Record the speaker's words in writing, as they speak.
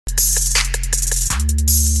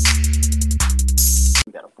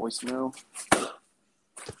We got a voicemail.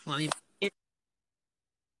 Let me.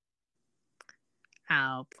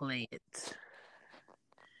 I'll play it.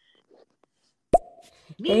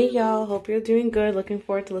 Hey y'all, hope you're doing good. Looking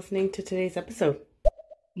forward to listening to today's episode.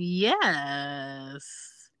 Yes.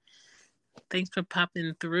 Thanks for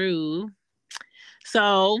popping through.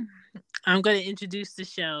 So, I'm going to introduce the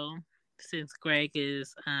show since Greg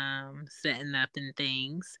is setting up and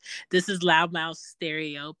things. This is Loudmouth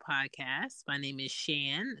Stereo Podcast. My name is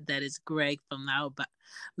Shan. That is Greg from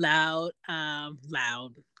Loud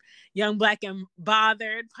Young Black and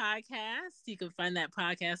Bothered Podcast. You can find that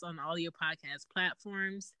podcast on all your podcast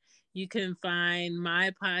platforms. You can find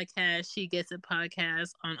my podcast, She Gets It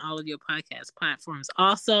Podcast, on all of your podcast platforms.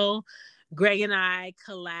 Also, Greg and I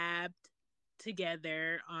collabed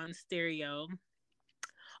together on stereo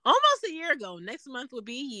almost a year ago. Next month will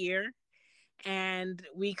be a year. And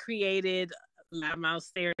we created Loudmouth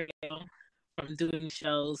Stereo from doing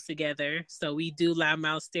shows together. So we do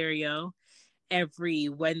Loudmouth Stereo every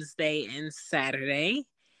Wednesday and Saturday.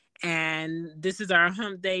 And this is our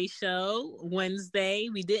hump day show, Wednesday.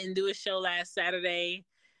 We didn't do a show last Saturday.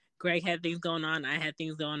 Greg had things going on. I had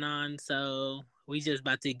things going on. So we just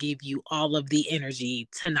about to give you all of the energy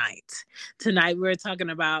tonight. Tonight, we're talking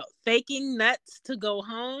about faking nuts to go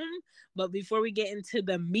home. But before we get into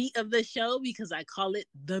the meat of the show, because I call it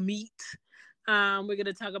the meat, we're going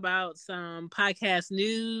to talk about some podcast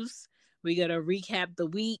news. We're going to recap the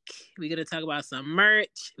week. We're going to talk about some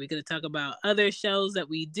merch. We're going to talk about other shows that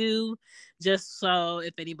we do, just so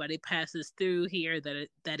if anybody passes through here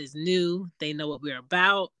that is new, they know what we're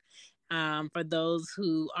about. For those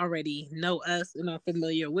who already know us and are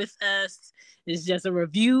familiar with us, it's just a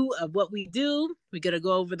review of what we do. We're going to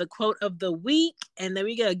go over the quote of the week, and then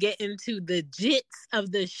we're going to get into the jits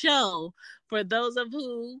of the show. For those of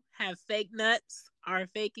who have fake nuts, are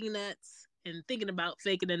faking nuts, and thinking about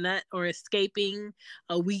faking a nut or escaping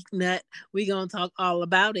a weak nut, we're going to talk all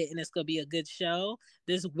about it, and it's going to be a good show.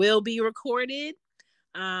 This will be recorded.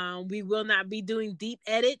 We will not be doing deep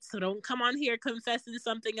edits, so don't come on here confessing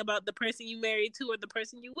something about the person you married to or the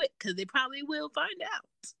person you with, because they probably will find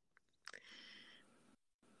out.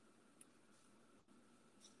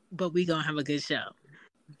 But we gonna have a good show.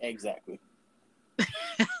 Exactly.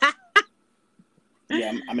 Yeah,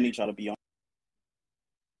 I'm gonna need y'all to be on.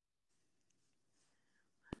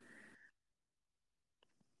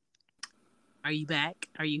 Are you back?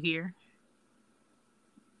 Are you here,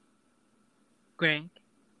 Greg?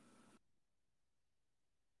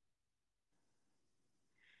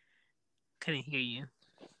 Couldn't hear you.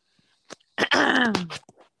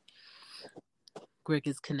 Greg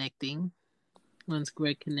is connecting. Once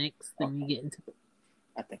Greg connects, then we get into.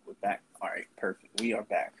 I think we're back. All right, perfect. We are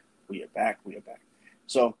back.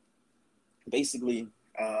 So, basically,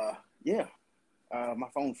 my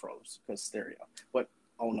phone froze because stereo. But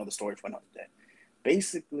whole another story for another day.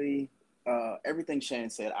 Basically, everything Shannon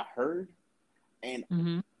said, I heard, and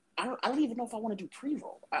I don't even know if I want to do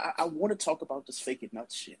pre-roll. I want to talk about this fake it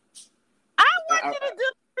nuts shit. I want you to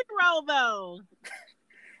do pre-roll though.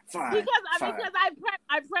 Fine. Because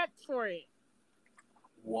I prepped for it.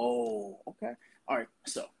 Whoa. Okay. All right.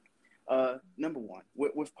 So, number one,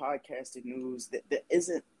 with podcasting news, there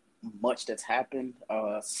isn't much that's happened.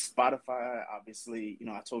 Spotify, obviously,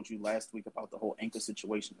 I told you last week about the whole Anchor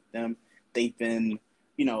situation with them. They've been,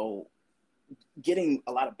 getting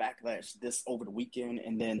a lot of backlash this over the weekend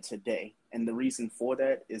and then today. And the reason for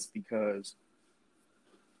that is because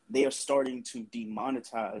they are starting to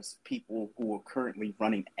demonetize people who are currently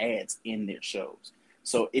running ads in their shows.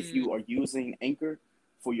 So if you are using Anchor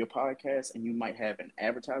for your podcast and you might have an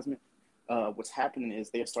advertisement, what's happening is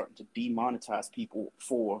they're starting to demonetize people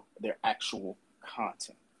for their actual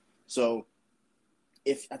content. So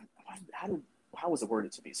how was it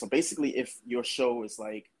worded to be? So basically, if your show is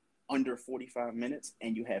like under 45 minutes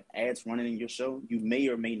and you have ads running in your show, you may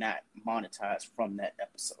or may not monetize from that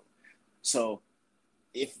episode. So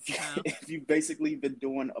if you've basically been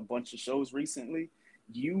doing a bunch of shows recently,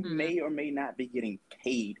 you may or may not be getting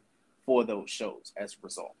paid for those shows as a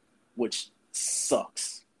result, which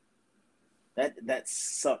sucks. That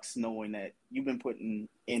sucks, knowing that you've been putting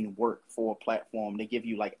in work for a platform. They give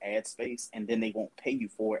you like ad space and then they won't pay you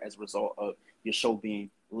for it as a result of your show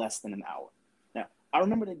being less than an hour. Now, I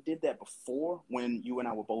remember they did that before when you and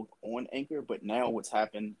I were both on Anchor, but now what's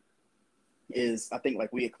happened is, I think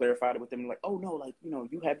like we had clarified it with them, like, oh no, like,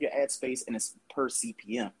 you have your ad space and it's per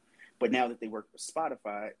CPM. But now that they work with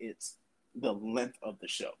Spotify, it's the length of the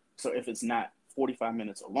show. So if it's not 45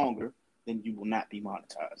 minutes or longer, then you will not be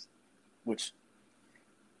monetized, which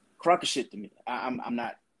crock of shit to me. I'm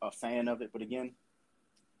not a fan of it, but again,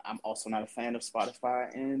 I'm also not a fan of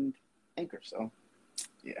Spotify and Anchor. So,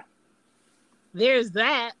 yeah. There's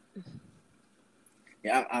that.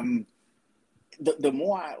 Yeah, I'm the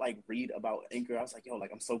more I like read about Anchor, I was like, yo,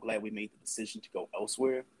 like I'm so glad we made the decision to go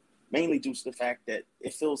elsewhere. Mainly due to the fact that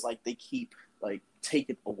it feels like they keep like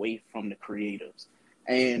taking away from the creatives.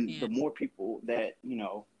 And the more people that,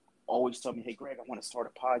 always tell me, hey Greg, I want to start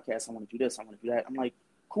a podcast, I want to do this, I want to do that. I'm like,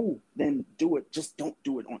 cool, then do it. Just don't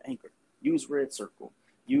do it on Anchor. Use Red Circle.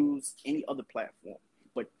 Use any other platform.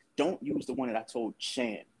 But don't use the one that I told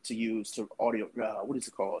Shan to use to audio, what is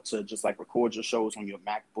it called? To just like record your shows on your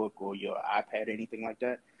MacBook or your iPad or anything like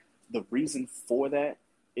that. The reason for that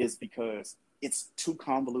is because it's too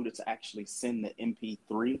convoluted to actually send the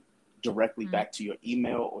MP3 directly back to your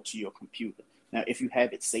email or to your computer. Now, if you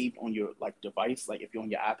have it saved on your like device, like if you're on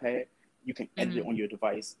your iPad, you can edit it on your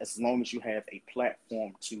device as long as you have a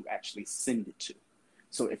platform to actually send it to.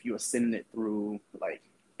 So if you are sending it through like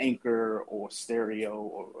Anchor or Stereo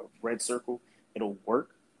or Red Circle, it'll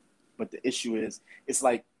work. But the issue is, it's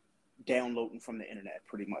like downloading from the internet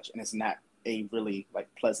pretty much, and it's not a really like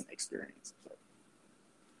pleasant experience.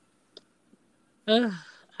 So.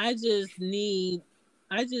 I just need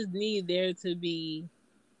there to be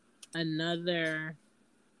another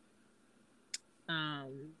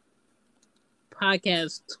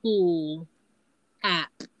podcast tool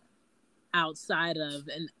app outside of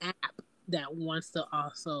an app that wants to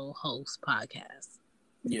also host podcasts.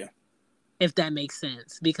 Yeah. If that makes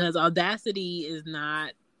sense. Because Audacity is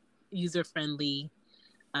not user friendly.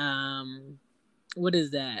 What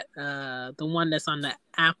is that? The one that's on the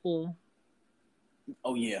Apple.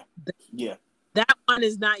 Oh yeah. Yeah. That one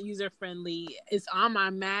is not user friendly. It's on my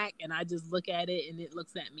Mac and I just look at it and it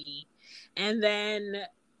looks at me. And then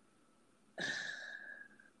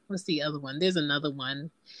what's the other one? There's another one.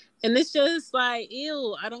 And it's just like,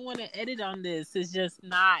 ew, I don't want to edit on this. It's just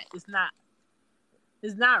not, it's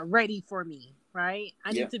not ready for me, right?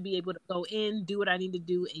 I need to be able to go in, do what I need to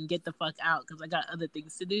do, and get the fuck out because I got other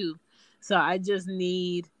things to do. So I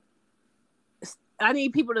need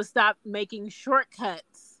people to stop making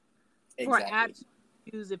shortcuts for apps to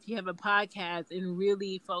use if you have a podcast and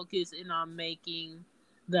really focus in on making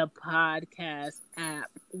the podcast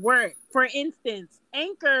app work. For instance,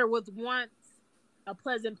 Anchor was once a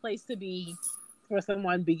pleasant place to be for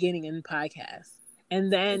someone beginning in podcasts.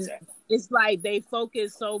 And then it's like they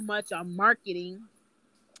focus so much on marketing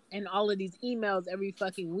and all of these emails every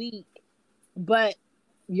fucking week, but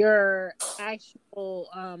your actual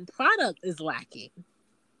product is lacking.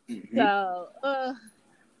 Mm-hmm. So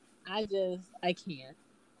I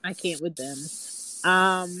can't with them.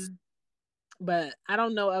 But I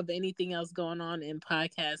don't know of anything else going on in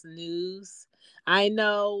podcast news. I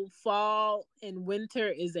know fall and winter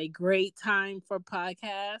is a great time for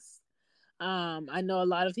podcasts. I know a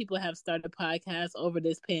lot of people have started podcasts over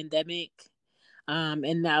this pandemic.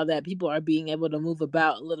 And now that people are being able to move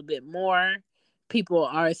about a little bit more, people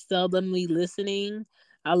are seldomly listening.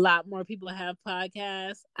 A lot more people have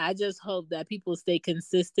podcasts. I just hope that people stay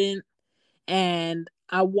consistent. And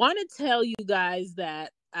I want to tell you guys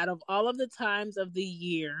that out of all of the times of the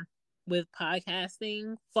year with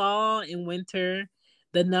podcasting, fall and winter,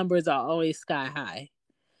 the numbers are always sky high.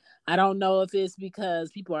 I don't know if it's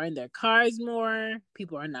because people are in their cars more,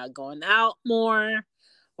 people are not going out more,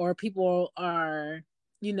 or people are,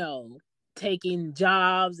 taking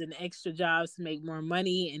jobs and extra jobs to make more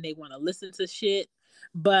money and they want to listen to shit.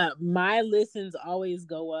 But my listens always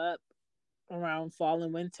go up around fall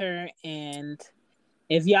and winter. And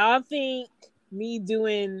if y'all think me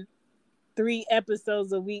doing 3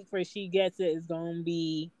 episodes a week for She Gets It is going to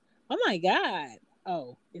be, oh my God.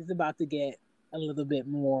 Oh, it's about to get a little bit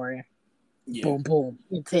more boom, boom,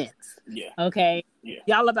 intense. Yeah. Okay. Yeah.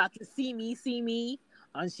 Y'all about to see me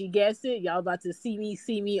on She Gets It. Y'all about to see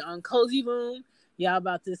me on Cozy Room. Y'all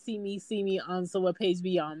about to see me on So What Page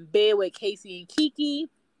Be on Bed with Casey and Kiki.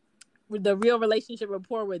 With the Real Relationship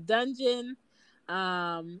Report with Dungeon.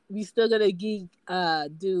 We still gonna do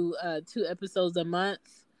 2 episodes a month.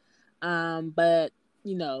 But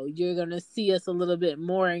you're gonna see us a little bit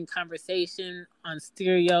more in conversation on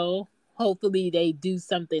Stereo. Hopefully they do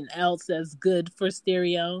something else that's good for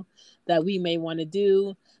Stereo that we may want to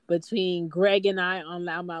do. Between Greg and I on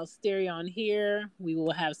Loudmouth Stereo on here, we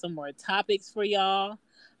will have some more topics for y'all.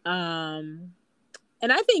 And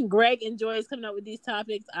I think Greg enjoys coming up with these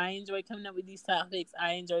topics. I enjoy coming up with these topics.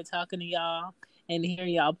 I enjoy talking to y'all and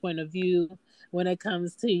hearing y'all point of view when it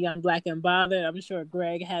comes to Young Black and Bothered. I'm sure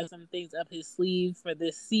Greg has some things up his sleeve for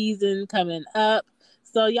this season coming up.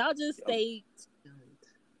 So y'all just stay tuned.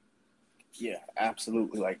 Yeah,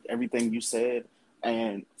 absolutely. Like everything you said,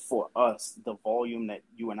 And for us, the volume that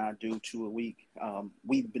you and I do 2 a week,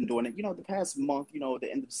 we've been doing it, the past month,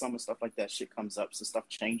 the end of the summer, stuff like that, shit comes up, so stuff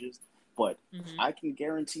changes. But I can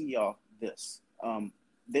guarantee y'all this.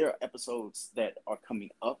 There are episodes that are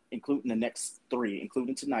coming up, including the next 3,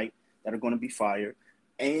 including tonight, that are going to be fire.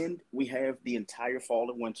 And we have the entire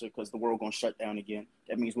fall and winter because the world going to shut down again.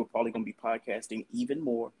 That means we're probably going to be podcasting even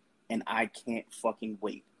more. And I can't fucking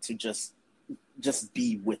wait to just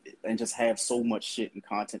be with it and just have so much shit and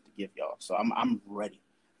content to give y'all. So I'm ready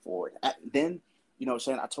for it. Then,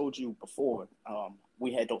 Shannon, I told you before,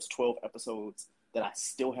 we had those 12 episodes that I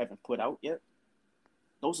still haven't put out yet.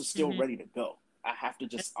 Those are still ready to go. I have to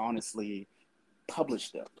just honestly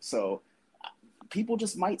publish them. So people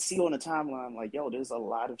just might see on the timeline like, yo, there's a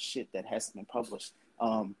lot of shit that hasn't been published.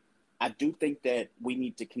 I do think that we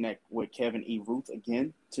need to connect with Kevin E. Ruth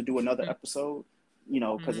again to do another episode,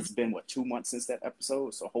 because it's been, 2 months since that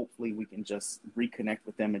episode. So hopefully we can just reconnect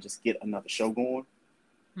with them and just get another show going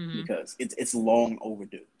because it's long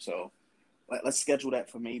overdue. So let's schedule that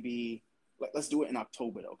for maybe, let's do it in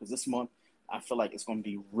October though, because this month I feel like it's going to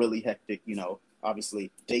be really hectic,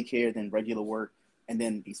 obviously daycare, then regular work, and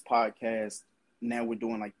then these podcasts. Now we're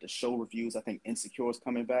doing like the show reviews. I think Insecure is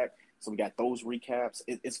coming back. So we got those recaps.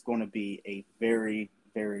 It's going to be a very,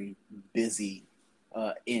 very busy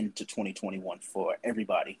end to 2021 for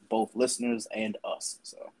everybody, both listeners and us.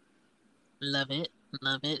 So love it.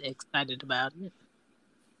 Excited about it.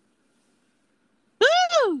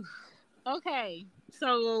 Woo! Okay.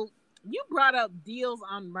 So you brought up deals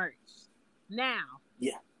on merch. Now,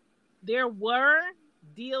 there were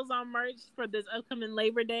deals on merch for this upcoming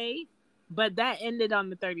Labor Day, but that ended on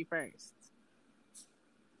the 31st.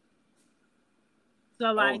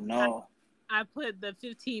 So like, I put the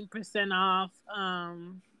 15% off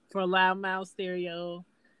for Loudmouth Stereo,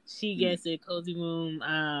 She Gets It, Cozy Room,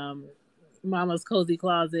 Mama's Cozy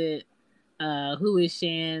Closet, Who Is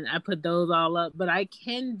Shan. I put those all up, but I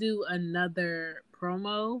can do another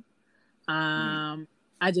promo.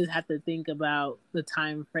 I just have to think about the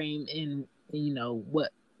time frame and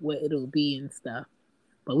what it'll be and stuff.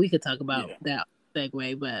 But we could talk about that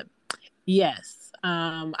segue. But yes,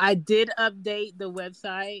 I did update the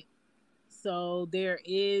website. So there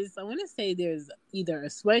is, I want to say there's either a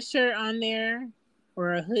sweatshirt on there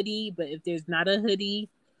or a hoodie. But if there's not a hoodie,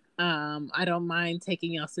 I don't mind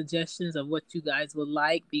taking y'all suggestions of what you guys would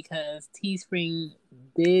like, because Teespring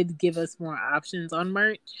did give us more options on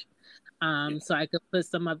merch. So I could put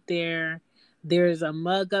some up there. There's a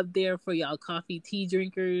mug up there for y'all coffee tea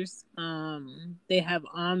drinkers. They have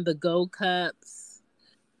on the go cups.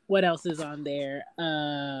 What else is on there?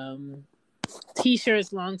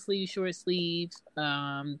 T-shirts, long sleeve, short sleeves.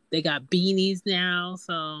 They got beanies now.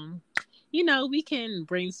 So, we can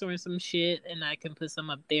brainstorm some shit and I can put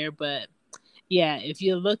some up there. But yeah, if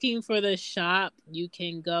you're looking for the shop, you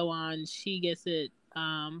can go on She Gets It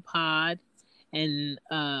pod and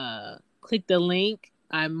click the link.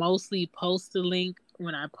 I mostly post the link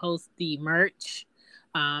when I post the merch.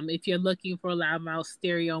 If you're looking for Loudmouth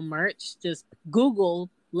Stereo merch, just Google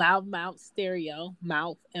Loudmouth Stereo,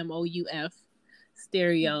 mouth, MOUF,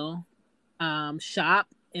 stereo shop,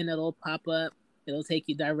 and it'll pop up. It'll take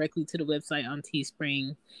you directly to the website on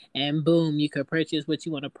Teespring, and boom, you can purchase what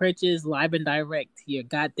you want to purchase live and direct to your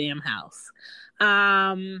goddamn house.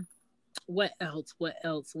 What else?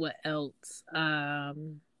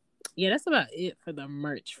 Yeah, that's about it for the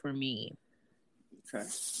merch for me. Okay.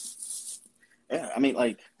 Yeah, I mean,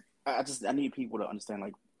 like, I need people to understand,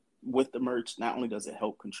 like, with the merch, not only does it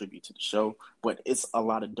help contribute to the show, but it's a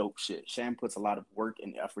lot of dope shit. Shan puts a lot of work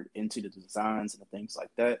and effort into the designs and the things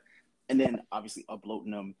like that. And then obviously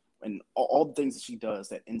uploading them and all the things that she does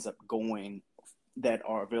that ends up going that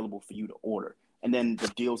are available for you to order. And then the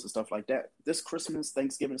deals and stuff like that. This Christmas,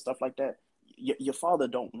 Thanksgiving, stuff like that, your father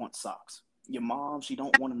don't want socks. Your mom, she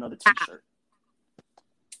don't want another t-shirt.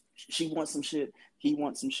 She wants some shit. He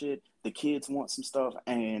wants some shit. The kids want some stuff.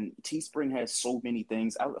 And Teespring has so many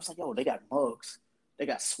things. I was like, yo, they got mugs. They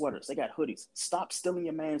got sweaters. They got hoodies. Stop stealing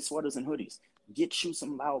your man's sweaters and hoodies. Get you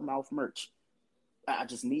some Loudmouth merch. I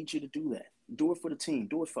just need you to do that. Do it for the team.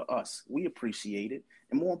 Do it for us. We appreciate it.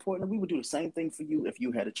 And more importantly, we would do the same thing for you if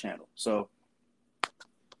you had a channel. So,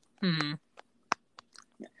 yeah.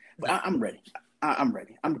 But I'm ready. I'm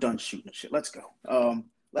ready. I'm done shooting the shit. Let's go.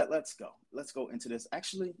 Let's go. Let's go into this.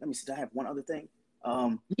 Actually, let me see. I have one other thing.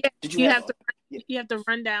 Did you have to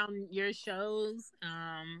run down your shows?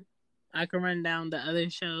 I can run down the other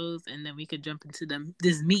shows, and then we could jump into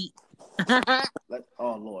this meat.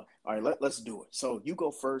 Oh Lord! All right, let's do it. So you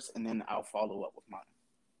go first, and then I'll follow up with mine.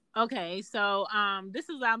 Okay, so this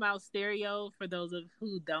is Loudmouth Stereo. For those of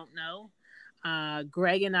who don't know,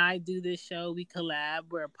 Greg and I do this show. We collab.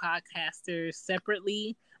 We're podcasters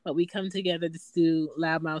separately, but we come together to do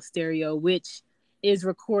Loudmouth Stereo, which is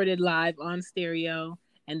recorded live on stereo.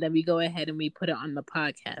 And then we go ahead and we put it on the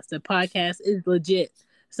podcast. The podcast is legit.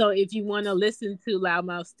 So if you want to listen to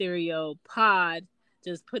Loudmouth Stereo Pod,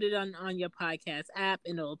 just put it on your podcast app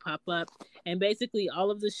and it'll pop up. And basically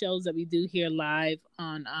all of the shows that we do here live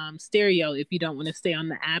on stereo, if you don't want to stay on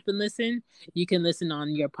the app and listen, you can listen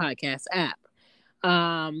on your podcast app.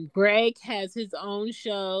 Greg has his own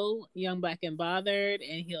show, Young Black and Bothered,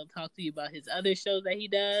 and he'll talk to you about his other shows that he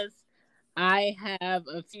does. I have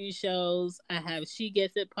a few shows. I have She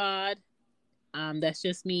Gets It Pod. That's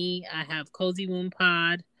just me. I have Cozy Womb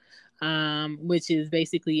Pod, which is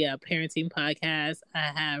basically a parenting podcast.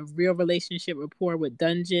 I have Real Relationship Rapport with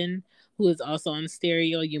Dungeon, who is also on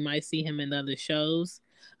stereo. You might see him in the other shows.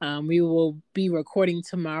 We will be recording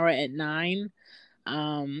tomorrow at 9.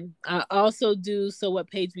 I also do So What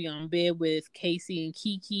Page Me on Bed with Casey and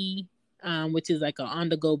Kiki, which is like an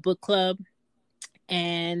on-the-go book club.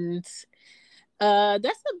 And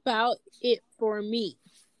that's about it for me.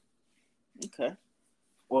 Okay.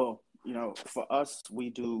 Well, for us, we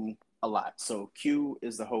do a lot. So Q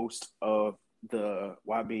is the host of the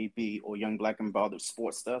YBB, or Young Black and Bothered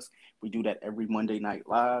Sports Desk. We do that every Monday night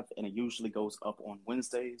live, and it usually goes up on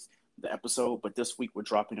Wednesdays, the episode. But this week we're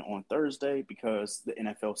dropping it on Thursday because the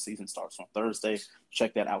NFL season starts on Thursday.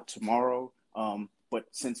 Check that out tomorrow. But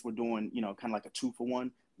since we're doing, kind of like a 2-for-1,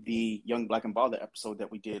 the Young Black and Bothered episode that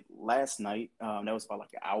we did last night, that was about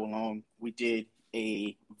like an hour long. We did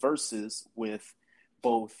a versus with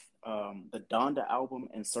both the Donda album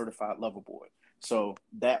and Certified Lover Boy. So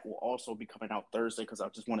that will also be coming out Thursday because I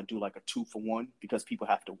just want to do like a 2-for-1 because people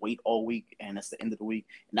have to wait all week and it's the end of the week.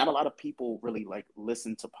 Not a lot of people really like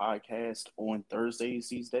listen to podcasts on Thursdays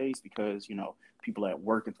these days because, people are at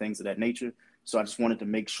work and things of that nature. So I just wanted to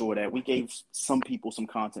make sure that we gave some people some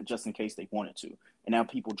content just in case they wanted to. And now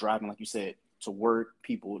people driving, like you said, to work,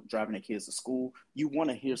 people driving their kids to school, you want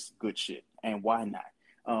to hear some good shit. And why not?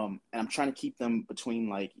 And I'm trying to keep them between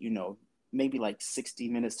like, maybe like 60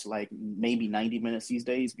 minutes to like maybe 90 minutes these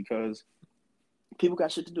days because people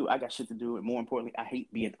got shit to do. I got shit to do. And more importantly, I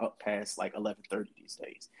hate being up past like 11:30 these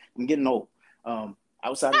days. I'm getting old.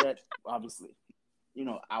 Outside of that, obviously,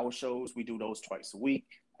 our shows, we do those twice a week.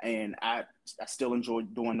 And I still enjoy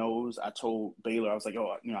doing those. I told Baylor, I was like,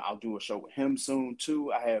 I'll do a show with him soon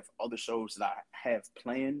too. I have other shows that I have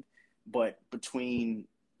planned, but between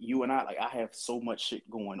you and I have so much shit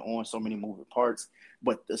going on, so many moving parts.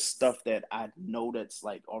 But the stuff that I know that's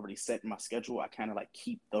like already set in my schedule, I kind of like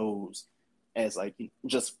keep those as like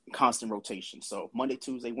just constant rotation. So Monday,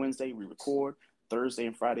 Tuesday, Wednesday, we record. Thursday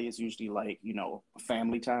and Friday is usually like,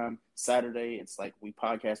 family time. Saturday, it's like we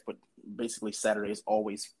podcast, but basically Saturday is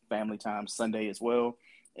always family time. Sunday as well.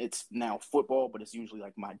 It's now football, but it's usually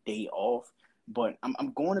like my day off. But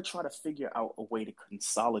I'm going to try to figure out a way to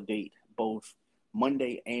consolidate both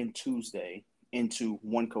Monday and Tuesday into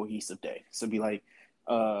one cohesive day. So it'd be like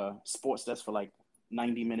sports desk for like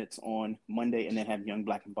 90 minutes on Monday and then have Young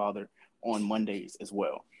Black and Bothered on Mondays as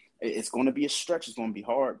well. It's going to be a stretch. It's going to be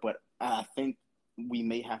hard, but I think we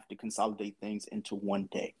may have to consolidate things into one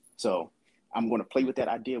day. So I'm going to play with that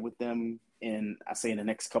idea with them. And I say in the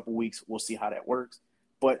next couple weeks, we'll see how that works.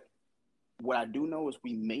 But what I do know is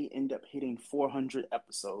we may end up hitting 400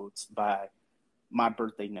 episodes by my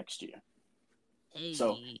birthday next year. Hey.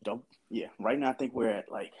 So right now I think we're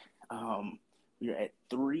at like, we're at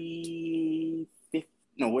 350.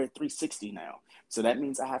 No, we're at 360 now. So that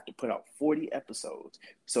means I have to put out 40 episodes.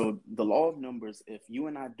 So the law of numbers, if you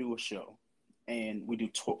and I do a show and we do,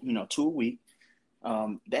 2 a week,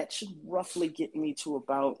 that should roughly get me to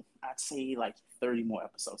about, I'd say like 30 more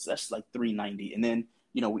episodes. So that's like 390. And then,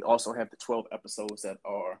 we also have the 12 episodes that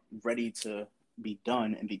are ready to be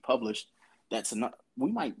done and be published. That's enough.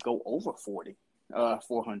 We might go over 400.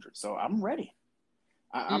 So I'm ready.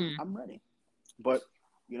 I'm ready. But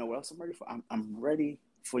you know what else I'm ready for? I'm ready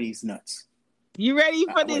for these nuts. You ready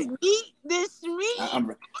for this meat? This meat?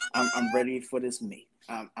 I'm ready for this meat.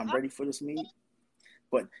 I'm ready for this meat.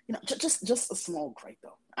 But just a small gripe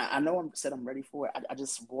though. I know I said I'm ready for it. I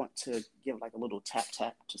just want to give like a little tap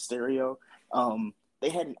to stereo. They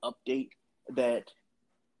had an update that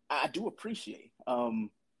I do appreciate.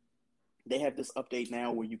 They have this update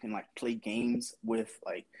now where you can like play games with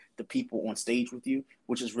like the people on stage with you,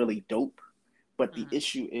 which is really dope. But the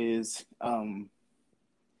issue is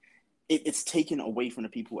it's taken away from the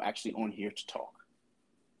people actually on here to talk,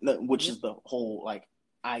 which is the whole like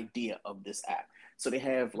idea of this app. So they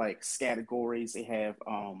have like categories. They have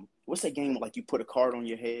what's that game like you put a card on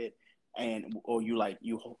your head and or you like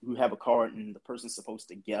you have a card and the person's supposed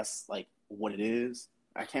to guess like what it is.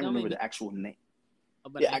 I can't remember the actual name.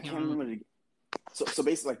 But I can't remember. So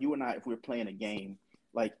basically, like you and I, if we're playing a game,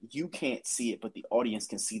 like you can't see it, but the audience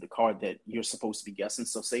can see the card that you're supposed to be guessing.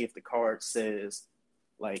 So say if the card says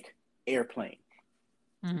like airplane,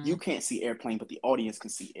 you can't see airplane, but the audience can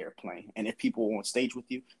see airplane. And if people are on stage with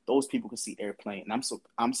you, those people can see airplane. And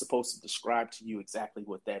I'm supposed to describe to you exactly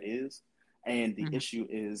what that is. And the issue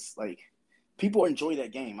is like people enjoy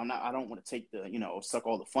that game. I don't want to take the, suck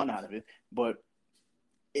all the fun out of it, but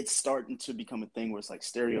it's starting to become a thing where it's like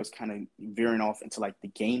Stereo's kind of veering off into like the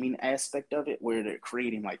gaming aspect of it, where they're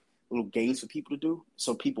creating like little games for people to do.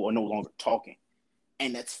 So people are no longer talking.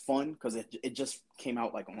 And that's fun because it just came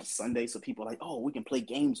out like on Sunday. So people are like, oh, we can play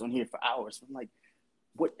games on here for hours. I'm like,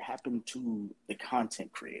 what happened to the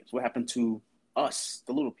content creators? What happened to us,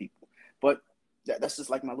 the little people? But that's just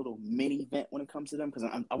like my little mini vent when it comes to them because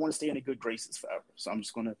I want to stay in the good graces forever. So I'm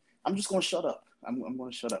just gonna shut up. I'm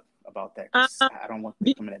gonna shut up about that because I don't want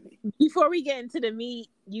people coming at me. Before we get into the meat,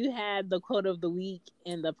 you had the quote of the week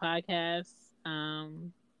in the podcast.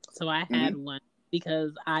 So I had one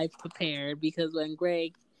because I prepared, because when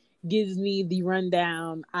Greg gives me the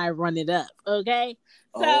rundown, I run it up. Okay.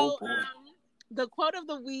 So the quote of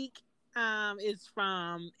the week is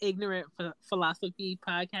from Ignorant Philosophy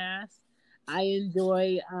podcast. I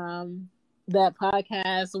enjoy that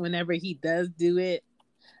podcast whenever he does do it.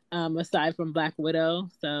 Aside from Black Widow.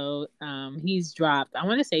 So he's dropped, I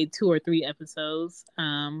want to say 2 or 3 episodes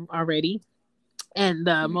already. And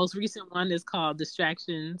the most recent one is called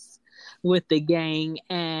Distractions with the Gang.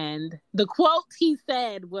 And the quote he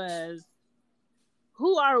said was,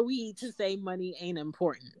 "Who are we to say money ain't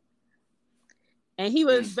important?" And he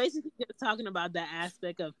was basically just talking about the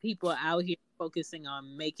aspect of people out here focusing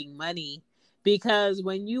on making money. Because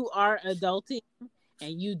when you are adulting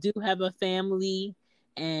and you do have a family,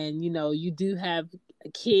 and you do have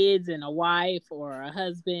kids and a wife or a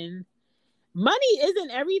husband, money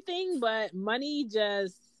isn't everything, but money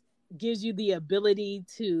just gives you the ability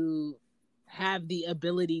to have the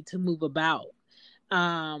ability to move about.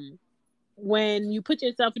 When you put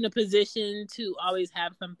yourself in a position to always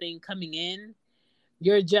have something coming in,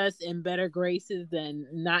 you're just in better graces than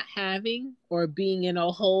not having, or being in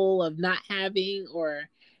a hole of not having, or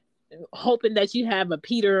hoping that you have a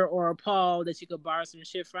Peter or a Paul that you could borrow some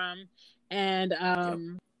shit from. And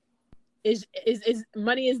is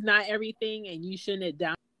money is not everything, and you shouldn't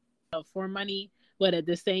down for money, but at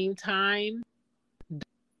the same time,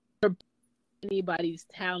 anybody's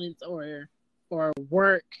talents or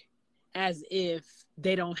work as if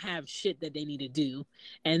they don't have shit that they need to do.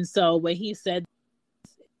 And so what he said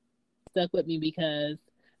stuck with me, because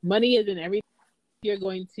money isn't everything. You're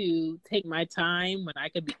going to take my time when I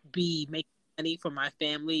could be making money for my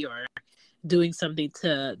family or doing something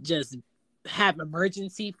to just have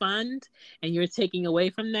emergency fund, and you're taking away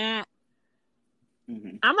from that,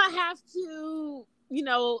 I'm gonna have to,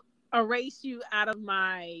 erase you out of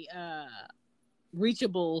my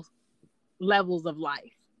reachable levels of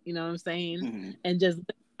life. You know what I'm saying? And just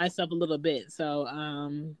myself a little bit. So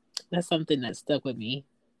that's something that stuck with me.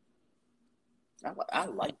 I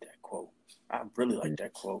like that quote. I really like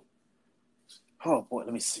that quote. Oh boy,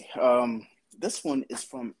 let me see. This one is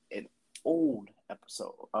from an old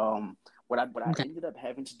episode. What I ended up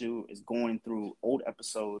having to do is going through old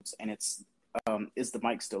episodes, and it's is the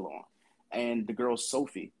mic still on? And the girl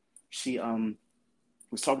Sophie, she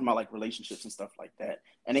was talking about like relationships and stuff like that.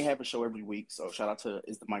 And they have a show every week, so shout out to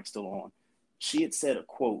Is the Mic Still On? She had said a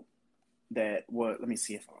quote that was, let me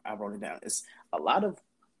see if I wrote it down. It's a lot of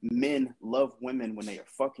men love women when they are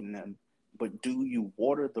fucking them, but do you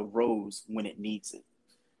water the rose when it needs it?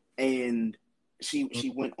 And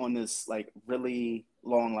she went on this like really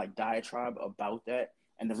long like diatribe about that,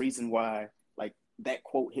 and the reason why like that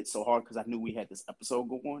quote hit so hard because I knew we had this episode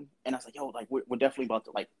go on, and I was like, yo, like we're definitely about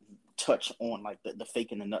to like touch on like the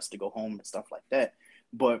faking the nuts to go home and stuff like that.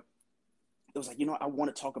 But it was like, I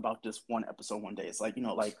want to talk about this one episode one day. It's like,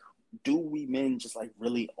 like do we men just like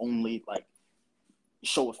really only like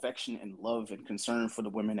show affection and love and concern for the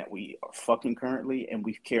women that we are fucking currently, and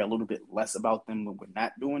we care a little bit less about them when we're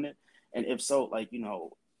not doing it? And if so, like,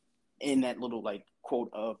 in that little like quote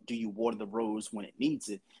of do you water the rose when it needs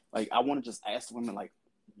it, like I want to just ask the women, like,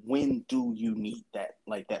 when do you need that,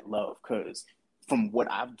 like that love? Because from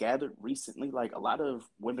what I've gathered recently, like a lot of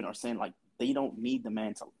women are saying like they don't need the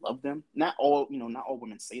man to love them. Not all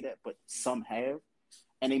women say that, but some have,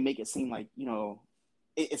 and they make it seem like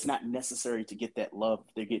it's not necessary to get that love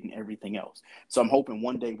if they're getting everything else. So I'm hoping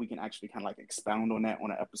one day we can actually kind of like expound on that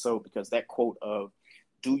on an episode, because that quote of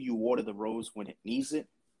do you water the rose when it needs it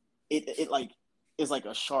it like is like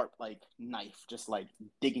a sharp like knife, just like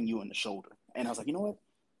digging you in the shoulder. And I was like, you know what?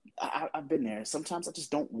 I've been there. Sometimes I just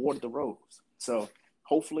don't water the rose. So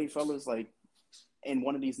hopefully, fellas, like in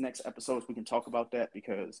one of these next episodes, we can talk about that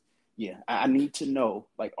because yeah, I need to know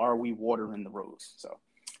like, are we watering the rose? So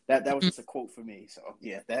that was just a quote for me. So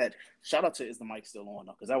yeah, that shout out to Is the Mic Still On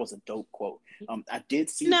though, because that was a dope quote. I did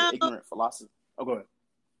see No, the Ignorant Philosophy. Oh, go ahead.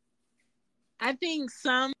 I think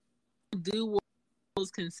some do water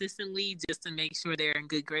rose consistently just to make sure they're in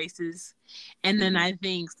good graces, and then I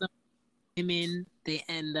think some women they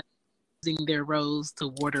end up using their rose to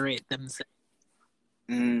water it themselves.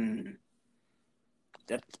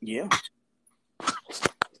 That yeah.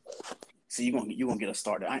 See, you gonna get us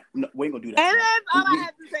started. We ain't gonna do that. And tonight. that's all I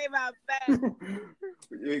have to say about that.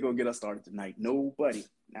 You ain't gonna get us started tonight. Nobody,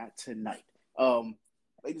 not tonight.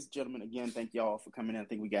 Ladies and gentlemen, again, thank y'all for coming in. I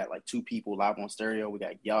think we got like 2 people live on stereo. We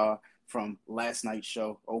got Ya from last night's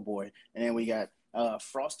show. Oh boy. And then we got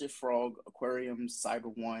Frosted Frog, Aquarium,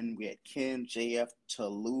 Cyber One. We had Ken, JF,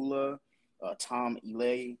 Tallulah, Tom,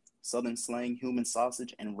 Elay, Southern Slang, Human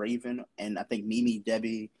Sausage, and Raven. And I think Mimi,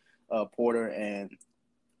 Debbie, Porter, and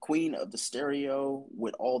Queen of the Stereo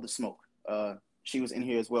with All the Smoke. She was in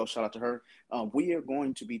here as well. Shout out to her. We are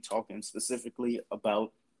going to be talking specifically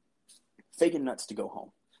about faking nuts to go home.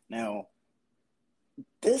 Now,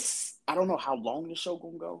 this, I don't know how long the show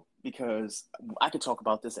gonna go because I could talk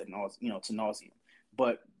about this to nauseum.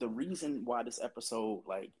 But the reason why this episode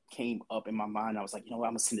like came up in my mind, I was like, you know what,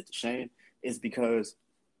 I'm gonna send it to Shane, is because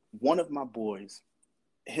one of my boys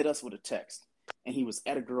hit us with a text, and he was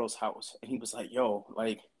at a girl's house, and he was like, yo,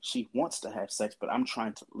 like she wants to have sex, but I'm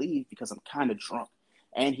trying to leave because I'm kind of drunk.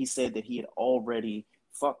 And he said that he had already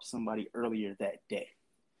fucked somebody earlier that day.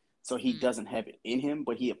 So he doesn't have it in him,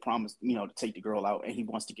 but he had promised, to take the girl out, and he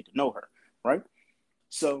wants to get to know her, right?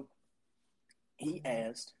 So he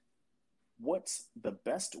asked, what's the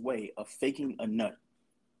best way of faking a nut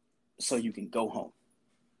so you can go home?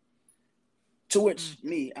 To which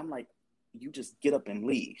I'm like, you just get up and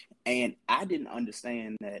leave. And I didn't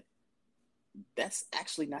understand that that's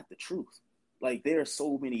actually not the truth. Like, there are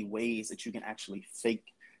so many ways that you can actually fake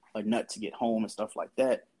a nut to get home and stuff like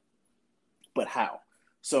that. But how?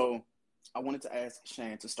 So I wanted to ask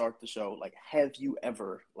Shane to start the show. Like, have you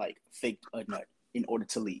ever like faked a nut in order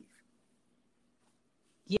to leave?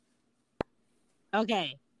 Yeah.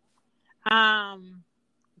 Okay.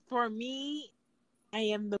 For me, I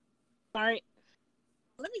am the part.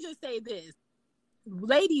 Let me just say this.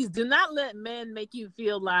 Ladies, do not let men make you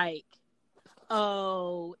feel like,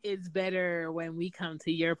 oh, it's better when we come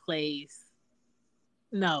to your place.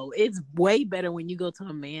 No, it's way better when you go to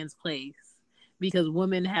a man's place because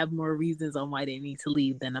women have more reasons on why they need to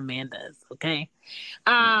leave than a man does, okay?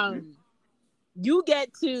 You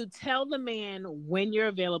get to tell the man when you're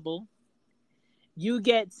available. You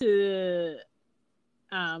get to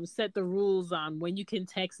set the rules on when you can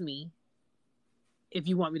text me if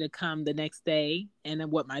you want me to come the next day and then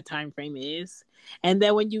what my time frame is. And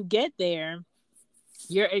then when you get there,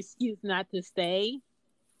 your excuse not to stay,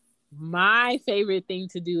 my favorite thing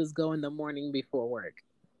to do is go in the morning before work.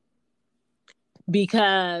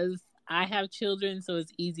 Because I have children, so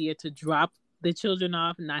it's easier to drop the children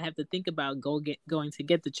off and not have to think about going to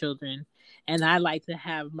get the children. And I like to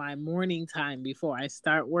have my morning time before I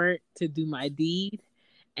start work to do my deed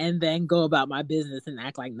and then go about my business and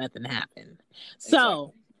act like nothing happened.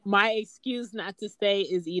 So my excuse not to stay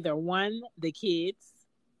is either 1, the kids,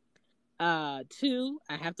 2,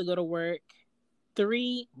 I have to go to work,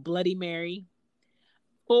 3, Bloody Mary,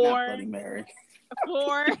 4, not Bloody Mary.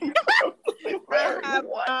 4,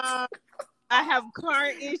 I have car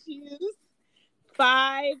issues.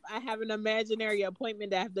 5, I have an imaginary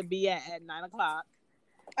appointment that I have to be at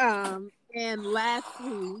 9:00. And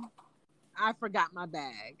lastly, I forgot my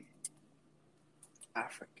bag.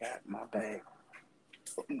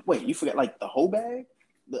 Wait, you forgot like the whole bag?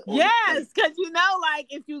 Yes, because like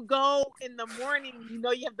if you go in the morning,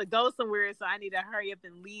 you have to go somewhere. So I need to hurry up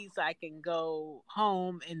and leave so I can go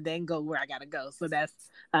home and then go where I gotta go. So that's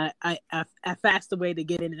a faster way to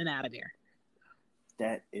get in and out of there.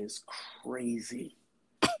 That is crazy.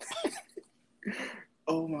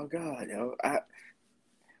 Oh my God, yo!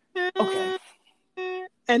 Okay.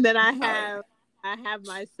 And then I have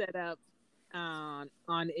my setup on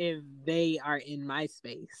if they are in my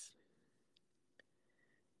space.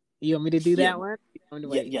 You want me to do that one?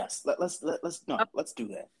 Yes. Let's do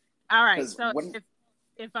that. All right. So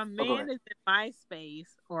if a man is in my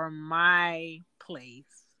space or my place,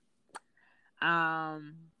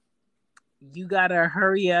 you gotta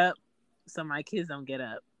hurry up so my kids don't get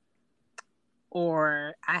up.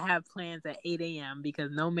 or I have plans at 8 a.m. because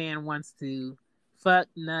no man wants to fuck,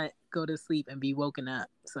 nut, go to sleep, and be woken up.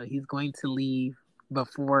 So he's going to leave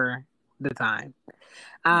before the time.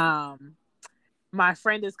 My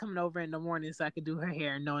friend is coming over in the morning so I can do her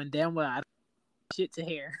hair, knowing damn well I don't have shit to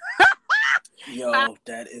hair. Yo,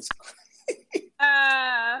 that is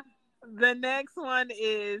the next one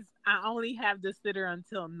is I only have the sitter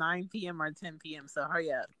until 9 p.m. or 10 p.m. So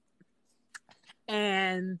hurry up.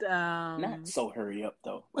 And not so hurry up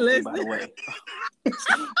though. Listen. By the way.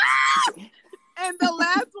 And the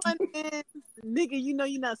last one is, nigga, you know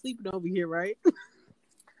you're not sleeping over here, right?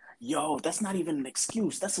 Yo, that's not even an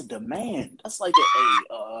excuse. That's a demand. That's like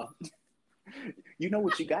you know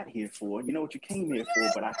what you got here for. You know what you came here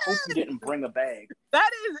for, but I hope you didn't bring a bag. That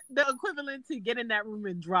is the equivalent to get in that room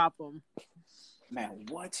and drop them. Man,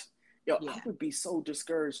 what? Yo, Yeah. I would be so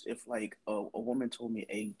discouraged if like a woman told me,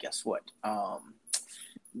 hey, guess what?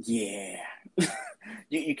 Yeah,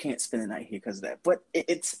 you can't spend the night here because of that. But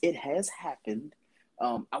it has happened.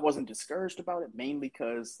 I wasn't discouraged about it, mainly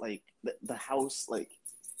because like the house, like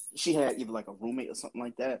she had either like a roommate or something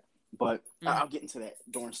like that. But I'll get into that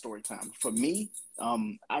during story time. For me,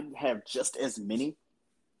 I have just as many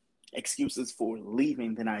excuses for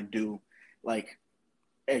leaving than I do, like,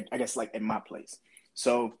 I guess, like in my place.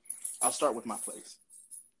 So I'll start with my place.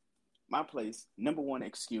 My place, number one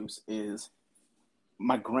excuse is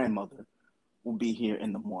my grandmother will be here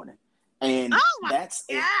in the morning. And that's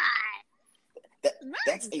a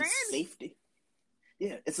safety.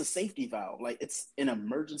 Yeah, it's a safety valve. Like, it's an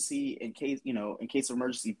emergency in case of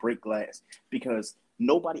emergency, break glass, because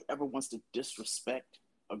nobody ever wants to disrespect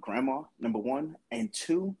a grandma, number one. And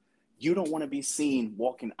two, you don't want to be seen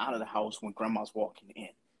walking out of the house when grandma's walking in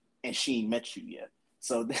and she ain't met you yet.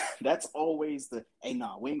 So that's always the, hey,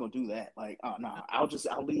 nah, we ain't gonna do that. Like, nah, I'll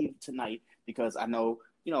leave tonight because I know,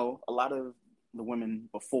 a lot of the women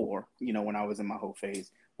before, when I was in my whole phase,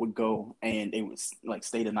 would go and they would like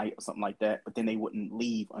stay the night or something like that, but then they wouldn't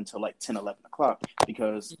leave until like 10, 11 o'clock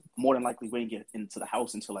because more than likely we didn't get into the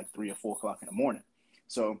house until like 3 or 4 o'clock in the morning.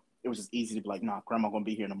 So it was just easy to be like, nah, grandma gonna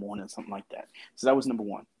be here in the morning or something like that. So that was number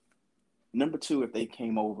one. Number two, if they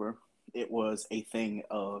came over, it was a thing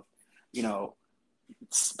of,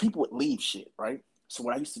 people would leave shit, right? So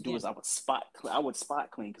what I used to do is I would spot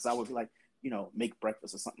clean because I would be like, make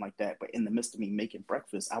breakfast or something like that. But in the midst of me making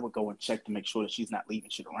breakfast, I would go and check to make sure that she's not leaving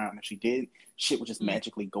shit around. If she did, shit would just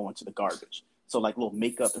magically go into the garbage. So like little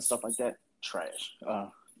makeup and stuff like that, trash.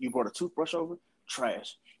 You brought a toothbrush over,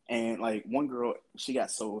 trash. And like one girl, she got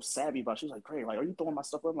so savvy about it. She was like, Craig, like, are you throwing my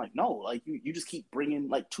stuff over? I'm like, no, like you just keep bringing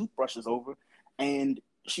like toothbrushes over. And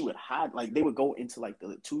she would hide, like they would go into like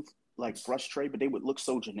the brush tray, but they would look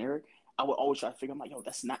so generic. I would always try to figure, I'm like, yo,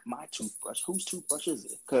 that's not my toothbrush. Whose toothbrush is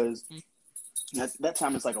it? Because that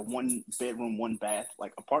time it's like a 1 bedroom, 1 bath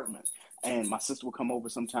like apartment. And my sister would come over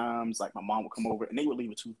sometimes, like my mom would come over and they would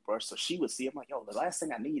leave a toothbrush. So she would see, I'm like, yo, the last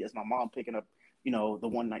thing I need is my mom picking up, the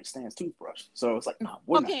one night stand's toothbrush. So it's like, nah,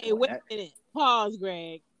 we're not doing wait that. a minute. Pause,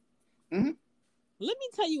 Greg. Mm-hmm. Let me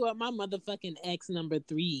tell you what my motherfucking ex number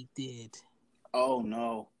 3 did. Oh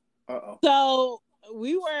no. Uh-oh. So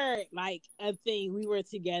we were like a thing. We were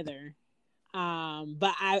together.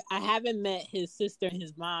 But I haven't met his sister and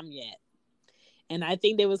his mom yet. And I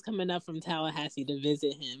think they was coming up from Tallahassee to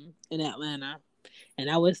visit him in Atlanta. And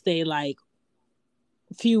I would stay like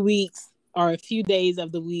a few weeks or a few days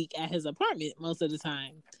of the week at his apartment most of the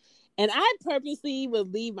time. And I purposely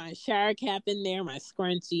would leave my shower cap in there, my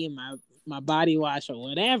scrunchie, and my body wash or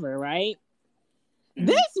whatever, right? Mm-hmm.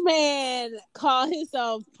 This man called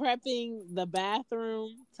himself prepping the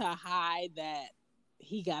bathroom to hide that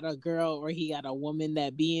he got a girl or he got a woman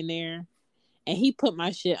that be in there. And he put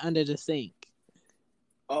my shit under the sink.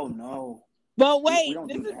 Oh no! But wait,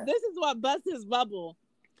 this is what busts his bubble.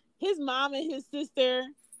 His mom and his sister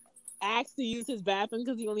asked to use his bathroom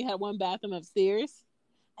because he only had 1 bathroom upstairs.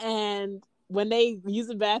 And when they used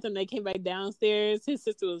the bathroom, they came back downstairs. His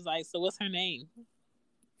sister was like, "So what's her name?"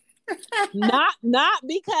 not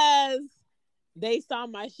because they saw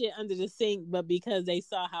my shit under the sink, but because they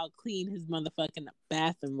saw how clean his motherfucking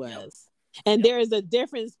bathroom was. Yep. And there is a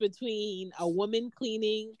difference between a woman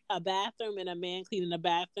cleaning a bathroom and a man cleaning a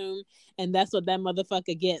bathroom. And that's what that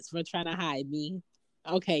motherfucker gets for trying to hide me.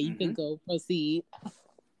 Okay, you can go proceed.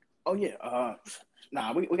 Oh, yeah.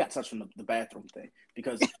 Nah, we got to touch on the bathroom thing.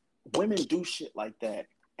 Because women do shit like that.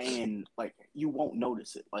 And, like, you won't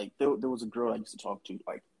notice it. Like, there was a girl I used to talk to.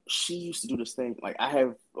 Like, she used to do this thing. Like, I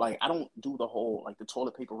don't do the whole, like, the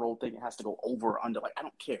toilet paper roll thing. It has to go over or under. Like, I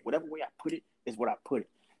don't care. Whatever way I put it is what I put it.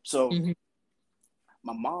 So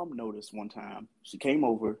my mom noticed one time, she came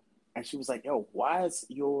over, and she was like, "Yo, why is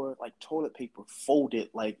your like toilet paper folded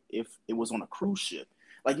like if it was on a cruise ship?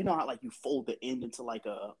 Like you know how like you fold the end into like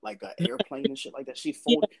a airplane and shit like that. She Yeah.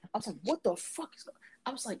 folded. I was like, what the fuck is that?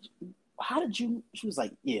 I was like, how did you? She was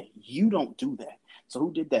like, yeah, you don't do that. So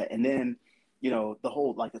who did that? And then the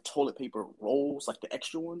whole like the toilet paper rolls, like the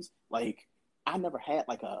extra ones. Like I never had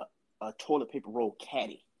like a toilet paper roll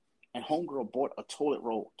caddy, and homegirl bought a toilet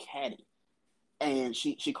roll caddy and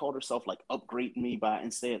she called herself like upgrading me by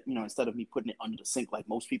instead of me putting it under the sink like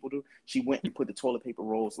most people do, she went and put the toilet paper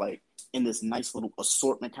rolls like in this nice little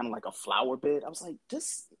assortment, kind of like a flower bed. I was like,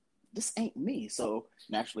 this ain't me. So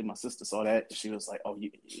naturally, my sister saw that. And she was like, "Oh,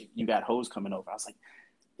 you got hoes coming over." I was like,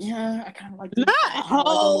 "Yeah, I kind of like them. Not I kind of like them a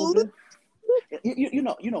little hoes.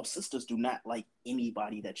 bit." Sisters do not like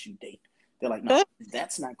anybody that you date. They're like, "No,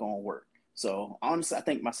 that's not gonna work." So honestly, I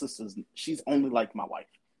think she's only like my wife.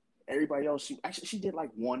 Everybody else, she did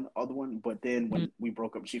like one other one, but then when we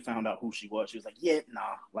broke up, she found out who she was. She was like, "Yeah,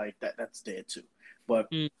 nah, like that's dead too." But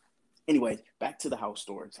anyway, back to the house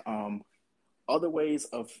stories. Other ways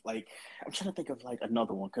of like, I'm trying to think of like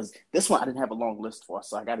another one because this one I didn't have a long list for,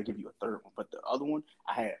 so I got to give you a third one. But the other one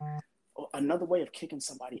I had another way of kicking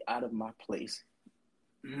somebody out of my place.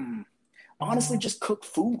 Honestly, just cook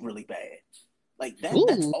food really bad. Like that's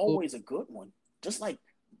Ooh, always a good one. Just like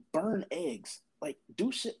burn eggs. Like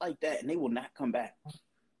do shit like that and they will not come back.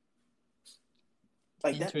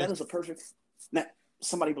 Like that is a interesting. perfect now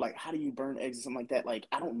somebody be like, how do you burn eggs or something like that? Like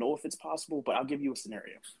I don't know if it's possible, but I'll give you a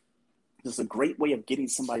scenario. This is a great way of getting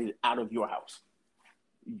somebody out of your house.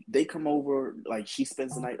 They come over, like she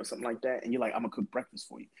spends the night or something like that, and you're like, I'm gonna cook breakfast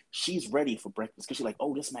for you. She's ready for breakfast because she's like,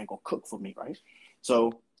 oh, this man gonna cook for me, right?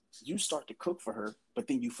 So you start to cook for her, but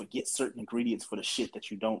then you forget certain ingredients for the shit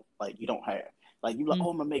that you don't have. Like you like,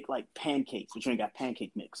 oh, I'm gonna make like pancakes, but you ain't got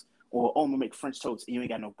pancake mix, or oh, I'm gonna make French toast and you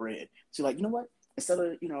ain't got no bread. So you're like, you know what? Instead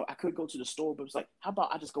of I could go to the store, but it's like, how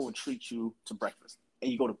about I just go and treat you to breakfast,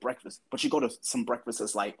 and you go to breakfast, but you go to some breakfast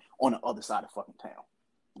that's like on the other side of fucking town.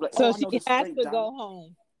 Like, So oh, I she know this has great to diner. go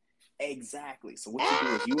home. Exactly. So what you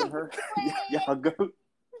do is you and her, y'all go,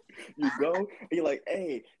 you go, and you're like,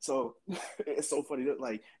 hey. So it's so funny that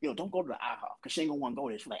like, don't go to the IHOP because she ain't gonna want to go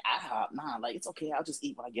there. She's like, IHOP, nah, like it's okay. I'll just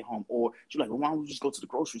eat when I get home. Or she's like, well, why don't we just go to the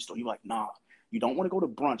grocery store? You're like, nah, you don't want to go to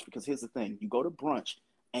brunch because here's the thing: you go to brunch,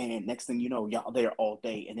 and next thing you know, y'all there all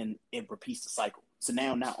day, and then it repeats the cycle. So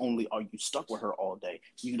now, not only are you stuck with her all day,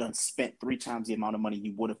 you done spent 3 times the amount of money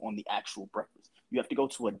you would have on the actual breakfast. You have to go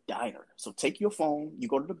to a diner. So take your phone, you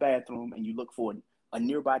go to the bathroom, and you look for a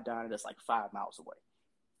nearby diner that's like 5 miles away.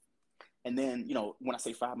 And then, when I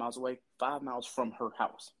say 5 miles away, 5 miles from her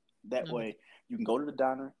house. That way you can go to the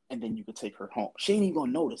diner and then you can take her home. She ain't even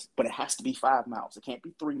gonna notice, but it has to be 5 miles. It can't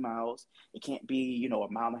be 3 miles. It can't be, a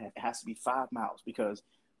mile and a half. It has to be 5 miles because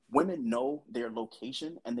women know their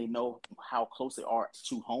location and they know how close they are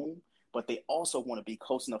to home, but they also want to be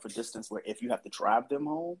close enough a distance where if you have to drive them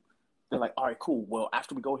home, they're like, all right, cool. Well,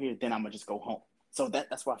 after we go here, then I'm gonna just go home. So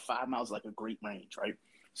that's why 5 miles is like a great range, right?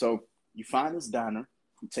 So you find this diner,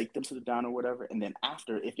 you take them to the diner or whatever, and then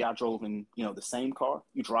after, if y'all drove in, the same car,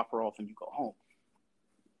 you drop her off and you go home.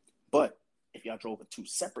 But if y'all drove in 2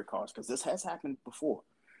 separate cars, because this has happened before,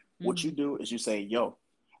 what you do is you say, yo,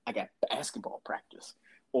 I got basketball practice.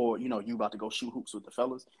 Or, you about to go shoot hoops with the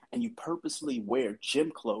fellas, and you purposely wear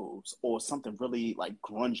gym clothes or something really like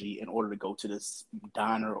grungy in order to go to this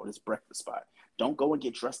diner or this breakfast spot. Don't go and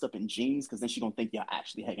get dressed up in jeans because then she's going to think y'all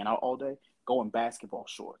actually hanging out all day. Go in basketball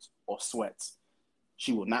shorts or sweats.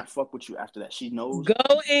 She will not fuck with you after that. She knows Go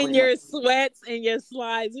in pretty much. your sweats and your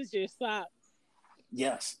slides with your socks.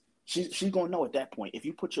 Yes. She's going to know at that point. If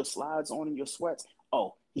you put your slides on and your sweats,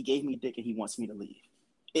 oh, he gave me dick and he wants me to leave.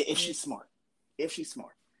 If she's smart. If she's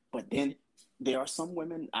smart. But then there are some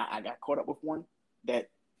women, I got caught up with one that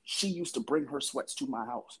she used to bring her sweats to my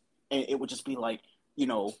house. And it would just be like,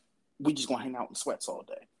 we just going to hang out in sweats all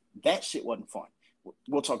day. That shit wasn't fun.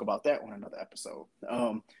 We'll talk about that on another episode.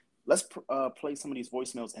 Let's play some of these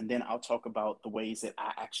voicemails, and then I'll talk about the ways that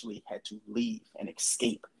I actually had to leave and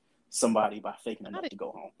escape somebody by faking enough to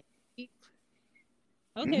go home.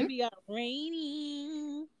 Okay, we got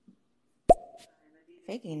raining.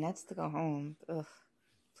 Faking nuts to go home. Ugh.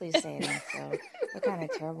 Please say it ain't so. What kind of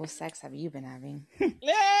terrible sex have you been having?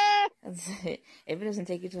 If it doesn't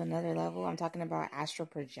take you to another level, I'm talking about astral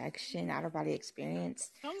projection, outer body experience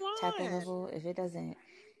type of level. If it doesn't,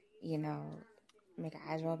 make your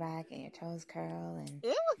eyes roll back and your toes curl and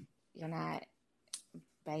you're not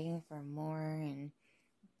begging for more and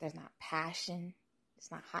there's not passion, it's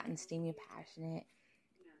not hot and steamy, passionate,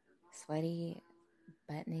 sweaty,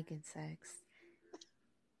 butt naked sex.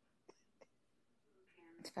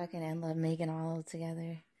 It's fucking and love making all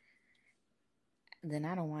together. then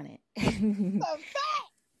I don't want it.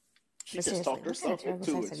 She just talked herself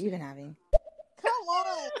into sex have you been having? Come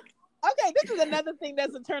on. Okay, this is another thing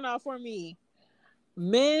that's a turn off for me.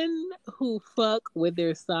 Men who fuck with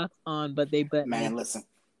their socks on, but they butt. Man, listen.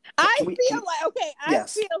 I feel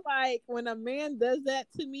like when a man does that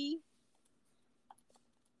to me,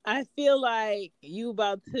 I feel like you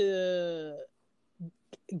about to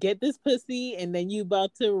get this pussy and then you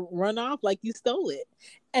about to run off like you stole it.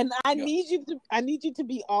 And I need you to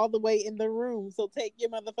be all the way in the room. So take your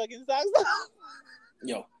motherfucking socks off.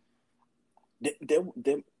 Yo.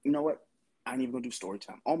 You know what? I ain't even gonna do story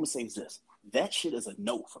time. All I'm gonna say is this. That shit is a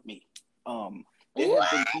no for me. There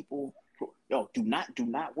have been people who, do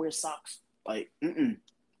not wear socks. Like,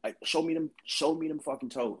 like show me them fucking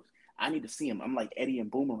toes. I need to see them. I'm like Eddie and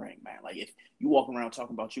Boomerang, man. Like, if you walk around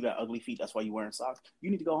talking about you got ugly feet, that's why you wearing socks. You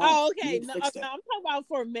need to go home. Oh, okay. No, I'm talking about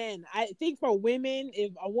for men. I think for women,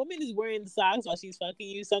 if a woman is wearing socks while she's fucking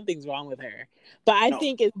you, something's wrong with her. But I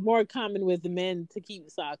think it's more common with men to keep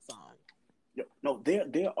socks on. No,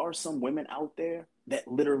 there are some women out there that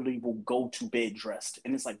literally will go to bed dressed,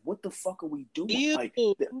 and it's like, what the fuck are we doing? Ew. Like,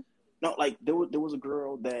 there was a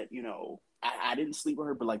girl that I didn't sleep with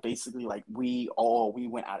her, but like basically like we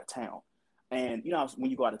went out of town, and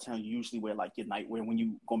when you go out of town, you usually wear like your nightwear when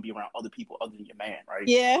you gonna be around other people other than your man, right?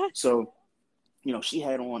 Yeah. So, she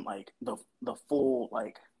had on like the full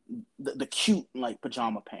like the cute like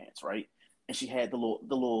pajama pants, right? And she had the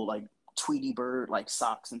little like Tweety Bird like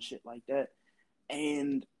socks and shit like that.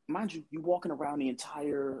 And mind you, walking around the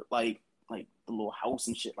entire like the little house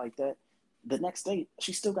and shit like that. The next day,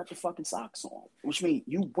 she still got your fucking socks on, which means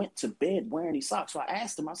you went to bed wearing these socks. So I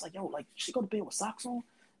asked him, I was like, yo, like, she go to bed with socks on?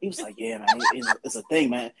 He was like, yeah, man, it's a thing,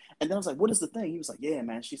 man. And then I was like, what is the thing? He was like, yeah,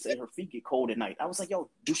 man, she said her feet get cold at night. I was like, yo,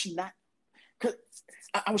 do she not? Because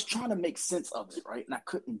I was trying to make sense of it, right? And I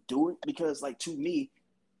couldn't do it because, like, to me,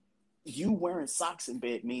 you wearing socks in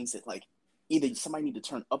bed means that, like, either somebody need to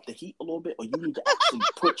turn up the heat a little bit or you need to actually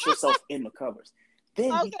put yourself in the covers.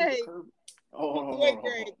 Then he threw the curve.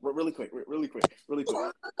 Really quick.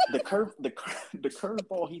 The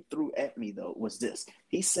curveball he threw at me though was this.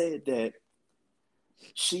 He said that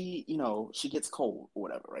she gets cold or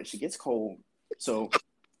whatever, right? She gets cold, so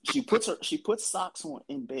she puts socks on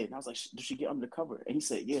in bed. And I was like, does she get under the cover? And he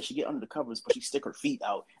said, yeah, she get under the covers, but she stick her feet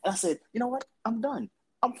out. And I said, you know what? I'm done.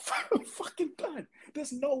 I'm fucking done.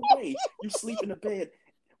 There's no way you sleep in a bed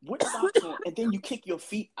with socks on and then you kick your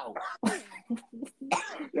feet out.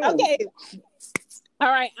 Okay. All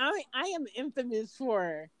right. I am infamous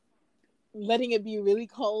for letting it be really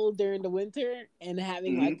cold during the winter and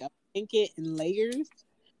having like a blanket and layers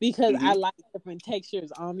because I like different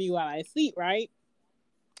textures on me while I sleep, right?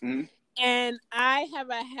 And I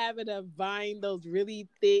have a habit of buying those really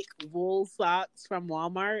thick wool socks from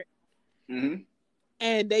Walmart.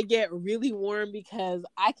 And they get really warm because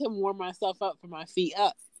I can warm myself up from my feet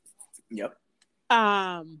up. Yep.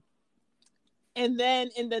 And then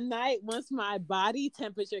in the night, once my body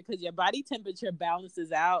temperature, because your body temperature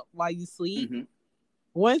balances out while you sleep,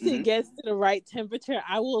 once it gets to the right temperature,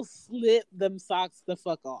 I will slip them socks the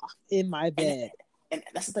fuck off in my bed. And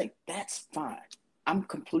that's the thing. That's fine. I'm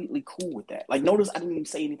completely cool with that. Like, notice I didn't even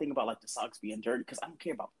say anything about like the socks being dirty because I don't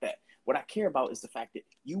care about that. What I care about is the fact that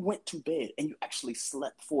you went to bed and you actually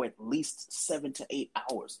slept for at least 7 to 8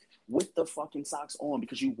 hours with the fucking socks on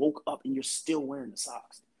because you woke up and you're still wearing the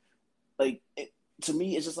socks. Like, to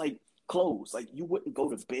me, it's just like clothes. Like, you wouldn't go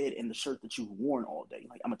to bed in the shirt that you've worn all day.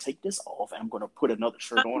 Like, I'm going to take this off and I'm going to put another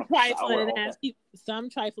shirt on. Some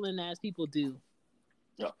trifling ass people do.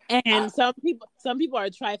 Yeah. And some people are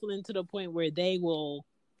trifling to the point where they will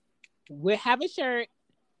have a shirt,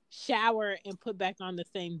 shower, and put back on the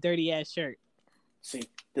same dirty ass shirt. See,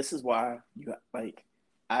 this is why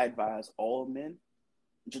I advise all men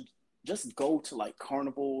just go to like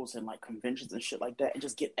carnivals and like conventions and shit like that and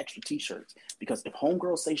just get extra t-shirts. Because if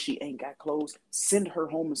homegirl say she ain't got clothes, send her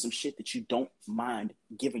home with some shit that you don't mind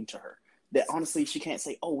giving to her. That honestly she can't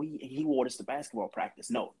say, oh, he wore this to basketball practice.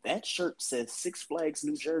 No, that shirt says Six Flags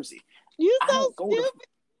New Jersey. You so stupid.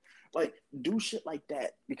 Like, do shit like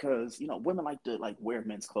that because, women like to, like, wear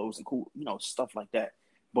men's clothes and cool, stuff like that.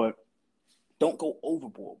 But don't go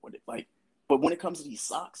overboard with it. Like, but when it comes to these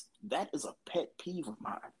socks, that is a pet peeve of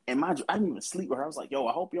mine. And mind you, I didn't even sleep with her. I was like, yo,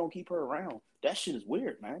 I hope you don't keep her around. That shit is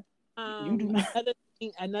weird, man. You do not.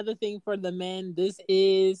 Another thing for the men, this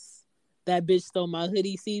is that bitch stole my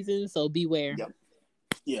hoodie season, so beware. Yep.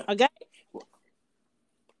 Yeah. Okay.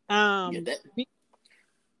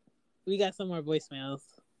 We got some more voicemails.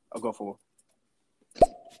 I'll go for it.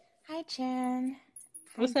 Hi, Chan.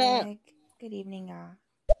 What's up? Good evening, y'all.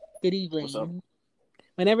 Good evening. What's up?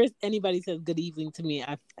 Whenever anybody says good evening to me,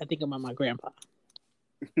 I think about my grandpa.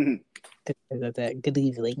 That good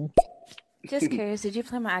evening. Just curious, did you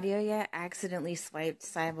play my audio yet? I accidentally swiped,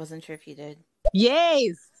 so I wasn't sure if you did.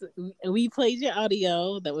 Yes, we played your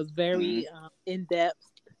audio. That was very in depth.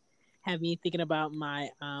 Had me thinking about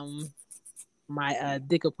my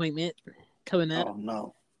dick appointment coming up. Oh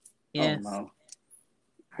no! Yes. Oh no!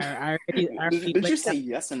 I Did you say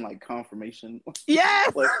yes in like confirmation?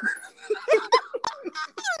 Yes.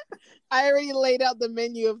 I already laid out the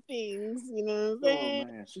menu of things, you know what I'm saying?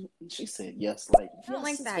 Oh man, she said yes. Like I don't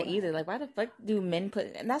like that either. Like, why the fuck do men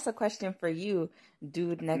put? And that's a question for you,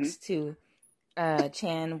 dude. Next to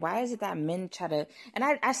Chan, why is it that men try to? And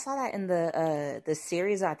I saw that in the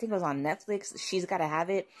series. I think it was on Netflix. She's Gotta Have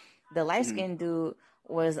It. The light skinned dude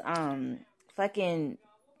was fucking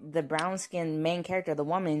the brown skinned main character, the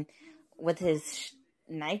woman, with his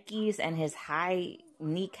Nikes and his high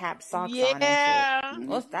kneecap socks on and shit.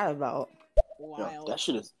 What's that about? Yo, that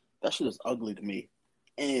shit is ugly to me.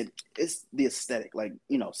 And it's the aesthetic. Like,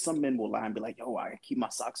 you know, some men will lie and be like, yo, I keep my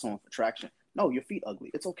socks on for traction. No, your feet ugly.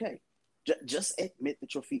 It's okay. Just admit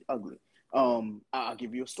that your feet ugly. I'll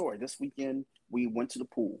give you a story. This weekend, we went to the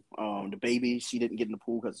pool. The baby, she didn't get in the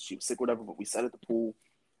pool because she was sick or whatever, but we sat at the pool.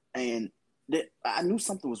 And I knew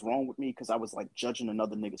something was wrong with me because I was, like, judging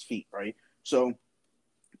another nigga's feet, right? So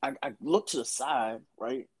I looked to the side,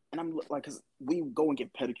 right? And I'm like, because we go and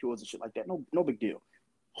get pedicures and shit like that. No big deal.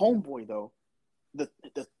 Homeboy, though, the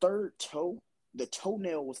third toe, the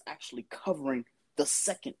toenail was actually covering the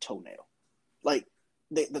second toenail. Like,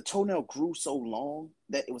 the toenail grew so long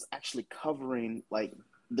that it was actually covering, like,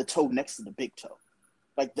 the toe next to the big toe.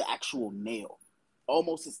 Like, the actual nail.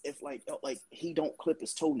 Almost as if, like he don't clip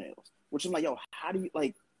his toenails. Which I'm like, yo, how do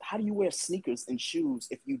you wear sneakers and shoes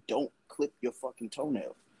if you don't clip your fucking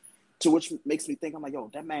toenails? To which makes me think, I'm like, yo,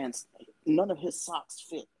 that man's, none of his socks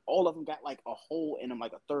fit. All of them got like a hole in them,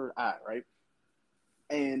 like a third eye, right?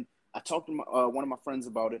 And I talked to one of my friends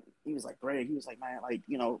about it. He was like, Greg, he was like, man, like,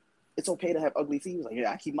 you know, it's okay to have ugly feet. He was like, yeah,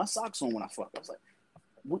 I keep my socks on when I fuck. I was like,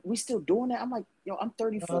 we still doing that? I'm like, yo, I'm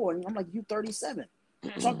 34. And I'm like, you 37.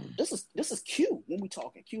 So this is Q when we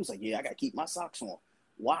talking. Q was like, yeah, I got to keep my socks on.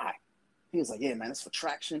 Why? He was like, yeah, man, it's for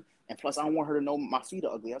traction. And plus, I don't want her to know my feet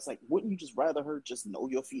are ugly. I was like, wouldn't you just rather her just know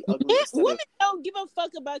your feet ugly? Women don't give a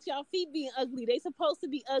fuck about y'all feet being ugly. They supposed to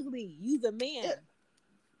be ugly. You's a man. Yeah.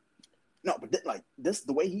 No, but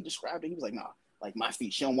the way he described it, he was like, nah, like my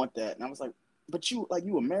feet, she don't want that. And I was like, but you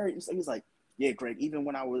were married. And so he was like, yeah, Greg, even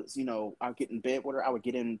when I was, you know, I would get in bed with her, I would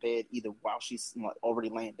get in bed either while she's like already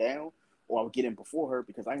laying down or I would get in before her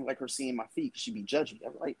because I didn't like her seeing my feet because she'd be judgy. I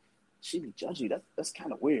was like, she'd be judgy. That's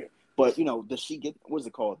kind of weird. But, you know, does she get, what is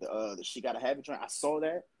it called? The She Gotta Have It joint. I saw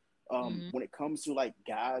that. When it comes to, like,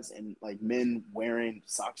 guys and, like, men wearing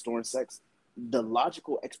socks during sex, the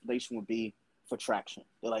logical explanation would be for traction.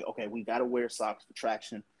 They're like, okay, we got to wear socks for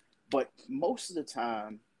traction. But most of the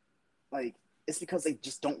time, like, it's because they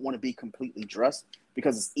just don't want to be completely dressed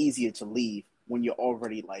because it's easier to leave when you're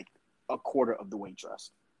already, like, a quarter of the way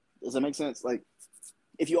dressed. Does that make sense? Like,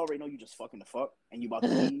 if you already know you just fucking the fuck and you about to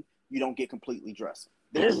leave, you don't get completely dressed.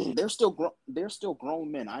 They're still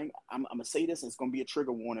grown men. I'm gonna say this, and it's gonna be a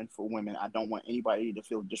trigger warning for women. I don't want anybody to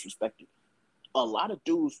feel disrespected. A lot of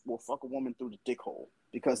dudes will fuck a woman through the dick hole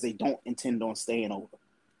because they don't intend on staying over.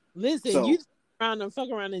 Listen, you fuck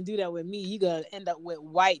around and do that with me, you gonna end up with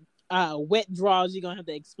wet draws. You're gonna have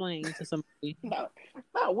to explain to somebody.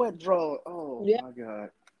 not wet draw. Oh yeah. My god.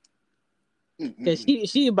 Because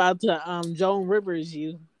she about to Joan Rivers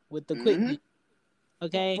you with the quick.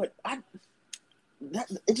 Okay. But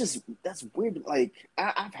that's weird. Like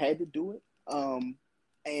I've had to do it,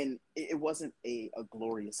 and it wasn't a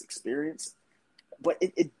glorious experience, but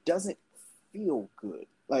it doesn't feel good.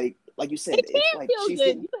 Like you said, it's like feel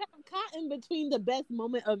good. You have cotton between the best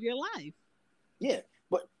moment of your life. Yeah,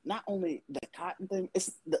 but not only the cotton thing,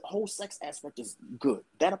 it's the whole sex aspect is good.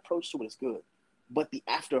 That approach to it is good, but the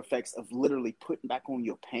after effects of literally putting back on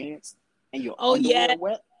your pants and your underwear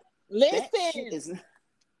wet.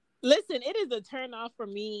 Listen, it is a turn off for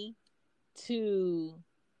me to.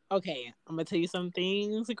 Okay, I'm gonna tell you some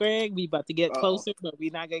things, Greg. We about to get closer, but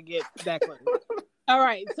we're not gonna get that close. All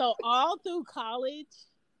right, so all through college,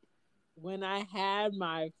 when I had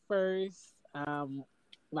my first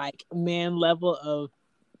like man level of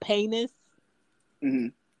penis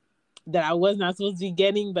that I was not supposed to be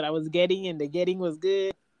getting, but I was getting, and the getting was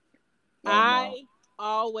good. I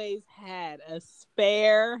always had a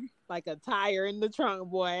spare, like a tire in the trunk,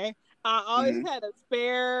 boy. I always had a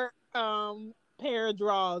spare pair of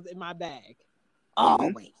drawers in my bag.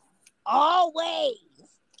 Always.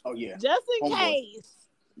 Oh yeah. Just in case.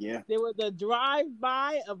 Yeah. There was a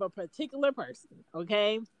drive-by of a particular person,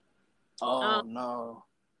 okay? Oh, no.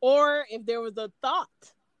 Or if there was a thought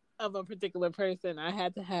of a particular person, I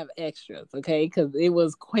had to have extras, okay? Because it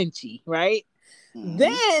was quenchy, right? Mm-hmm.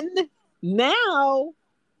 Then, now,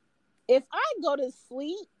 if I go to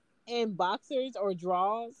sleep in boxers or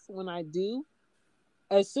drawers when I do,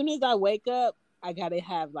 as soon as I wake up, I gotta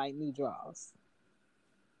have like new drawers.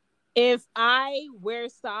 If I wear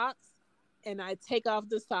socks and I take off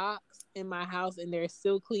the socks in my house and they're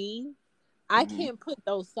still clean, I can't put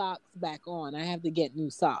those socks back on. I have to get new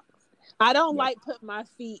socks. I don't like putting my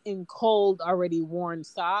feet in cold, already worn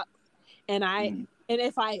socks. And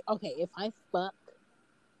if I fuck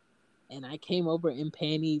and I came over in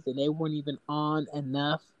panties and they weren't even on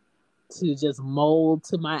enough to just mold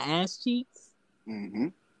to my ass cheeks,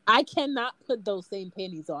 I cannot put those same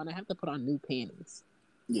panties on. I have to put on new panties.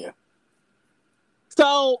 Yeah.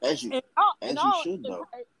 So, as you should, though.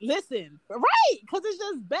 Listen, right? Because it's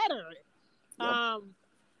just better. Yep.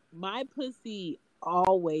 My pussy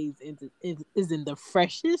always is in the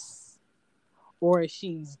freshest, or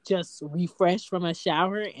she's just refreshed from a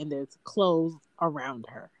shower and there's clothes around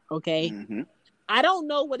her. Okay. I don't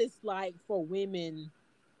know what it's like for women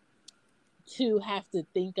to have to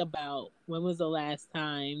think about when was the last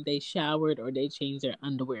time they showered or they changed their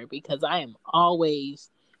underwear, because I am always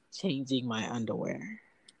changing my underwear.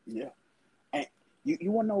 Yeah. And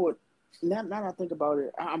you want to know what? Now that I think about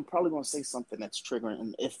it, I'm probably going to say something that's triggering.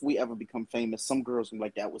 And if we ever become famous, some girls will be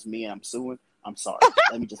like, that was me and I'm suing. I'm sorry.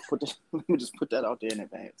 Let me just put that out there in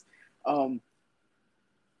advance.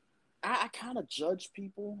 I kind of judge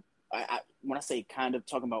people. I when I say kind of,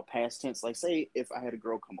 talking about past tense, like say if I had a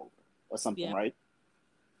girl come over or something, right?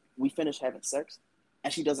 We finish having sex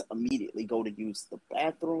and she doesn't immediately go to use the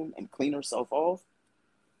bathroom and clean herself off.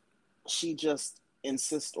 She just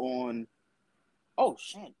insists on, oh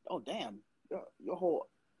shit, oh damn, your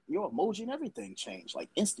emoji and everything changed like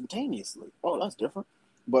instantaneously. Oh, that's different.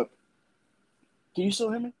 But can you still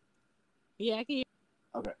hear me? Yeah, I can hear.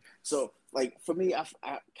 Okay, so like for me, I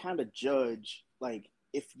kind of judge like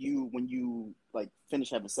when you like finish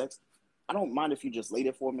having sex, I don't mind if you just lay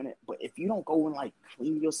there for a minute, but if you don't go and like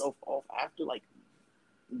clean yourself off after, like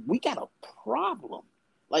we got a problem.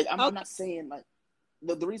 Like I'm not saying like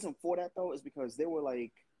the reason for that though is because there were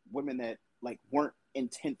like women that like weren't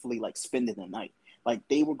intentfully like spending the night. Like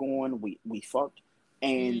they were going, we fucked,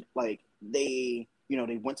 and like they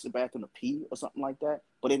went to the bathroom to pee or something like that,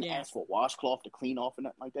 but didn't ask for a washcloth to clean off and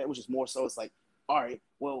nothing like that. It was just more so it's like, all right,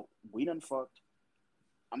 well, we done fucked.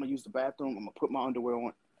 I'm gonna use the bathroom. I'm gonna put my underwear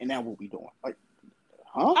on, and now what we doing? Like,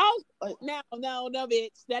 huh? Oh, like, no,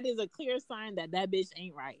 bitch. That is a clear sign that bitch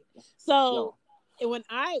ain't right. So when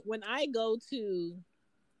I go to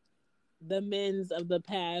the men's of the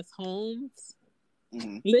past homes,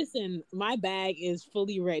 listen, my bag is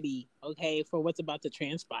fully ready, okay, for what's about to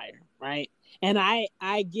transpire, right? And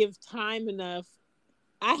I give time enough.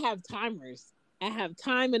 I have timers. I have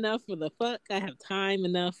time enough for the fuck. I have time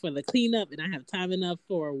enough for the cleanup, and I have time enough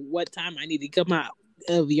for what time I need to come out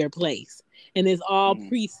of your place. And it's all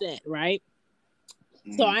preset, right?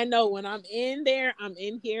 So I know when I'm in there, I'm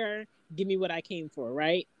in here. Give me what I came for,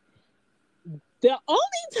 right? The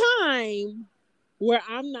only time where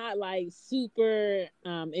I'm not like super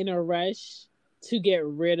in a rush to get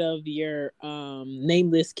rid of your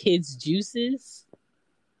nameless kids' juices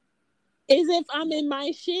is if I'm in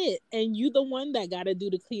my shit and you the one that got to do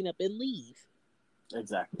the cleanup and leave.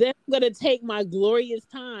 Exactly. Then I'm going to take my glorious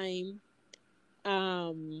time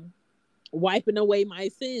wiping away my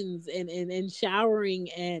sins and showering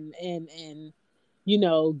and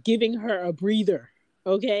giving her a breather.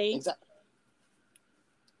 Okay? Exactly.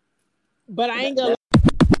 But I ain't gonna.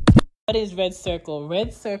 What is Red Circle?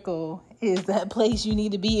 Red Circle is that place you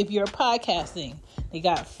need to be if you're podcasting. They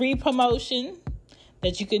got free promotion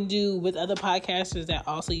that you can do with other podcasters that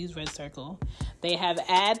also use Red Circle. They have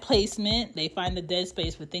ad placement. They find the dead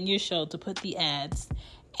space within your show to put the ads.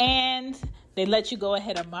 And they let you go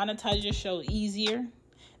ahead and monetize your show easier.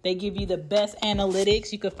 They give you the best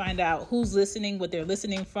analytics. You can find out who's listening, what they're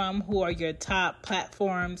listening from, who are your top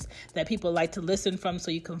platforms that people like to listen from, so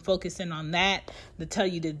you can focus in on that. They tell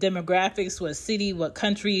you the demographics, what city, what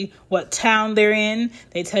country, what town they're in.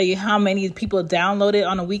 They tell you how many people download it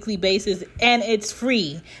on a weekly basis, and it's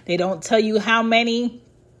free. They don't tell you how many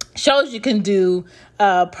shows you can do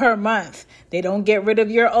per month. They don't get rid of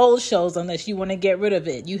your old shows unless you want to get rid of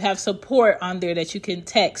it. You have support on there that you can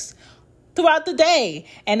text throughout the day,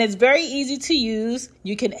 and it's very easy to use.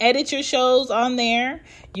 You can edit your shows on there.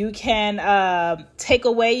 You can take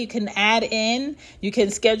away, you can add in, you can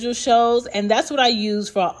schedule shows, and that's what I use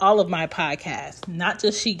for all of my podcasts, not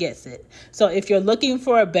just She Gets It. So if you're looking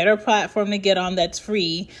for a better platform to get on that's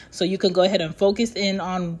free, so you can go ahead and focus in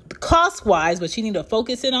on cost-wise, but you need to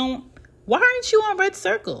focus in on, why aren't you on Red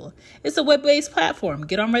Circle? It's a web-based platform.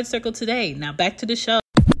 Get on Red Circle today. Now back to the show.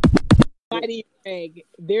 Greg,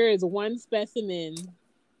 there is one specimen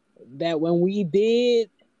that when we did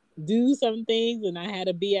do some things and I had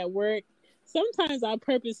to be at work, sometimes I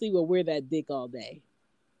purposely would wear that dick all day.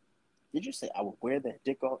 Did you say I would wear that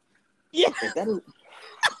dick all? Yeah. If that is...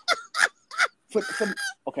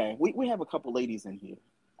 okay, we have a couple ladies in here.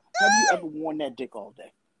 Have you ever worn that dick all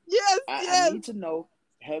day? Yes, I need to know,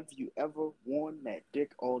 have you ever worn that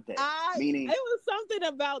dick all day? Meaning, it was something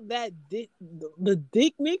about that dick, the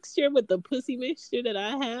dick mixture with the pussy mixture that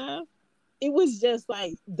I have. It was just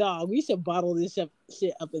like, dog, we should bottle this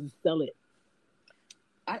shit up and sell it.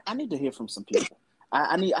 I need to hear from some people.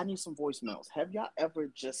 I need some voicemails. Have y'all ever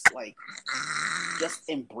just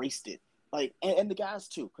embraced it? Like, and the guys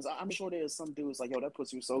too, because I'm sure there's some dudes like, yo, that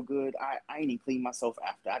pussy was so good, I ain't even clean myself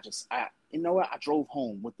after. You know what? I drove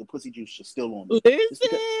home with the pussy juice just still on me.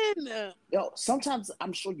 Listen! Yo, sometimes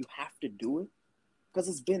I'm sure you have to do it because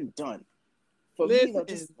it's been done. For me, though,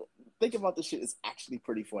 just think about this shit is actually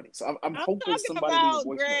pretty funny. So I'm hoping somebody leaves a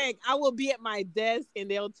voicemail. Greg, I will be at my desk and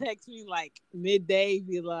they'll text me like midday,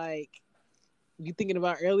 be like, you thinking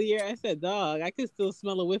about earlier? I said, dog, I can still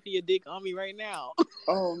smell a whiff of your dick on me right now.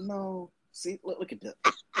 Oh, no. See, look at that.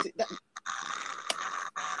 See, that.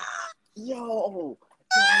 Yo.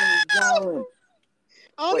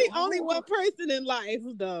 Only one person in life,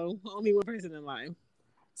 though. Only one person in life.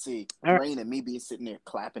 See, Rain and me be sitting there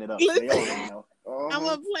clapping it up. Listen, they already know. I'm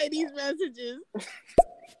gonna play these messages.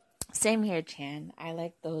 Same here, Chan. I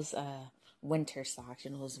like those winter socks,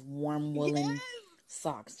 those warm woolen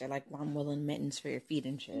socks. They're like warm woolen mittens for your feet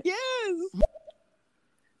and shit. Yes.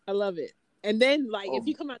 I love it. And then, if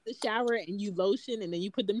you come out the shower and you lotion and then you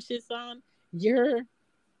put them shits on, your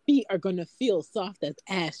feet are going to feel soft as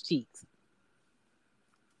ass cheeks.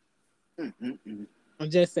 I'm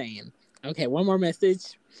just saying. Okay, one more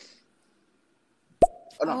message.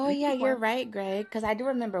 Oh, yeah, you're right, Greg. Because I do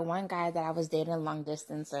remember one guy that I was dating long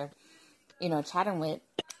distance or, chatting with.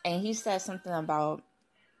 And he said something about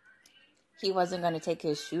he wasn't going to take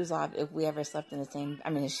his shoes off if we ever slept in the same,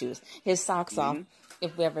 his socks off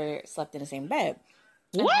if we ever slept in the same bed.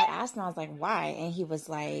 What? And I asked him, I was like, why? And he was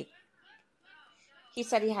like, he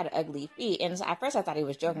said he had ugly feet. And so at first I thought he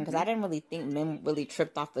was joking because I didn't really think men really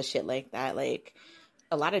tripped off the shit like that. Like,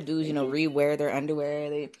 a lot of dudes, re-wear their underwear.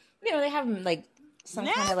 They, they have, some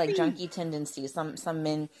kind of, junky tendency. Some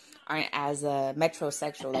men aren't as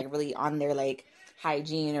metrosexual, really on their,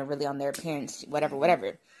 hygiene or really on their appearance,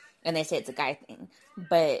 whatever. And they say it's a guy thing.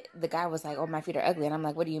 But the guy was like, oh, my feet are ugly. And I'm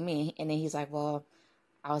like, what do you mean? And then he's like, well,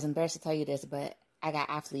 I was embarrassed to tell you this, but I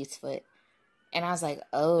got athlete's foot. And I was like,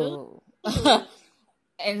 oh.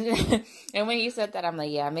 and when he said that, I'm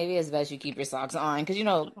like, yeah, maybe it's best you keep your socks on. Because,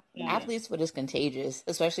 athlete's foot is contagious,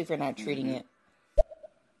 especially if you're not treating it.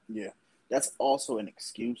 Yeah. That's also an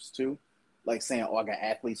excuse, too. Like, saying, oh, I got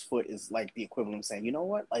athlete's foot is, the equivalent of saying, you know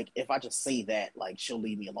what? If I just say that, she'll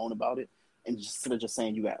leave me alone about it. And instead of just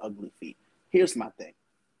saying you got ugly feet. Here's my thing.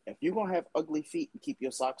 If you're going to have ugly feet and keep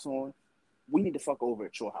your socks on, we need to fuck over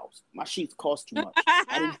at your house. My sheets cost too much.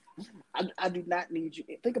 I do not need you.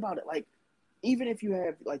 Think about it. Even if you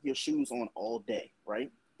have, your shoes on all day,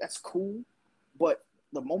 right? That's cool. But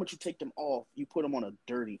the moment you take them off, you put them on a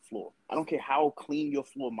dirty floor. I don't care how clean your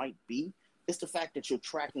floor might be. It's the fact that you're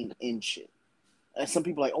tracking in shit. And some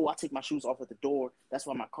people are like, oh, I take my shoes off at the door. That's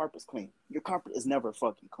why my carpet's clean. Your carpet is never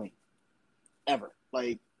fucking clean. Ever.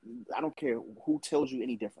 I don't care who tells you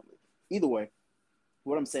any differently. Either way,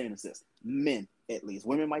 what I'm saying is this. Men, at least.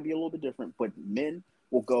 Women might be a little bit different, but men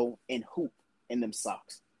will go and hoop in them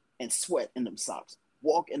socks and sweat in them socks,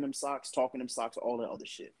 walk in them socks, talk in them socks, all that other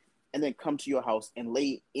shit, and then come to your house and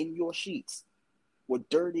lay in your sheets with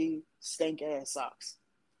dirty, stank-ass socks.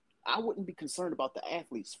 I wouldn't be concerned about the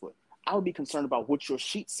athlete's foot. I would be concerned about what your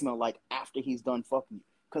sheets smell like after he's done fucking you,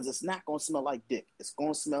 because it's not going to smell like dick. It's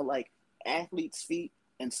going to smell like athlete's feet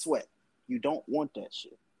and sweat. You don't want that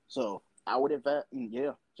shit. So I would advise,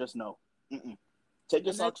 just no. Take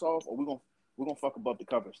your socks off, or we're gonna fuck above the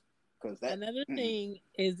covers. Cause another thing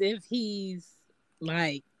is if he's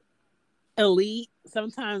elite,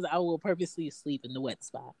 sometimes I will purposely sleep in the wet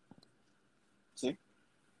spot. See,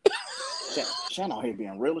 Shan out here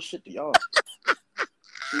being real as shit to y'all.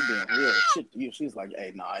 being real shit to you. She's like,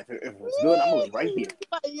 hey, nah, if it was good, I'm gonna lay right here.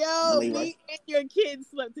 Yo, me and your kids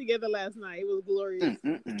slept together last night. It was glorious.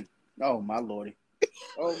 Oh my lordy.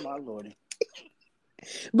 Oh my lordy.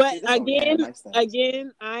 But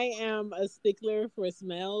again, I am a stickler for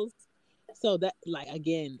smells. So that, like,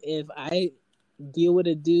 again, if I deal with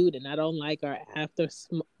a dude and I don't like our after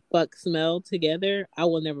fuck smell together, I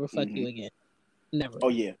will never fuck you again. Never. Oh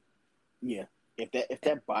yeah, yeah. If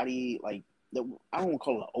that body, like, I don't want to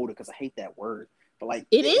call it an odor because I hate that word, but like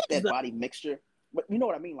if that body mixture, but you know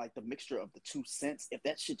what I mean, like the mixture of the two scents. If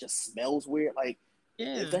that shit just smells weird, like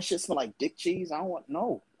if that shit smell like dick cheese, I don't want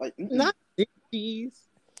like not dick cheese.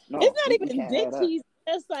 No, it's not even dick cheese.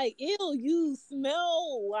 It's like, ew, you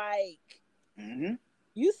smell like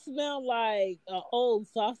you smell like an old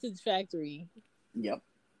sausage factory. Yep.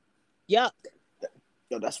 Yuck.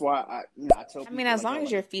 Yo, that's why I tell people. I mean, as long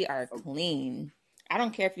as your feet are clean, I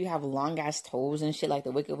don't care if you have long ass toes and shit like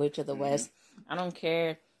the Wicked Witch of the West. I don't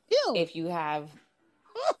care if you have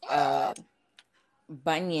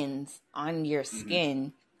bunions on your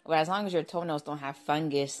skin, but as long as your toenails don't have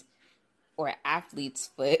fungus or athlete's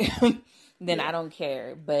foot, then I don't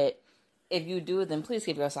care. But if you do, then please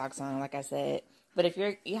keep your socks on, like I said. But if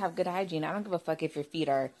you have good hygiene, I don't give a fuck if your feet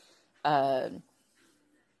are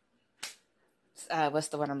what's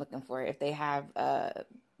the word I'm looking for? If they have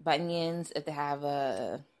bunions, if they have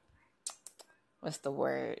what's the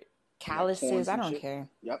word? Calluses, I don't care.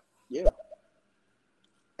 Yep. Yeah.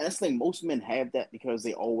 And that's the thing, most men have that because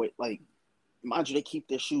they always, like, mind you, they keep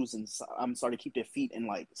their shoes and they keep their feet in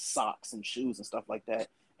like socks and shoes and stuff like that.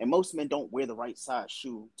 And most men don't wear the right size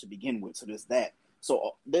shoe to begin with, so there's that.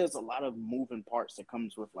 So there's a lot of moving parts that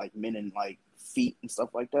comes with like men and like feet and stuff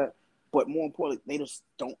like that. But more importantly, they just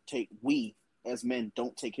we as men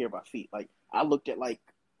don't take care of our feet. Like, I looked at like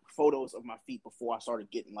photos of my feet before I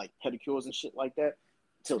started getting like pedicures and shit like that.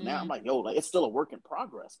 Till now, I'm like, yo, like, it's still a work in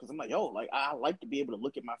progress. Cause I'm like, yo, like, I like to be able to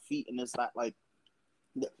look at my feet and it's not like,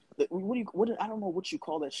 I don't know what you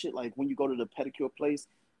call that shit. Like when you go to the pedicure place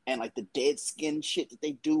and like the dead skin shit that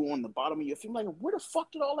they do on the bottom of your feet, I'm like, where the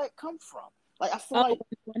fuck did all that come from? Like, I feel like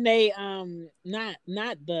when they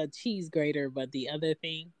not the cheese grater, but the other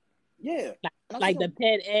thing. Yeah. Like the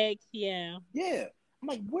pet egg, yeah. Yeah. I'm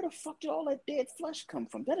like, where the fuck did all that dead flesh come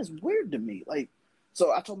from? That is weird to me. Like,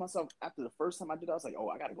 so I told myself after the first time I did it, I was like, oh,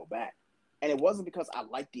 I gotta go back. And it wasn't because I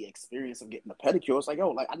liked the experience of getting a pedicure. It's like,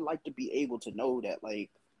 oh, like, I'd like to be able to know that, like,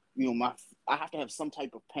 you know, I have to have some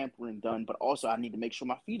type of pampering done, but also I need to make sure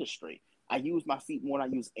my feet are straight. I use my feet more than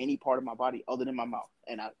I use any part of my body other than my mouth.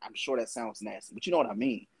 And I'm sure that sounds nasty, but you know what I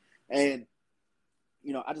mean. And,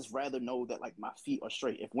 you know, I just rather know that, like, my feet are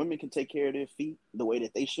straight. If women can take care of their feet the way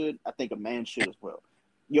that they should, I think a man should as well.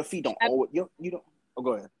 Your feet don't always, you don't, oh,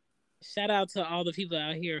 go ahead. Shout out to all the people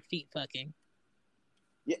out here feet fucking.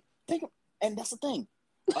 Yeah, and that's the thing.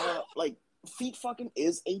 Like, feet fucking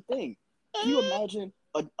is a thing. Can you imagine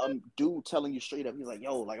a dude telling you straight up, he's like,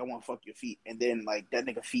 yo, like, I want to fuck your feet. And then, like, that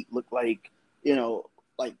nigga feet look like, you know,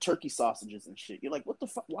 like turkey sausages and shit. You're like, what the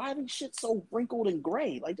fuck? Why are these shit so wrinkled and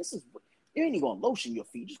gray? Like, you ain't even going to lotion your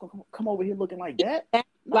feet. You're just going to come over here looking like that? No.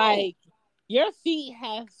 Like, your feet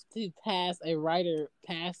have to pass a rite of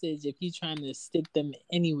passage if you're trying to stick them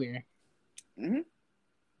anywhere. Mm-hmm.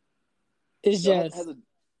 It's so just...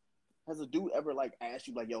 Has a dude ever, like, asked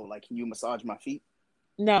you, like, yo, like, can you massage my feet?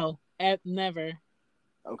 No, never.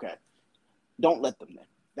 Okay. Don't let them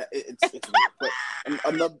then. It's weird. But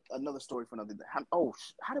another story for another day. How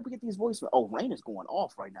did we get these voicemails? Oh, Rain is going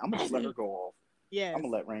off right now. I'm going to just let her go off. Yes. I'm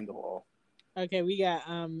going to let Rain go off. Okay, we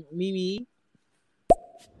got Mimi.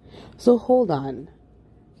 So hold on.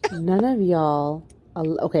 None of y'all...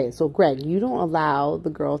 Okay, so Greg, you don't allow the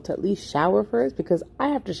girl to at least shower first? Because I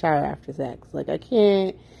have to shower after sex. Like, I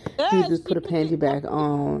can't just put a panty back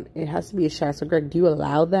on. It has to be a shower. So Greg, do you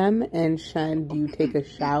allow them? And Shan, do you take a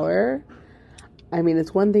shower? I mean,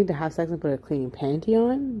 it's one thing to have sex and put a clean panty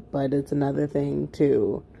on, but it's another thing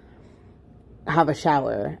to have a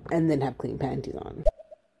shower and then have clean panties on.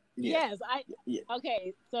 Yeah. Yes,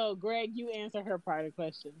 Okay, so Greg, you answer her part of the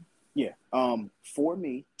question. Yeah. For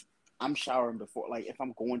me, I'm showering before, like, if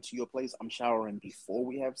I'm going to your place, I'm showering before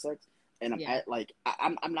we have sex. And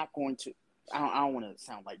I'm not going to, I don't want to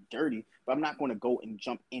sound like dirty, but I'm not going to go and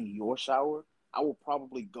jump in your shower. I will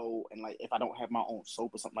probably go and, like, if I don't have my own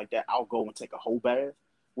soap or something like that, I'll go and take a whole bath,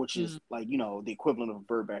 which is, like, you know, the equivalent of a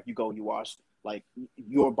bird bath. You go, you wash, like,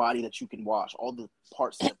 your body that you can wash, all the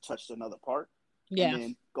parts that have touched another part. Yeah. And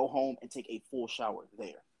then go home and take a full shower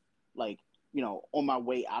there. Like, you know, on my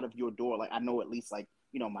way out of your door, like, I know at least, like,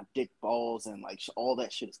 you know, my dick balls and, like, all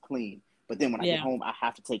that shit is clean. But then when I get home, I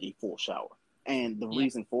have to take a full shower. And the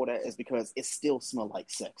reason for that is because it still smells like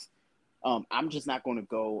sex. I'm just not going to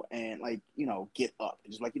go and like, get up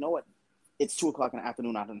and just like, you know what? It's 2:00 in the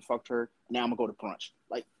afternoon. I done fucked her. Now I'm gonna go to brunch.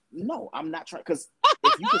 Like, no, I'm not trying. Because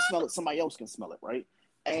if you can smell it, somebody else can smell it, right?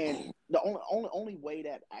 And the only way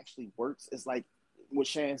that actually works is like what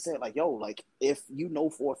Shan said. Like, yo, like if you know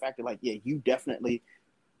for a fact that like, yeah, you definitely.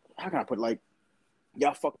 How can I put it? Like,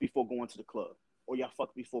 y'all fuck before going to the club, or y'all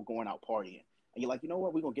fuck before going out partying, and you're like, you know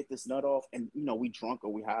what? We're gonna get this nut off, and we drunk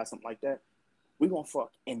or we high, something like that. We're going to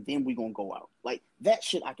fuck, and then we're going to go out. Like, that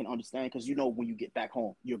shit I can understand, because when you get back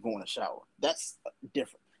home, you're going to shower. That's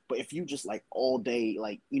different. But if you just, like, all day,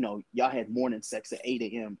 like, y'all had morning sex at 8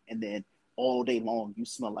 a.m., and then all day long you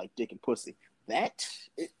smell like dick and pussy, I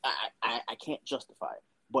can't justify it.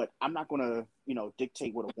 But I'm not going to,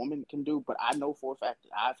 dictate what a woman can do, but I know for a fact that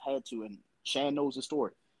I've had to, and Shan knows the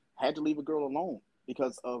story, had to leave a girl alone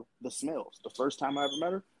because of the smells. The first time I ever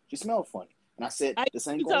met her, she smelled funny. And I said, this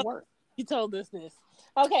ain't going to work. You told us this.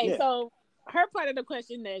 Okay, yeah. So her part of the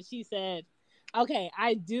question that she said, okay,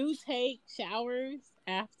 I do take showers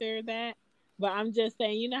after that, but I'm just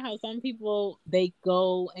saying, you know how some people, they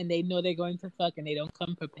go and they know they're going to fuck and they don't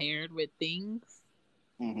come prepared with things?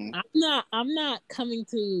 Mm-hmm. I'm not coming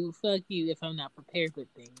to fuck you if I'm not prepared with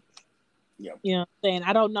things. Yep. You know what I'm saying?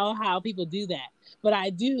 I don't know how people do that, but I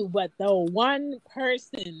do. But the one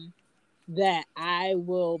person that I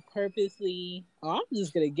will purposely, I'm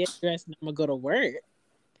just going to get dressed and I'm going to go to work,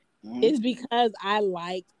 is because I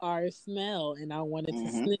like our smell and I wanted to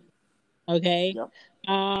sniff. Okay? Yep.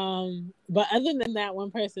 But other than that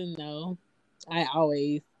one person, no, I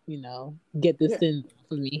always, get the sin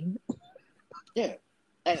for me. Yeah.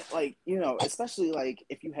 And like, especially like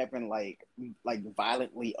if you having like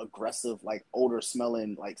violently aggressive, like odor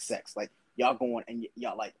smelling like sex, like y'all going and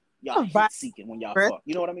y'all heat seeking when y'all fuck.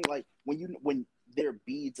 You know what I mean? Like when there are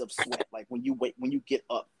beads of sweat, like when you get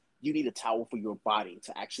up, you need a towel for your body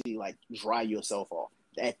to actually like dry yourself off.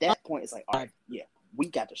 At that point, it's like, all right, yeah, we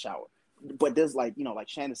got to shower. But there's like, like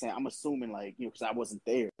Shannon saying, I'm assuming like, because I wasn't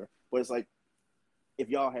there, but it's like, if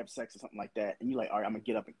y'all have sex or something like that, and you're like, all right, I'm gonna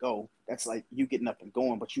get up and go. That's like you getting up and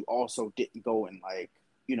going, but you also didn't go and like,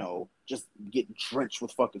 just get drenched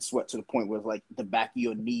with fucking sweat to the point where like the back of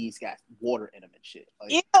your knees got water in them and shit.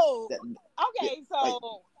 Like, ew.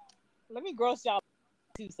 Let me gross y'all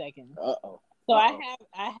 2 seconds. So I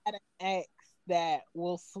had an ex that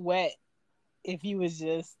will sweat if he was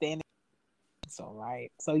just standing. So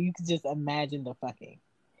right, so you could just imagine the fucking,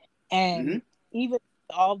 and even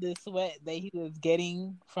all this sweat that he was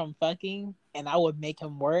getting from fucking, and I would make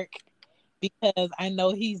him work because I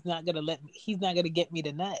know he's not gonna get me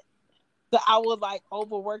the nut. So I would like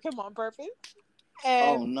overwork him on purpose.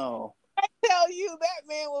 And oh no! I tell you, that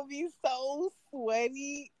man will be so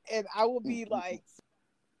sweaty, and I will be like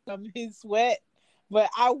from his sweat, but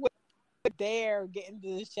I would dare get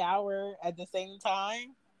into the shower at the same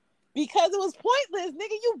time because it was pointless,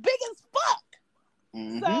 nigga. You big as fuck.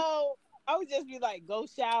 So I would just be like, go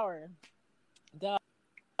shower. Dog,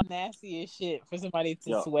 nasty as shit for somebody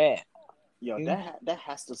to sweat. Yo, that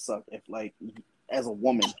has to suck if like as a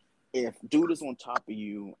woman, if dude is on top of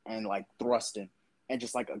you and like thrusting and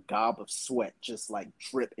just like a gob of sweat just like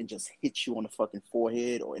drip and just hit you on the fucking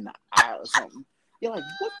forehead or in the eye or something. You're like,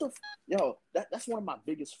 what the yo, that's one of my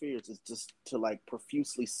biggest fears is just to like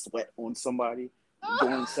profusely sweat on somebody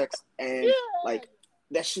during sex and like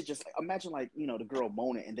that shit just like, imagine like, the girl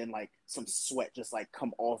moaning and then like some sweat just like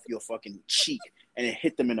come off your fucking cheek and it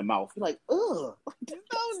hit them in the mouth. You're like, ugh.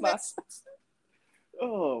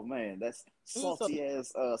 Oh man, that's salty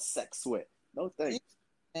ass sex sweat. No thanks.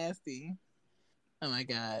 Nasty. Oh my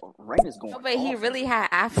god. Rain is going. No, but he really had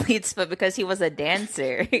athletes, but because he was a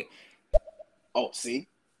dancer. Oh, see,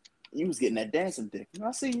 you was getting that dancing dick.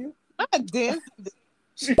 I see you. Not dancing.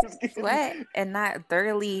 Sweat and not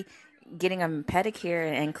thoroughly getting a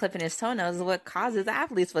pedicure and clipping his toenails is what causes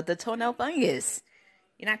athletes with the toenail fungus.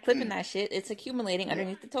 You're not clipping that shit; it's accumulating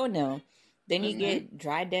underneath the toenail. Then you get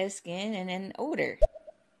dry, dead skin and then odor.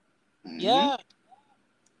 Yeah.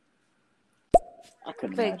 I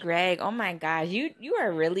couldn't But imagine. Greg, oh my gosh, you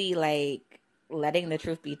are really like letting the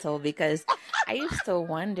truth be told, because I used to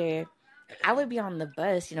wonder. I would be on the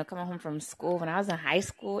bus, coming home from school when I was in high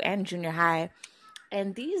school and junior high,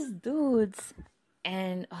 and these dudes,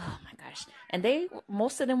 and oh my gosh, and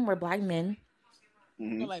most of them were black men.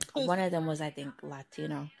 One of them was, I think,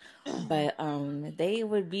 Latino, but they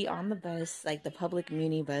would be on the bus, like the public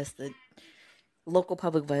muni bus, the local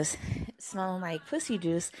public bus, smelling like pussy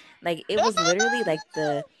juice. Like it was literally like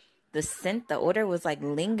the scent, the odor was like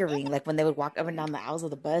lingering, like when they would walk up and down the aisles of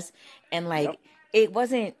the bus, and like it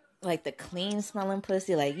wasn't like the clean smelling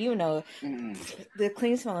pussy, like the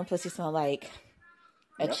clean smelling pussy smell like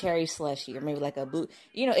a cherry slushy or maybe like a blue.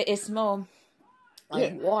 It smell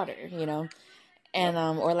like water, and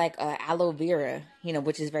or like aloe vera,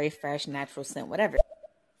 which is very fresh, natural scent, whatever.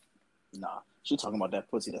 Nah, she talking about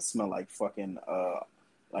that pussy that smell like fucking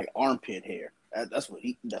like armpit hair. That's what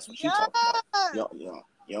she talking about. You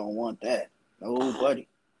don't want that, nobody.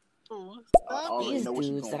 These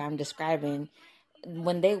dudes that I'm describing,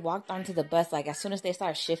 when they walked onto the bus, like as soon as they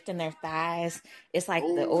start shifting their thighs, it's like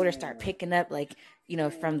the odor start picking up, like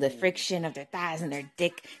from the friction of their thighs and their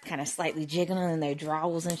dick kind of slightly jiggling and their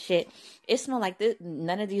drawers and shit. It smelled like this.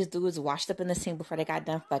 None of these dudes washed up in the sink before they got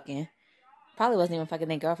done fucking. Probably wasn't even fucking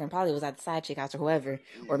their girlfriend. Probably was at the side chick house or whoever,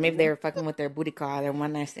 or maybe they were fucking with their booty call, their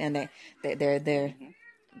one night stand, their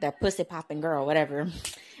pussy popping girl, whatever,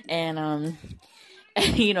 and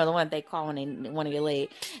the one they call when they want to get laid,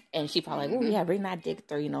 and she probably like, oh yeah, bring that dick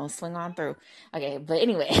through, swing on through. Okay, but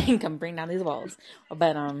anyway, come bring down these walls.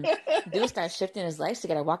 But dude starts shifting his legs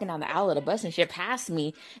together, walking down the aisle of the bus and shit past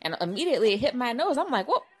me, and immediately it hit my nose. I'm like,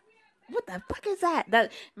 what the fuck is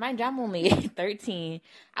that? Mind you, I'm only 13.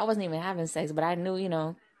 I wasn't even having sex, but I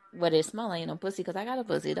knew, what it smelled like, pussy, because I got a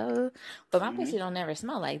pussy though. But my pussy don't never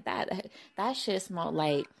smell like that. That shit smelled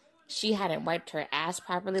like she hadn't wiped her ass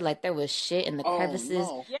properly, like there was shit in the crevices.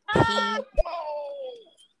 No. No.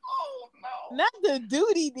 Not the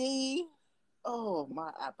duty, D. Oh,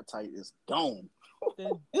 my appetite is gone.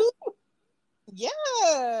 The duty.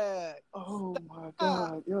 Yeah. Oh my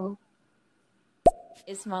god, yo.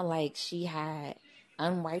 It smelled like she had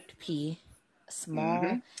unwiped pee,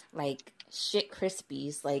 small, like shit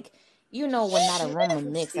Krispies, like when that aroma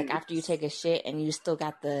mix, like after you take a shit and you still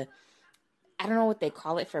got the, I don't know what they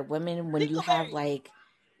call it for women when you have like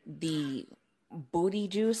the booty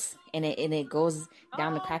juice and it goes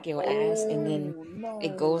down the crack of your ass and then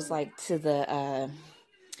it goes like to the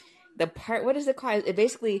part, what is it called? It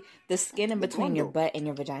basically the skin in between your butt and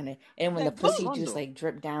your vagina, and when the pussy just like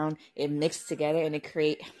drip down, it mixes together and it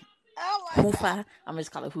create hoofa. I'm gonna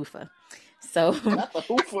just call it hoofa. So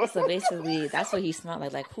basically that's what he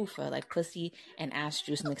smelled like hoofa, like pussy and ass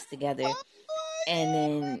juice mixed together, and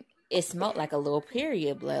then it smelled like a little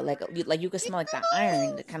period blood, like you could smell like the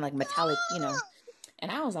iron, the kind of like metallic, And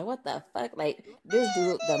I was like, what the fuck? Like, this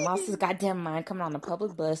dude, the monster's goddamn mind coming on the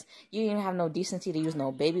public bus. You didn't even have no decency to use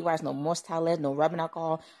no baby wipes, no moist towelettes, no rubbing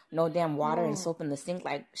alcohol, no damn water and soap in the sink.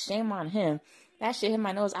 Like, shame on him. That shit hit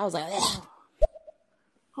my nose. I was like,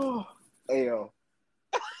 hey, yo.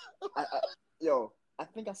 I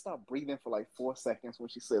think I stopped breathing for like 4 seconds when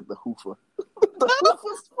she said the hoofa. The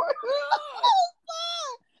hoofa's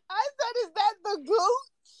I said, is that the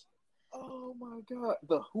gooch? Oh my god,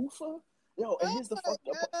 the hoofa? Yo, and here's the fucked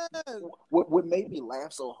up. What made me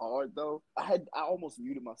laugh so hard though? I almost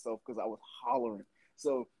muted myself because I was hollering.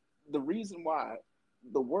 So the reason why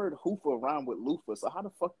the word hoofa rhymed with loofah. So how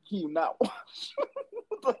the fuck can you not watch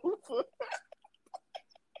the hoofa?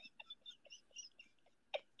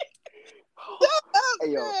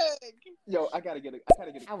 Hey, yo, I gotta get it.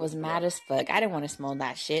 I was mad as fuck. I didn't want to smell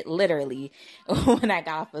that shit. Literally, when I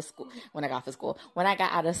got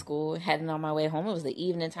out of school, heading on my way home, it was the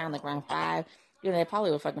evening time, like around 5. They probably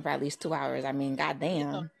were fucking for at least 2 hours. I mean,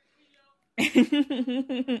 goddamn.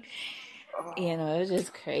 It was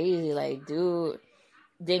just crazy. Like, dude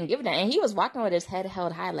didn't give a damn. And he was walking with his head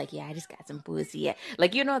held high, like, yeah, I just got some pussy. Yeah.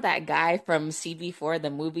 Like, that guy from CB4,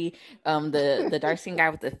 the movie, the dark skin guy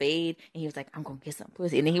with the fade, and he was like, I'm gonna get some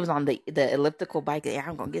pussy. And then he was on the elliptical bike, yeah,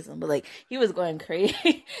 I'm gonna get some. But like, he was going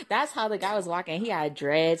crazy. That's how the guy was walking. He had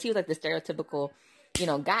dreads. He was like the stereotypical,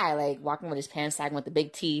 guy, like walking with his pants sagging with the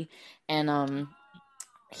big T. And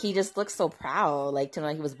he just looked so proud, like to know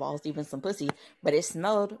he was balls deep in some pussy, but it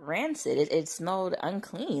smelled rancid. It smelled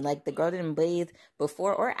unclean. Like the girl didn't bathe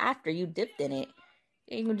before or after you dipped in it.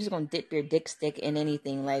 You're just gonna dip your dick stick in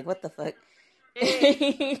anything. Like, what the fuck?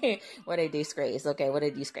 What a disgrace. Okay, what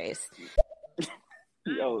a disgrace.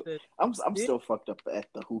 Yo, I'm still fucked up at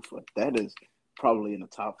the hoofa. That is probably in the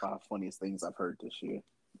top 5 funniest things I've heard this year.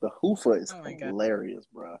 The hoofa is hilarious,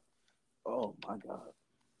 bro. Oh my god.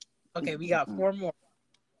 Okay, we got 4 more.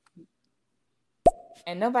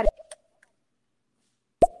 And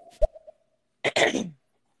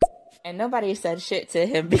nobody said shit to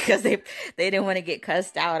him because they didn't want to get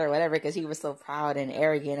cussed out or whatever because he was so proud and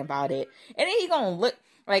arrogant about it. And then he gonna look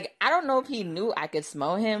like, I don't know if he knew I could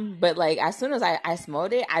smell him, but like as soon as I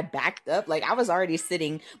smelled it, I backed up. Like I was already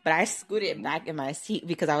sitting, but I scooted back in my seat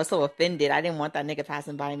because I was so offended. I didn't want that nigga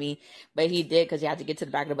passing by me, but he did because he had to get to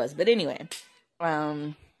the back of the bus. But anyway,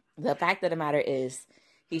 the fact of the matter is,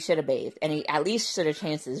 he should have bathed, and he at least should have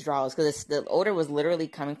changed his drawers because the odor was literally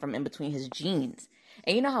coming from in between his jeans.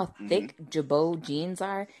 And you know how thick Jabot jeans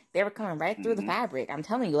are? They were coming right through the fabric. I'm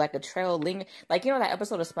telling you, like a trail linger. Like, you know that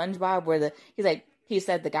episode of SpongeBob where he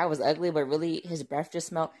said the guy was ugly, but really his breath just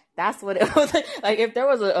smelled? That's what it was. Like, if there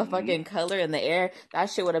was a fucking color in the air, that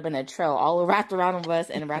shit would have been a trail all wrapped around us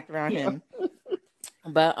and wrapped around him.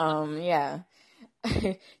 But, yeah.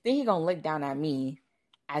 Then he gonna look down at me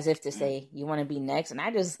as if to say, you want to be next? And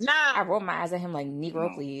I rolled my eyes at him like,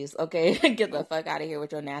 Negro, please. Okay, get the fuck out of here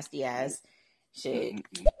with your nasty ass. Shit.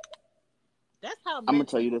 That's how I'm gonna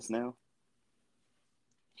tell you this now.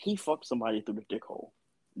 He fucked somebody through the dick hole.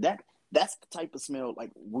 That's the type of smell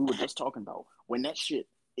like we were just talking about. When that shit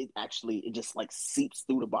it just like seeps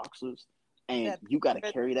through the boxers and you gotta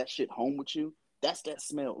carry that shit home with you. That's that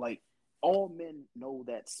smell. Like all men know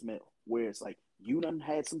that smell. Where it's like you done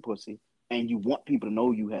had some pussy and you want people to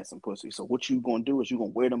know you had some pussy. So what you gonna do is you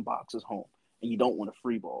gonna wear them boxers home and you don't want to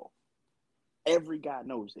free ball. Every guy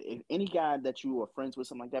knows it. If any guy that you are friends with,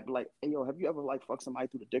 something like that, be like, hey, yo, have you ever like fucked somebody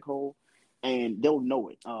through the dick hole? And they'll know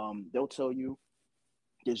it. They'll tell you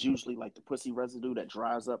there's usually like the pussy residue that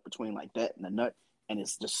dries up between like that and the nut. And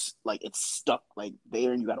it's just like it's stuck like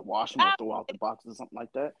there and you got to wash them or throw out the boxes or something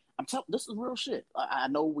like that. I'm telling this is real shit. I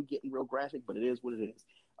know we're getting real graphic, but it is what it is.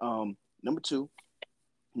 Number two,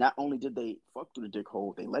 not only did they fuck through the dick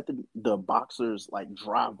hole, they let the boxers like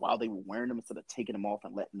dry while they were wearing them instead of taking them off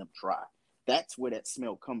and letting them dry. That's where that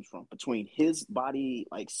smell comes from, between his body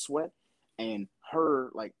like sweat and her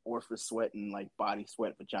like orifice sweat and like body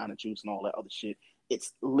sweat, vagina juice, and all that other shit.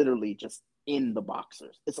 It's literally just in the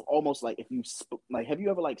boxers. It's almost like if you have you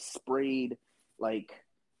ever like sprayed like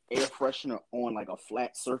air freshener on like a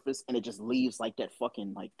flat surface and it just leaves like that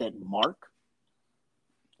fucking like that mark,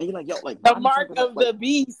 and you're like, yo, like the mark of the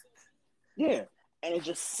beast. Yeah, and it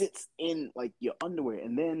just sits in like your underwear,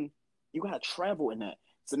 and then you gotta travel in that.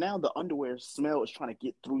 So now the underwear smell is trying to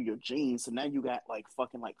get through your jeans. So now you got like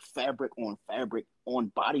fucking like fabric on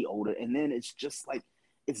body odor. And then it's just like,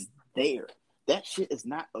 it's there. That shit is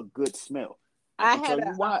not a good smell. I can tell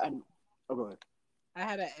you why. Go ahead. I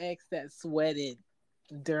had an ex that sweated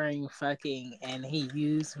during fucking and he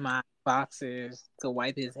used my boxers to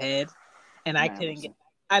wipe his head. And I couldn't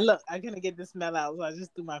get the smell out. So I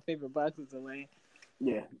just threw my favorite boxers away.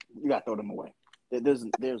 Yeah, you got to throw them away.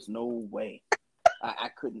 There's no way. I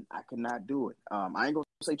could not do it. I ain't gonna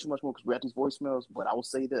say too much more because we're at these voicemails, but I will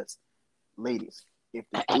say this, ladies, if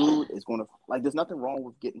the dude is gonna like, there's nothing wrong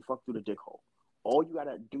with getting fucked through the dick hole. All you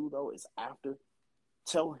gotta do though is after,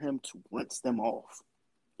 tell him to rinse them off.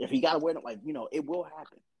 If he gotta wear them, like, you know, it will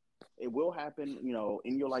happen. It will happen, you know,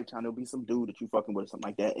 in your lifetime. There'll be some dude that you fucking with or something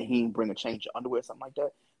like that, and he ain't bring a change of underwear or something like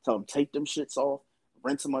that. Tell him take them shits off,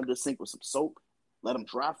 rinse them under the sink with some soap, let them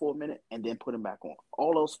dry for a minute, and then put them back on.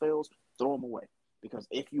 All those fails, throw them away. Because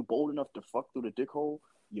if you're bold enough to fuck through the dick hole,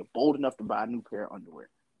 you're bold enough to buy a new pair of underwear.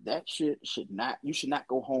 That shit you should not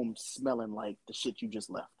go home smelling like the shit you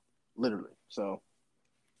just left. Literally. So,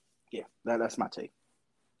 yeah, that's my take.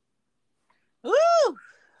 Woo!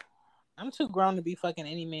 I'm too grown to be fucking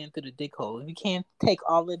any man through the dick hole. If you can't take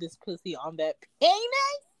all of this pussy on that penis,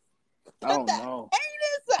 oh no.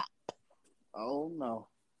 Penis up. Oh no.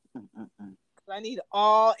 I need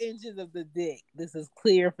all inches of the dick. This is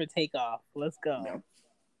clear for takeoff. Let's go. Yep.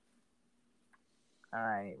 All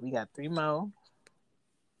right, we got 3 more.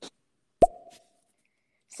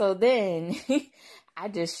 So then I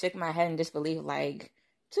just shook my head in disbelief, like,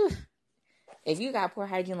 if you got poor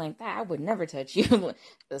hygiene like that, I would never touch you.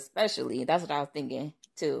 Especially, that's what I was thinking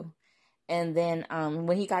too. And then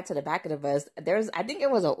when he got to the back of the bus, I think it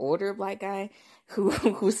was an older black guy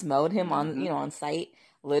who smelled him on on sight,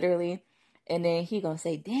 literally. And then he gonna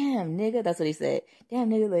say, damn, nigga. That's what he said. Damn,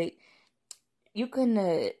 nigga, like, you couldn't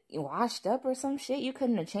have washed up or some shit? You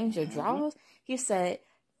couldn't have changed your drawers? He said,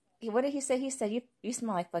 what did he say? He said, you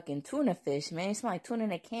smell like fucking tuna fish, man. You smell like tuna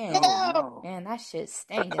in a can. Oh, man, that shit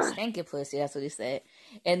stank. That stanky pussy. That's what he said.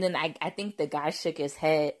 And then I think the guy shook his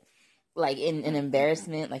head, like, in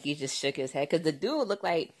embarrassment. Like, he just shook his head. Because the dude looked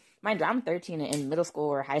like, mind you, I'm 13 in middle school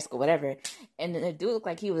or high school, whatever. And the dude looked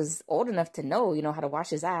like he was old enough to know, how to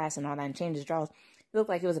wash his ass and all that and change his drawers. He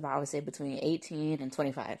looked like he was about, I would say, between 18 and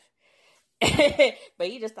 25. But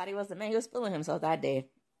he just thought he was the man. He was feeling himself that day.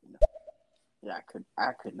 Yeah,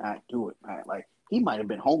 I could not do it, man. Like, he might have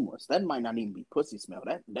been homeless. That might not even be pussy smell.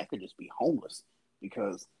 That could just be homeless,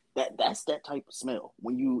 because that's that type of smell.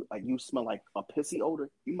 When you smell like a pissy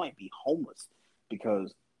odor, you might be homeless,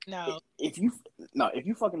 because if you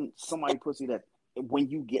fucking somebody pussy that when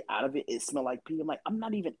you get out of it, it smell like pee. I'm like, I'm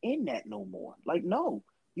not even in that no more. Like, no,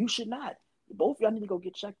 you should not. Both of y'all need to go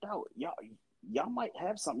get checked out. Y'all, y'all might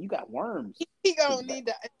have something. You got worms. He gonna need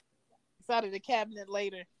the side of the cabinet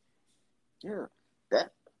later. Yeah,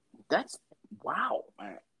 that's wow,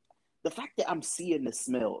 man. The fact that I'm seeing the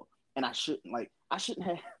smell and I shouldn't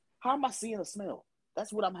have. How am I seeing a smell?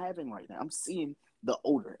 That's what I'm having right now. I'm seeing the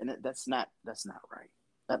odor, and that's not right.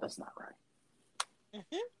 That's not right.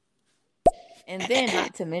 Mm-hmm. And then,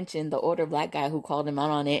 not to mention the older black guy who called him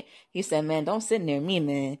out on it. He said, "Man, don't sit near me,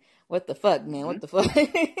 man. What the fuck, man? What the fuck?"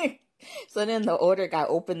 So then the older guy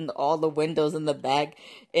opened all the windows in the back,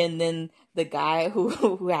 and then the guy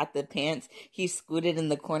who had the pants, he scooted in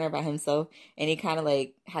the corner by himself, and he kind of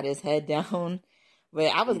like had his head down.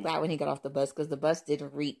 But I was glad when he got off the bus, because the bus did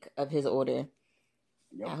reek of his odor.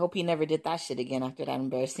 Yep. I hope he never did that shit again after that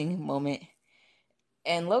embarrassing moment.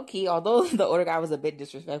 And low-key, although the older guy was a bit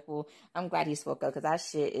disrespectful, I'm glad he spoke up, because that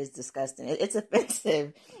shit is disgusting. It's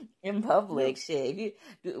offensive in public. Yep. Shit. If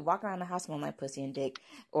you walk around the house smelling like pussy and dick,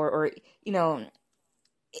 or you know,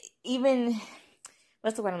 even,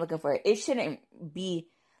 what's the word I'm looking for? It shouldn't be,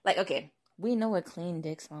 like, okay, we know what clean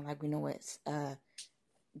dick smells like. We know what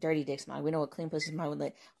dirty dick smells like. We know what clean pussy smells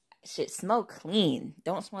like. Shit, smell clean.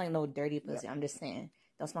 Don't smell like no dirty pussy. Yep. I'm just saying.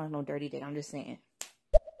 Don't smell like no dirty dick. I'm just saying.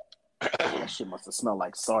 That shit must have smelled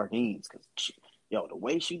like sardines, because the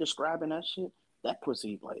way she describing that shit, that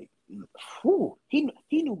pussy, like, whew, he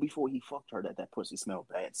knew before he fucked her that pussy smelled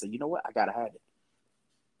bad. So you know what? I gotta have it.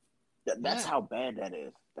 That's how bad that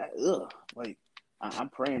is. Like, I'm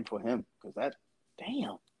praying for him, because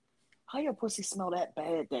damn, how your pussy smell that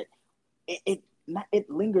bad that it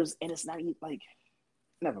lingers, and it's not even like.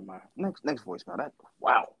 Never mind. Next voicemail. That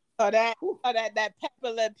wow. That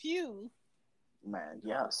Pepper Le Pew. Man,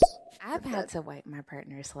 yes. I've had to wipe my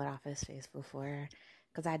partner's sweat off his face before,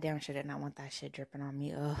 because I damn sure did not want that shit dripping on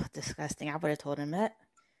me. Ugh, disgusting. I would have told him that.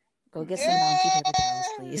 Go get some bounty paper towels,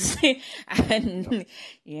 please. And,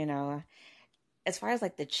 as far as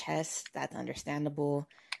like the chest, that's understandable.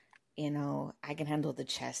 I can handle the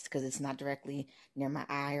chest because it's not directly near my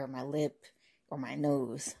eye or my lip or my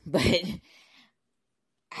nose. But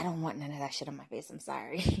I don't want none of that shit on my face. I'm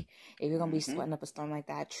sorry. If you're going to be sweating up a storm like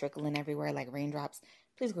that, trickling everywhere like raindrops,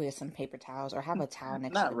 please go get some paper towels or have a towel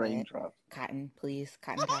next to the raindrops. Cotton, please.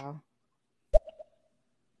 Cotton towel.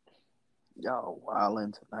 Y'all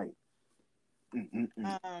wildin' tonight.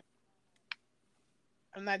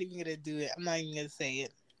 I'm not even going to do it. I'm not even going to say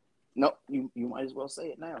it. Nope. You might as well say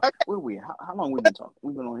it now. Okay. Where are we? How long we been talking?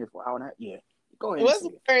 We've been on here for an hour and a half? Yeah. Go ahead.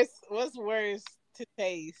 What's worse to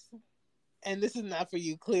taste? And this is not for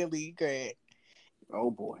you, clearly, Greg. Oh,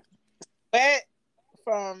 boy. Sweat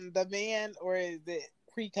from the man, or is it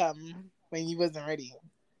pre-cum when you wasn't ready?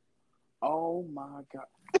 Oh, my God.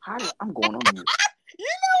 I'm going on mute. You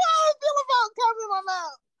know how I feel about cum in my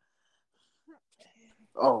mouth.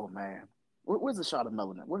 Oh, man. Where's the shot of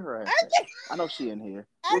melanin? Where her ass at? I know she in here.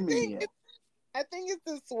 Where Mimi at? I think it's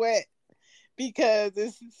the sweat because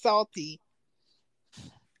it's salty.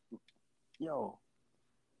 Yo.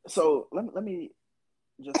 So let me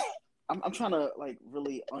just. I'm trying to like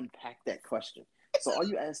really unpack that question. So are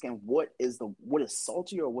you asking what is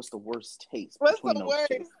salty or what's the worst taste between those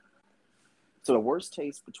two? So the worst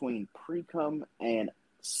taste between pre-cum and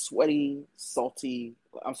salty sweat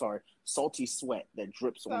that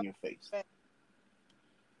drips on your face.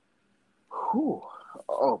 Whew.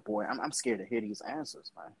 Oh boy, I'm scared to hear these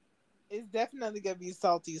answers, man. It's definitely gonna be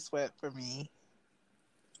salty sweat for me.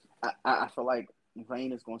 I feel like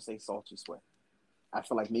Rain is gonna say salty sweat. I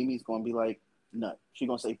feel like Mimi's gonna be like nut. She's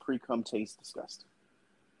gonna say pre-cum tastes disgusting.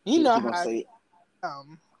 She's gonna say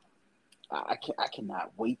I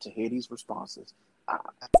cannot wait to hear these responses. I'm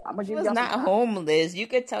gonna give he was not homeless. You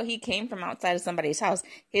could tell he came from outside of somebody's house.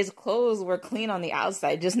 His clothes were clean on the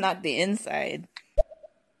outside, just not the inside.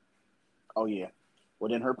 Oh yeah.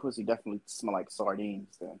 Well then her pussy definitely smell like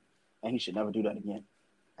sardines then. And he should never do that again.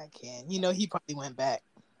 I can. He probably went back.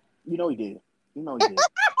 He did.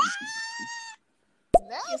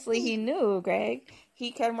 Obviously he knew, Greg.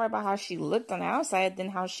 He cared more about how she looked on the outside than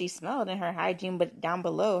how she smelled and her hygiene, but down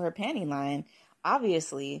below her panty line.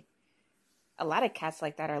 Obviously. A lot of cats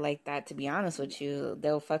like that are like that, to be honest with you.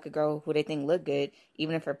 They'll fuck a girl who they think look good,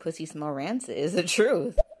 even if her pussy smell rancid, is the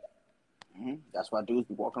truth. Mm-hmm. That's why dudes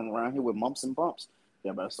be walking around here with mumps and bumps.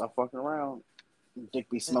 They better stop fucking around. Dick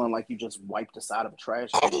be smelling like you just wiped the side of a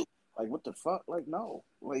trash can. Like, what the fuck? Like, no.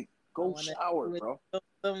 Like, go shower, bro.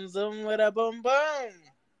 Zoom with a boom boom.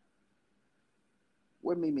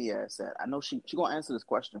 Where Mimi ass at? I know she gonna answer this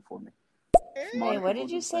question for me. Wait, what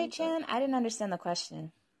did you say, Chan? I didn't understand the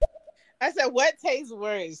question. I said, what tastes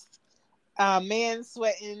worse? Man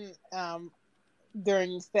sweating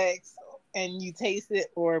during sex and you taste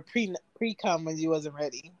it, or pre-cum when you wasn't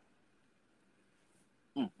ready?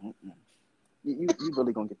 Mm-mm-mm. You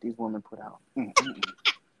really gonna get these women put out? Mm-mm-mm.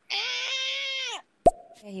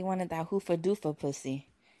 Yeah, he wanted that hoofa doofa pussy.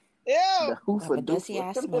 Yeah. The hoofa That dusty doofa.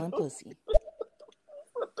 ass smelling pussy.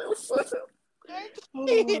 Oh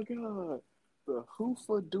my god. The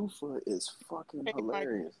hoofa doofa is fucking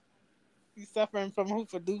hilarious. You suffering from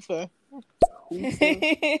hoofa doofa.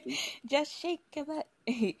 Just shake your butt.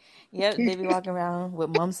 Yep, they be walking around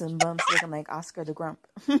with mumps and bumps looking like Oscar the Grump.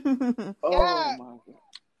 Oh my god.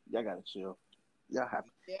 Y'all gotta chill. Y'all have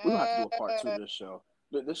we're gonna have to do a part 2 of this show.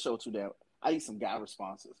 This show too damn. I need some guy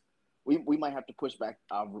responses. We might have to push back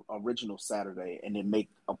our original Saturday and then make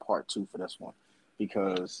a part 2 for this one.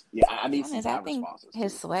 Because I need some guy responses.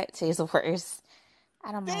 His sweat tastes worse.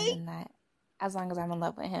 I don't mind in that. As long as I'm in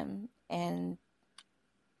love with him. And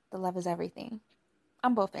the love is everything.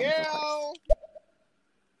 I'm both ends, of course.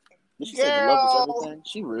 Did she say the love is everything?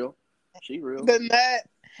 She real. The nut.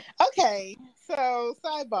 Okay, so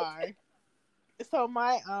sidebar. So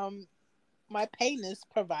my penis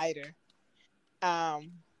provider,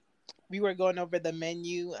 we were going over the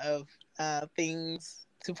menu of things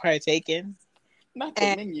to partake in. Not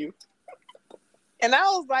the menu. And I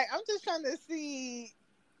was like, I'm just trying to see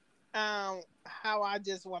how I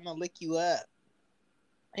just want to lick you up.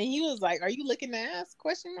 And he was like, "Are you licking the ass?" ?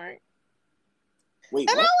 Wait,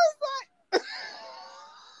 and what? I was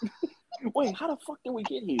like, "Wait, how the fuck did we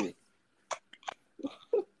get here?"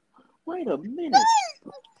 Wait a minute. I was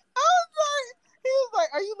like, he was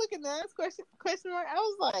like, "Are you licking the ass?" ? I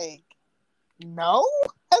was like, "No."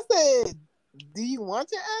 I said, "Do you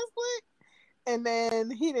want your ass licked?" And then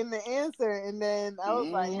he didn't answer. And then I was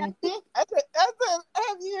like, I said,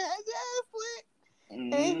 "Have you had your ass licked?"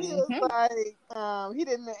 And he was like, he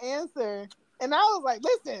didn't answer. And I was like,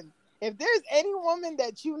 listen, if there's any woman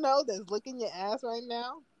that you know that's licking your ass right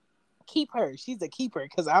now, keep her. She's a keeper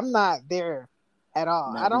because I'm not there at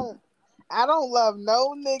all. No. I don't love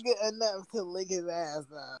no nigga enough to lick his ass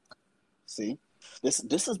up. See, this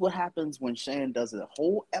is what happens when Shan does a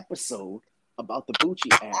whole episode about the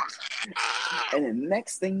Bucci ass. And the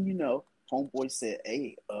next thing you know, homeboy said,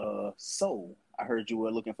 "Hey, so I heard you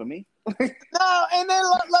were looking for me." No, and then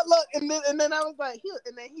look, and then I was like,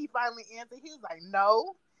 and then he finally answered. He was like,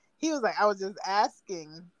 "No." He was like, "I was just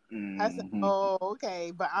asking." I said, "Oh,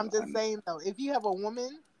 okay," but I'm just saying though, if you have a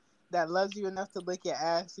woman that loves you enough to lick your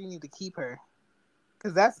ass, you need to keep her,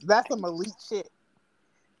 because that's some elite shit.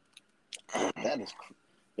 That is,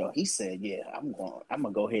 he said, "Yeah, I'm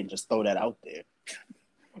gonna go ahead and just throw that out there."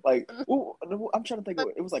 Like, I'm trying to think of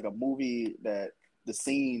it. It was like a movie that the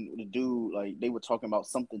scene, the dude, like they were talking about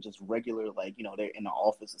something just regular, like they're in the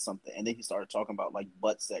office or something, and then he started talking about like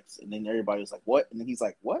butt sex, and then everybody was like, "What?" And then he's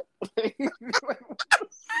like, "What?" What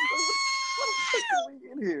are we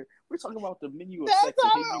in here? We're talking about the menu of That's sex.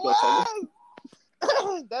 how it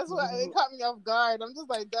was. That's why it caught me off guard. I'm just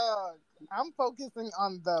like, dog, I'm focusing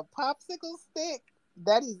on the popsicle stick.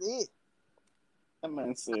 That is it. That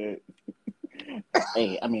man said,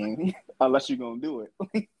 "Hey, I mean, unless you're gonna do it,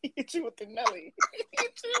 hit you with the Nelly."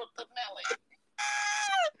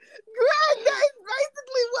 Greg, that's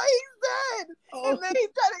basically what he said. And then he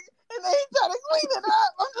tried to clean it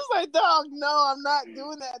up. I'm just like, dog, no, I'm not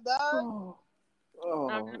doing that, dog.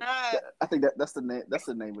 I'm not. I think that's the name. That's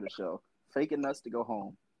the name of the show. Faking nuts to go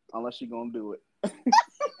home, unless you're gonna do it.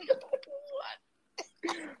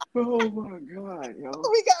 Oh my god, yo!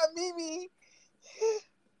 We got Mimi.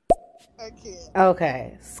 I can't.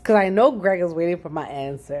 Okay, because I know Greg is waiting for my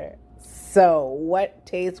answer. So, what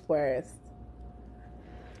tastes worse?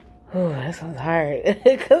 Oh, that sounds hard.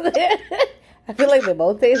 I feel like they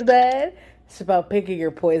both taste bad. It's about picking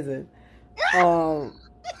your poison. I'm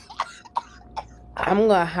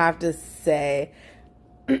gonna have to say,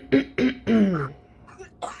 the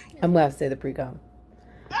pre-cum.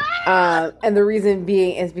 And the reason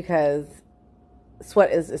being is because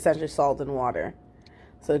sweat is essentially salt and water.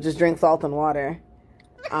 So just drink salt and water.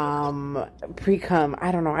 Pre-cum,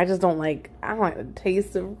 I don't know. I don't like the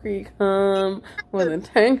taste of pre-cum or the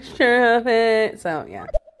texture of it. So yeah.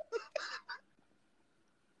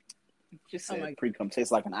 Just said pre-cum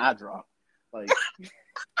tastes like an eye drop. Like,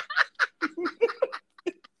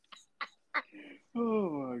 oh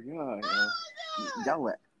my god, yo. Y'all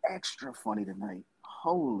are extra funny tonight.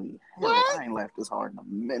 Holy hell, I ain't laughed this hard in a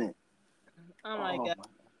minute. Oh my god.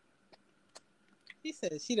 She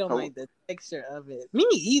said she don't like the texture of it. Me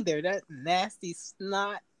either. That nasty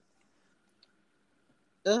snot.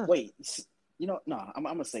 Ugh. Wait, no, I'm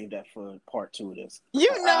gonna save that for part 2 of this.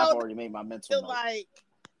 I've already made my mental note. Like,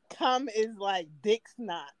 cum is like dick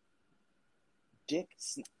snot. Dick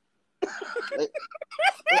snot.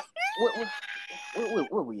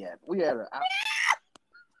 Where we at? We at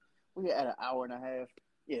We at an hour and a half.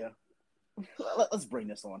 Yeah. Let's bring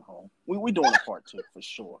this on home. We doing a part 2 for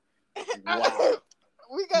sure. Wow.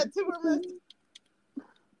 We got 2 more minutes.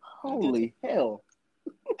 Holy hell.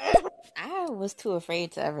 I was too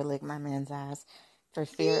afraid to ever lick my man's ass for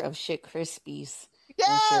fear of shit Krispies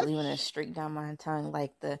and shit leaving a streak down my tongue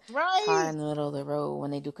like the car in the middle of the road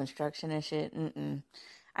when they do construction and shit.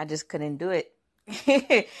 I just couldn't do it.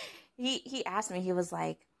 He asked me, he was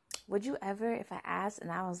like, would you ever if I asked?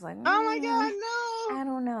 And I was like, oh my God, no. I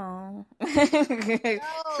don't know. No.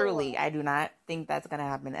 Truly, I do not think that's going to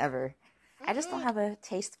happen ever. I just don't have a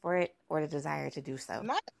taste for it or the desire to do so.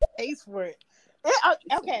 Not a taste for it.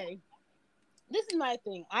 Okay. This is my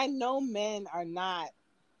thing. I know men are not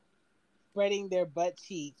spreading their butt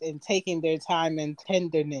cheeks and taking their time and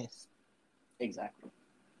tenderness. Exactly.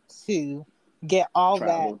 To get all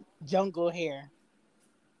that jungle hair.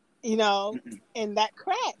 You know, and that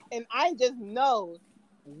crack. And I just know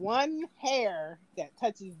one hair that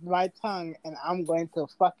touches my tongue and I'm going to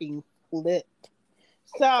fucking flip.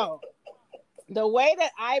 So, the way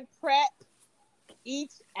that I prep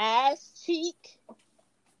each ass cheek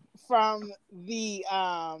from the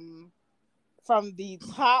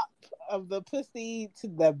top of the pussy to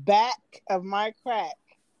the back of my crack,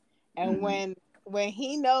 and when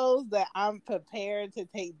he knows that I'm prepared to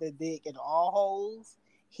take the dick in all holes,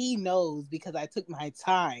 he knows because I took my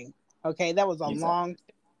time. Okay, that was a long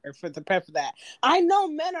for the prep for that. I know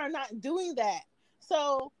men are not doing that.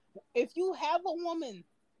 So if you have a woman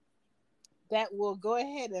that will go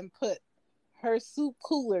ahead and put her soup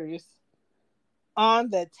coolers on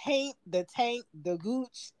the tank, the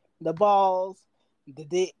gooch, the balls, the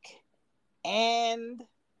dick, and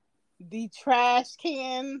the trash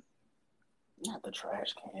can. Not the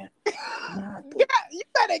trash can. You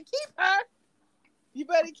better keep her. You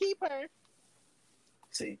better keep her.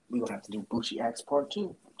 See, we're going to have to do Bucci Acts Part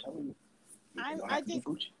 2. I'm telling you. I just...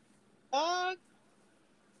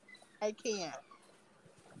 I can't.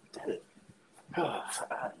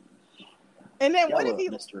 And then what if he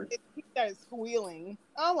starts squealing?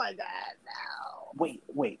 Oh my God, no.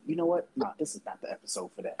 Wait. You know what? No, this is not the episode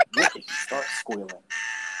for that. What if he starts squealing?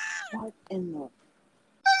 What in the...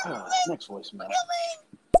 next voicemail.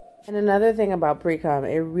 And another thing about pre-com,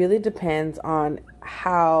 it really depends on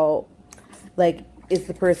how, like, is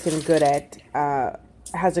the person good at,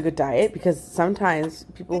 has a good diet? Because sometimes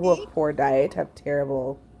people who have poor diet have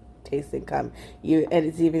terrible tasting cum. And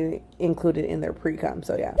it's even included in their pre-cum,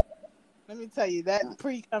 so yeah. Let me tell you, that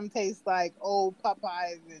pre-cum tastes like old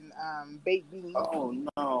Popeyes and baked beans. Oh,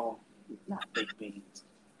 no. Not baked beans.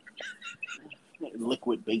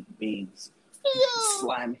 Liquid baked beans.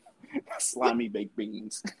 Slimy baked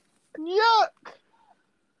beans. Yuck!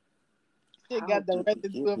 It got the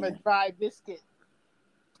residue of a dry biscuit.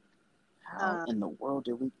 How in the world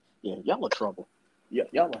did we... Yeah, y'all are trouble. Yeah,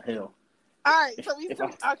 y'all are hell. All right, so we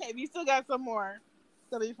still got some more.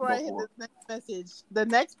 So before I hit this next message, the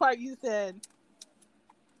next part you said,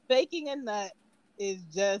 faking a nut is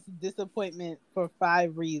just disappointment for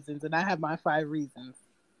 5 reasons. And I have my 5 reasons.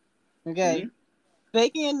 Okay?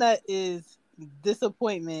 Faking a nut is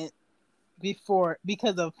disappointment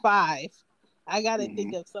because of 5. I gotta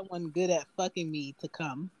think of someone good at fucking me to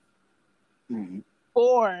come.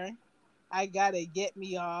 4, I gotta get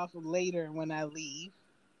me off later when I leave.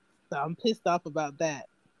 So I'm pissed off about that.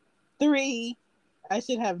 3, I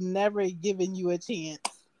should have never given you a chance.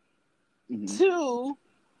 2,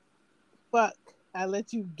 fuck, I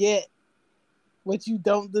let you get what you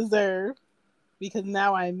don't deserve because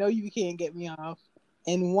now I know you can't get me off.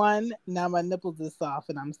 And 1, now my nipples are soft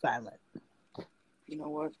and I'm silent. You know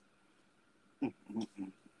what?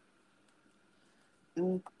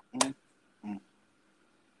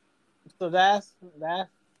 So that's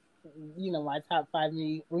my top 5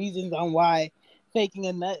 reasons on why faking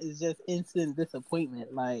a nut is just instant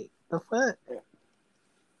disappointment. Like, the fuck?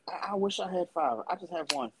 I wish I had 5. I just have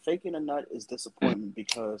 1. Faking a nut is disappointment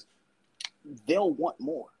because they'll want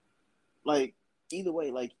more. Like, either way,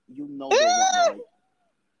 like, they'll want more.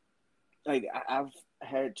 Like I've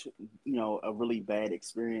had, a really bad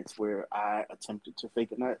experience where I attempted to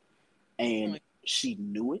fake a nut and she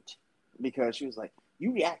knew it because she was like,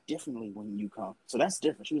 you react differently when you come. So that's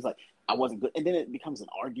different. She was like, I wasn't good. And then it becomes an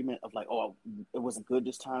argument of like, oh, it wasn't good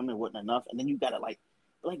this time. It wasn't enough. And then you got to like,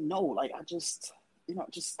 no, like I just,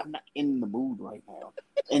 I'm not in the mood right now.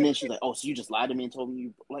 And then she's like, oh, so you just lied to me and told me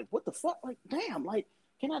you, like, what the fuck? Like, damn, like,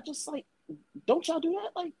 can I just like, don't y'all do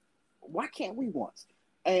that? Like, why can't we once?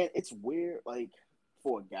 And it's weird, like,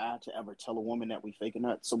 for a guy to ever tell a woman that we fake a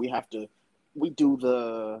nut. So we do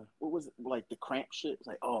the, what was it, like the cramp shit? It's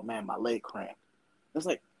like, oh man, my leg cramped. It's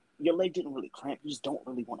like, your leg didn't really cramp. You just don't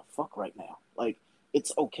really want to fuck right now. Like,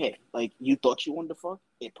 it's okay. Like, you thought you wanted to fuck.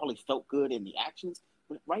 It probably felt good in the actions.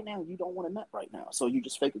 But right now, you don't want to nut right now. So you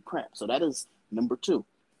just fake a cramp. So that is number 2.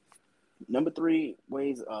 Number 3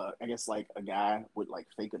 ways, I guess, like, a guy would, like,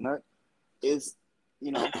 fake a nut is,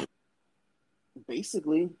 you know,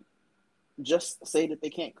 basically just say that they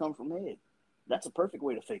can't come from head. That's a perfect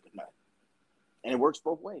way to fake a nut. And it works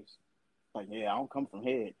both ways. Like, yeah, I don't come from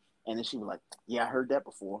head. And then she was like, yeah, I heard that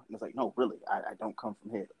before. And it's like, no, really, I don't come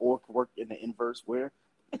from head. Or it could work in the inverse where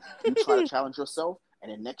you try to challenge yourself,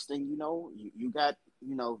 and the next thing you know, you got,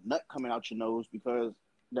 you know, nut coming out your nose because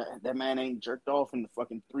that man ain't jerked off in the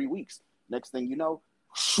fucking 3 weeks. Next thing you know,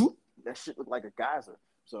 shoot, that shit looked like a geyser.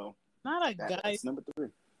 So not a guy. That's number 3.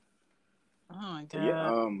 Oh my god.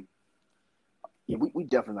 But yeah, we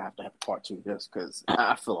definitely have to have a part 2 of this because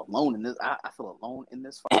I feel alone in this. I feel alone in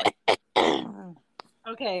this fight.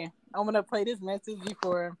 Okay, I'm gonna play this message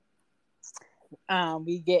before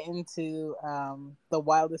we get into the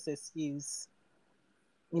wildest excuse.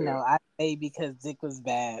 You know, I say because dick was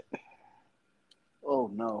bad. Oh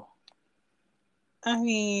no. I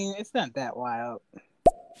mean, it's not that wild.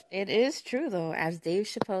 It is true though, as Dave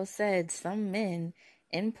Chappelle said, some men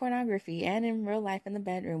in pornography and in real life in the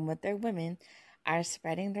bedroom with their women are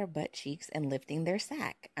spreading their butt cheeks and lifting their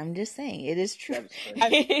sack. I'm just saying, it is true.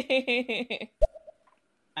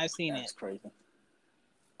 I've seen That's it. crazy.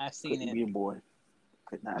 I've seen Couldn't it. be a boy.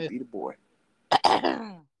 Could not be the boy.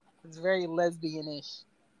 It's very lesbian-ish.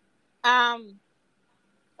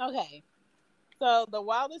 Okay. So the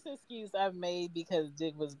wildest excuse I've made because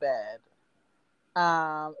dick was bad.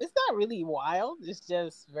 It's not really wild. It's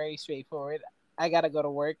just very straightforward. I gotta go to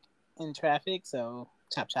work in traffic, so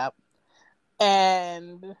chop chop.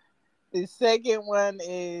 And the second one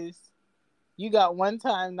is you got one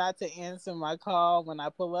time not to answer my call when I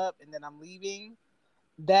pull up and then I'm leaving.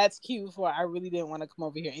 That's cute for I really didn't want to come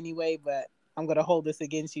over here anyway, but I'm gonna hold this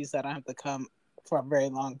against you so I don't have to come for a very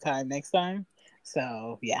long time next time.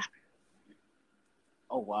 So yeah.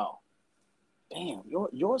 Oh wow. Damn,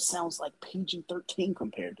 yours sounds like PG-13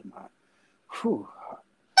 compared to mine. Whew.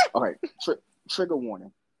 All right, trigger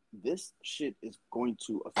warning. This shit is going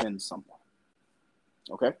to offend someone.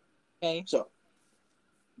 Okay? Okay. So,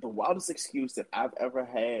 the wildest excuse that I've ever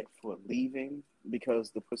had for leaving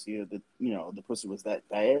because the pussy was that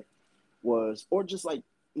bad was, or just like,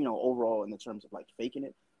 you know, overall in the terms of like faking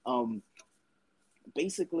it.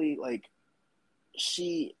 Basically, like,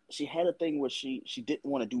 she had a thing where she didn't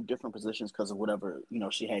want to do different positions because of whatever, you know,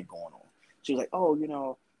 she had going on. She was like,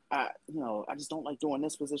 oh, I just don't like doing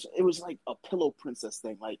this position. It was like a pillow princess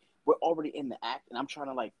thing. Like, we're already in the act and I'm trying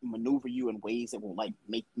to like maneuver you in ways that will like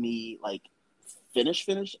make me like finish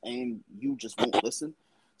and you just won't listen.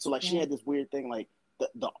 So like she had this weird thing, like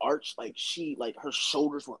the arch, like she, like her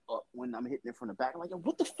shoulders were up when I'm hitting it from the back. I'm like,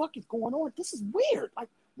 what the fuck is going on? This is weird. Like,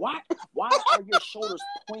 why are your shoulders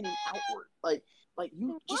pointing outward? Like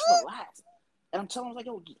you just relax. And I'm telling her, like,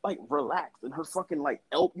 yo, like, relax. And her fucking, like,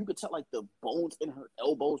 you could tell, like, the bones in her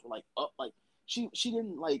elbows were, like, up. Like, she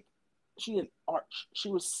didn't arch. She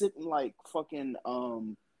was sitting, like, fucking,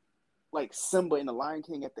 like, Simba in The Lion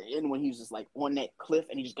King at the end when he was just, like, on that cliff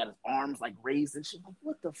and he just got his arms, like, raised. And she's like,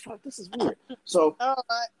 what the fuck? This is weird. So. Oh,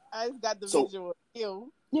 I got the visual.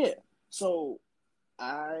 Ew. Yeah. So,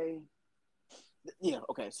 okay.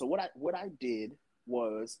 So, what I did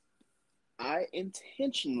was I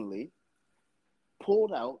intentionally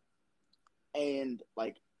pulled out and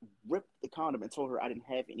like ripped the condom and told her I didn't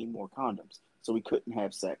have any more condoms, so we couldn't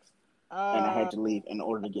have sex, and I had to leave in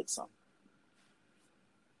order to get some.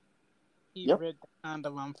 You ripped the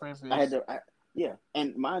condom on purpose. I had to,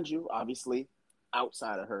 and mind you, obviously,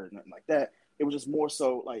 outside of her, nothing like that. It was just more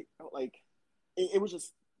so like it was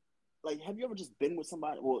just like, have you ever just been with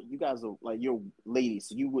somebody? Well, you guys are like, you're ladies,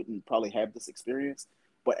 so you wouldn't probably have this experience.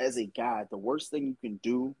 But as a guy, the worst thing you can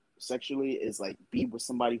do sexually is like be with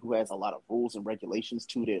somebody who has a lot of rules and regulations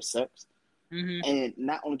to their sex. Mm-hmm. And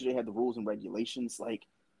not only do they have the rules and regulations, like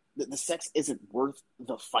the sex isn't worth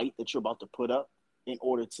the fight that you're about to put up in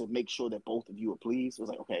order to make sure that both of you are pleased. It was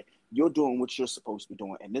like, okay, you're doing what you're supposed to be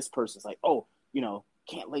doing. And this person's like, oh,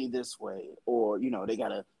 can't lay this way. Or, they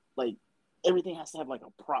gotta, like, everything has to have like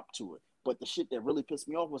a prop to it. But the shit that really pissed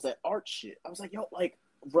me off was that art shit. I was like, yo, like,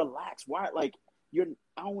 relax. Why? Like, I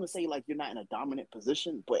don't want to say like you're not in a dominant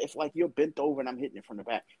position, but if like you're bent over and I'm hitting it from the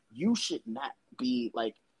back, you should not be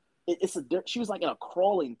like, she was like in a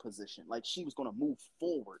crawling position. Like she was going to move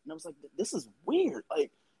forward. And I was like, this is weird.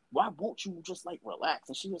 Like, why won't you just like relax?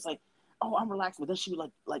 And she was like, oh, I'm relaxed. But then she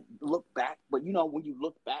would like look back. But when you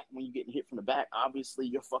look back, when you're getting hit from the back, obviously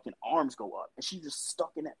your fucking arms go up and she's just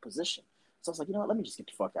stuck in that position. So I was like, you know what? Let me just get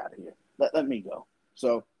the fuck out of here. Let me go.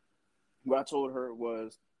 So what I told her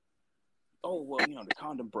was, oh, well, you know, the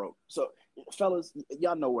condom broke. So, fellas,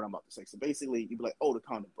 y'all know what I'm about to say. So basically, you'd be like, oh, the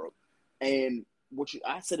condom broke. And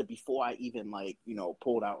I said it before I even, like, you know,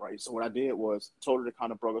 pulled out, right? So what I did was told her the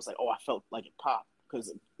condom broke. I was like, oh, I felt like it popped.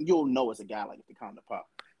 Because you'll know as a guy, like, if the condom popped.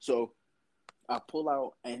 So I pull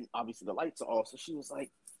out, and obviously the lights are off. So she was like,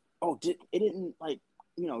 oh, it didn't, like,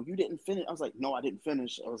 you know, you didn't finish. I was like, no, I didn't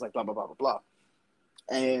finish. I was like, blah, blah, blah, blah, blah.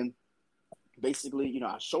 And basically, you know,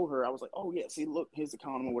 I showed her, I was like, oh, yeah, see, look, here's the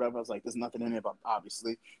condom or whatever. I was like, there's nothing in it, but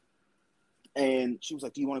obviously. And she was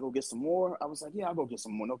like, do you want to go get some more? I was like, yeah, I'll go get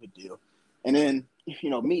some more, no big deal. And then, you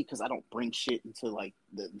know, me, because I don't bring shit into, like,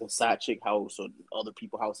 the side chick house or other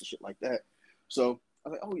people's house and shit like that. So I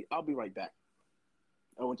was like, oh, I'll be right back.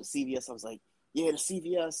 I went to CVS. I was like, yeah, the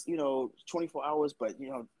CVS, you know, 24 hours, but, you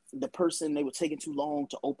know, the person, they were taking too long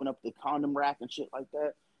to open up the condom rack and shit like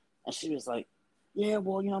that. And she was like, yeah,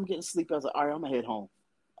 well, you know, I'm getting sleepy. I was like, all right, I'm going to head home.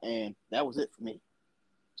 And that was it for me.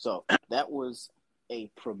 So that was a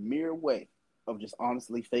premier way of just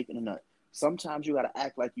honestly faking a nut. Sometimes you got to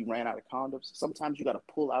act like you ran out of condoms. Sometimes you got to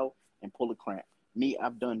pull out and pull a cramp. Me,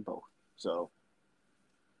 I've done both. So,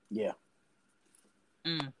 yeah.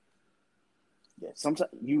 Yeah, sometimes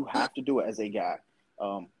you have to do it as a guy.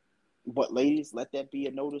 But ladies, let that be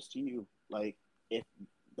a notice to you. Like, if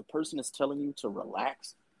the person is telling you to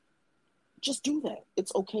relax, just do that.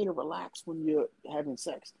 It's okay to relax when you're having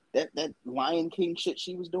sex. That Lion King shit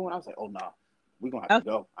she was doing, I was like, oh, nah, we're going to have to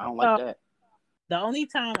go. I don't like that. The only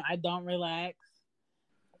time I don't relax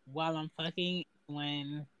while I'm fucking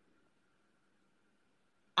when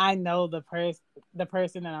I know the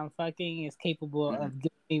person that I'm fucking is capable of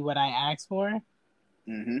giving me what I asked for.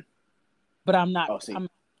 Mm-hmm. But I'm not.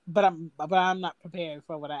 But I'm not prepared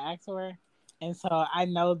for what I asked for, and so I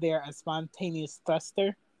know they're a spontaneous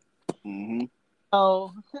thruster. Mm-hmm.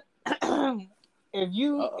 So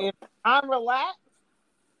if I'm relaxed,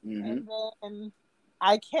 and then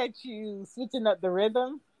I catch you switching up the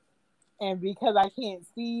rhythm, and because I can't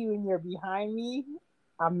see you and you're behind me,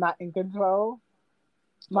 I'm not in control.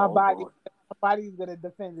 My body's gonna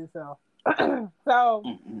defend itself. So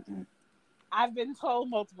I've been told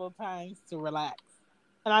multiple times to relax.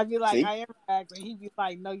 And I'd be like, see? I am relaxed. And he'd be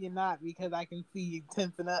like, no, you're not, because I can see you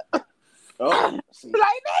tensing up. Oh, see.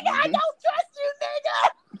 Like, nigga, I don't trust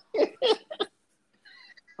you, nigga.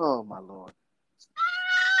 Oh, my Lord.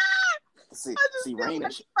 See, Rain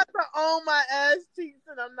is... I'm about to own my ass cheeks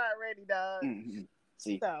and I'm not ready, dog. Mm-hmm.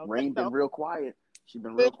 See, so, Rain been real quiet. She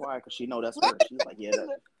been real quiet because she know that's her. She's like, yeah,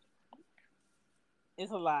 that...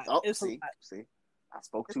 It's a lot. Oh, it's a lot. See, I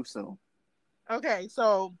spoke too soon. Okay,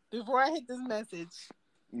 so before I hit this message,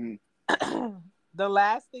 the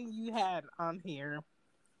last thing you had on here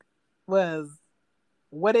was,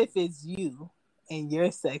 what if it's you and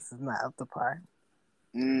your sex is not up to par?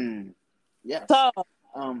 Yes. So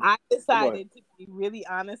I decided to be really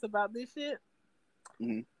honest about this shit.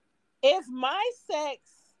 Mm-hmm. If my sex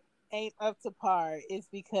ain't up to par, it's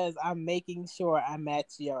because I'm making sure I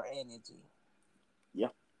match your energy.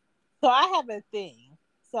 Yeah. So I have a thing.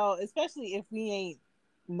 So especially if we ain't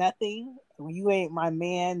nothing, you ain't my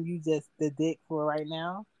man, you just the dick for right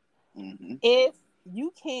now. Mm-hmm. If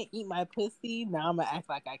you can't eat my pussy, now I'm gonna act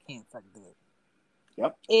like I can't suck dick.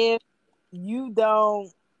 Yep. If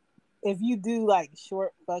you do like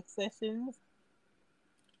short fuck sessions,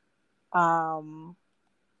 call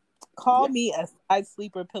me a side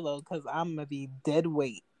sleeper pillow because I'm gonna be dead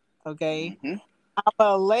weight. Okay. Mm-hmm. I'm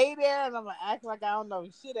gonna lay there and I'm gonna act like I don't know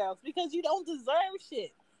shit else because you don't deserve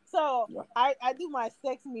shit. So I do my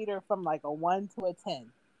sex meter from like a 1 to a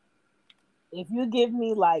 10. If you give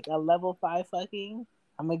me like a level 5 fucking,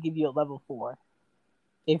 I'm gonna give you a level 4.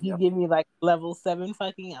 If you give me like level 7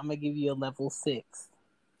 fucking, I'm gonna give you a level 6.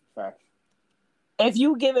 Fact. If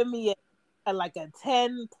you giving me like a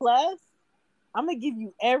 10 plus, I'm gonna give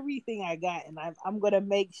you everything I got, and I'm gonna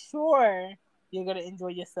make sure you're going to enjoy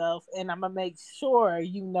yourself, and I'm going to make sure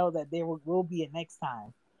you know that there will be a next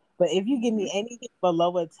time. But if you give me anything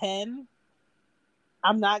below a 10,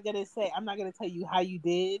 I'm not going to tell you how you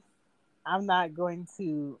did. I'm not going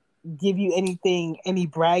to give you any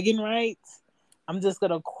bragging rights. I'm just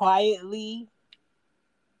going to quietly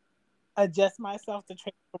adjust myself to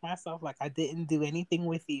transfer myself like I didn't do anything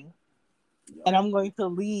with you. Yep. And I'm going to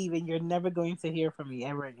leave, and you're never going to hear from me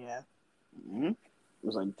ever again. Mm-hmm. It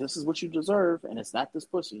was like, this is what you deserve, and it's not this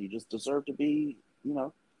pussy. You just deserve to be,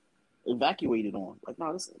 evacuated on. Like,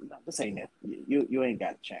 no, this ain't it. You ain't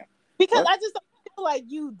got a chance. Because I just don't feel like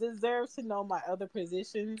you deserve to know my other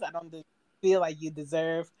positions. I don't feel like you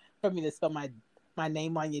deserve for me to spell my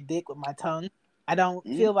name on your dick with my tongue. I don't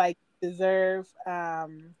feel like deserve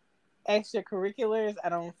extracurriculars. I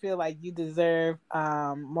don't feel like you deserve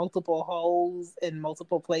multiple holes in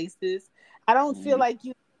multiple places. I don't feel like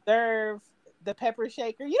you deserve the pepper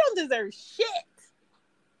shaker. You don't deserve shit.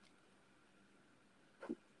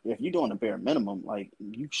 If you're doing the bare minimum, like,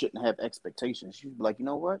 you shouldn't have expectations. You should be like, you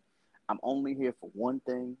know what? I'm only here for one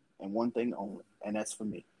thing and one thing only, and that's for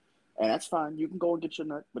me. And that's fine. You can go and get your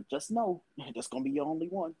nut, but just know that's gonna be your only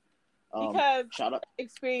one. Because shout out.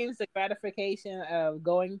 Experience the gratification of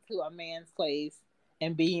going to a man's place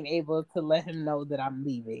and being able to let him know that I'm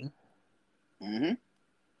leaving. Mm-hmm.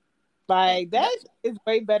 Like, that is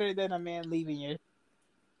way better than a man leaving you.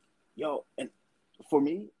 Yo, and for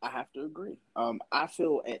me, I have to agree. I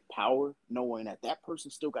feel at power knowing that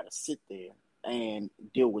person still got to sit there and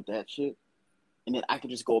deal with that shit, and then I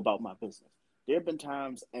can just go about my business. There have been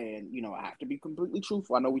times, and I have to be completely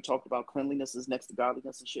truthful. I know we talked about cleanliness is next to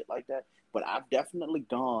godliness and shit like that, but I've definitely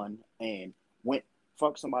gone and went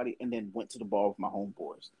fuck somebody, and then went to the bar with my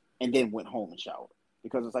homeboys, and then went home and showered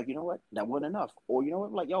because it's like, you know what, that wasn't enough, or you know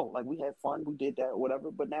what, like, yo, like, we had fun, we did that, or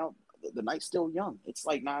whatever, but now the night's still young. It's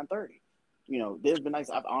like 9:30. There's been nights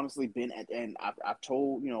I've honestly been at, and I've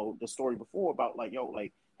told, the story before about, like, yo,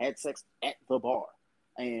 like, had sex at the bar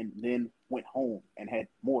and then went home and had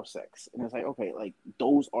more sex. And it's like, okay, like,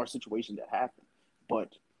 those are situations that happen. But,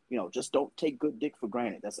 just don't take good dick for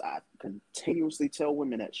granted. I continuously tell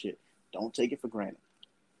women that shit. Don't take it for granted.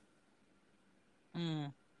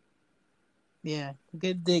 Yeah,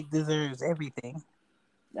 good dick deserves everything.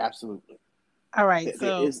 Absolutely. All right,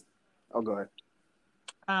 so... Oh, go ahead.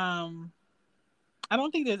 I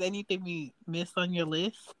don't think there's anything we missed on your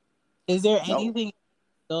list. Is there anything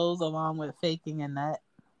that goes along with faking a nut?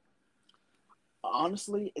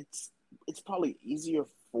 Honestly, it's probably easier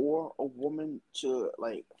for a woman to,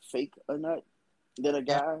 like, fake a nut than a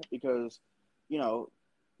guy, because, you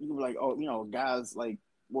can be like, oh, guys, like,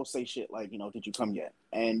 will say shit like, did you come yet?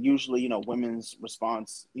 And usually, women's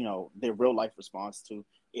response, their real life response to,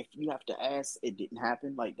 if you have to ask, it didn't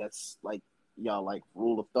happen. Like, that's, like, y'all, like,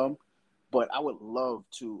 rule of thumb. But I would love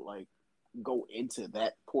to, like, go into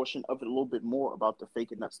that portion of it a little bit more about the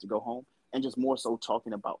faking nuts to go home, and just more so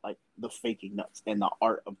talking about, like, the faking nuts and the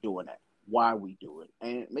art of doing that, why we do it,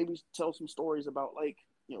 and maybe tell some stories about, like,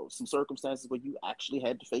 some circumstances where you actually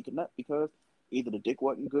had to fake a nut because either the dick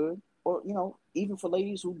wasn't good, or even for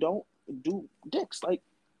ladies who don't do dicks, like,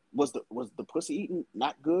 was the pussy eating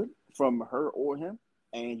not good from her or him,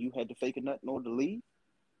 and you had to fake a nut in order to leave.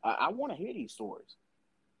 I want to hear these stories.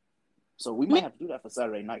 So we might have to do that for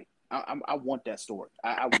Saturday night. I want that story.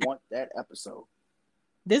 I want that episode.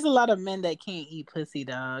 There's a lot of men that can't eat pussy,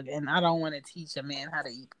 dog, and I don't want to teach a man how to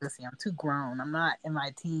eat pussy. I'm too grown. I'm not in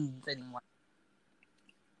my teens anymore.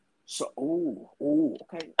 So,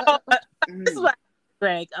 okay. This is what,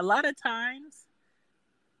 Greg, a lot of times,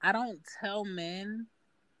 I don't tell men.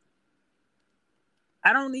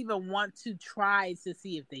 I don't even want to try to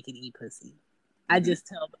see if they can eat pussy. I just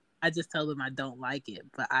tell them I don't like it,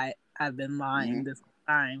 but I've been lying this whole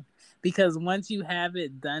time, because once you have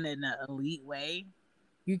it done in an elite way,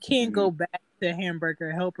 you can't go back to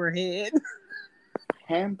hamburger helper head.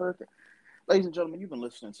 Hamburger. Ladies and gentlemen, you've been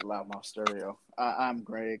listening to Loudmouth Stereo. I'm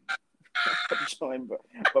Greg. I'm joined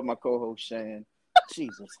by my co-host Shan.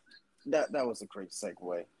 Jesus, that was a great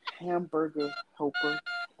segue. Hamburger helper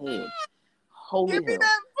head. Holy Give me hell.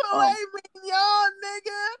 that filet mignon,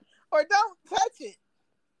 nigga, or don't touch it.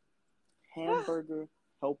 Hamburger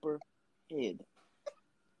helper head.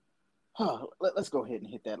 Let's go ahead and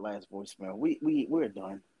hit that last voicemail. We're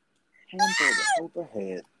done. Hamburger helper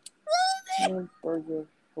head. Hamburger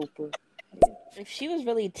helper head. If she was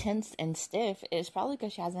really tense and stiff, it's probably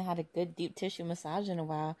because she hasn't had a good deep tissue massage in a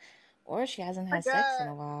while, or she hasn't had sex in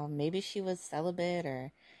a while. Maybe she was celibate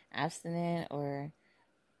or abstinent, or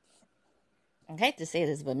I hate to say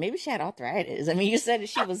this, but maybe she had arthritis. I mean, you said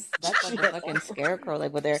she was stuck like a fucking scarecrow,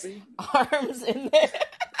 like with her arms in there.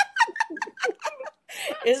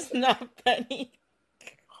 It's not funny.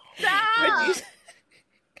 Stop!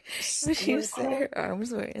 When she said her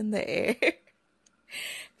arms were in the air.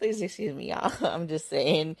 Please excuse me, y'all. I'm just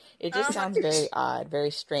saying, it just sounds very odd, very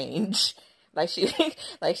strange. Like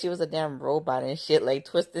she was a damn robot and shit, like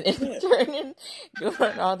twisting and turning,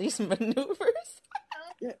 doing all these maneuvers.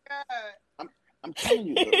 Yeah. I'm telling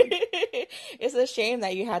you, like, it's a shame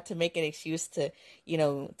that you had to make an excuse to,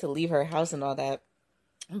 to leave her house and all that.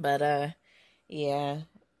 But yeah,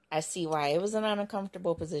 I see why. It was an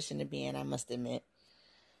uncomfortable position to be in, I must admit.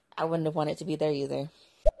 I wouldn't have wanted to be there either.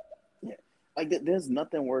 Yeah, like, there's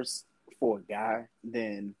nothing worse for a guy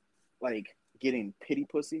than, like, getting pity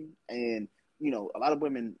pussy. And a lot of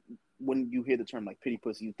women when you hear the term like pity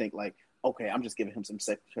pussy, you think like, okay, I'm just giving him some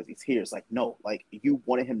sex because he's here. It's like, no, like you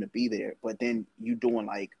wanted him to be there, but then you doing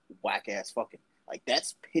like whack ass fucking. Like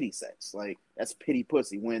that's pity sex. Like that's pity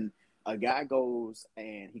pussy. When a guy goes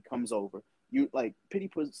and he comes over, you like pity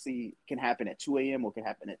pussy can happen at 2 a.m. or can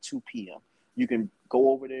happen at 2 p.m. You can go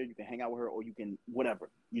over there, you can hang out with her, or you can whatever.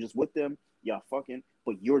 You just with them, y'all fucking,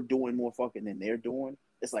 but you're doing more fucking than they're doing.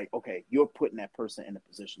 It's like, okay, you're putting that person in a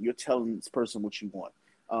position. You're telling this person what you want.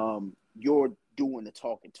 You're doing the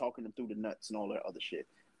talking them through the nuts and all that other shit.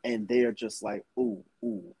 And they're just like, ooh,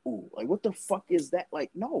 ooh, ooh. Like, what the fuck is that?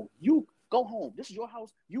 Like, no, you go home. This is your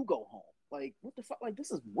house. You go home. Like, what the fuck? Like,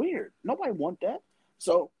 this is weird. Nobody want that.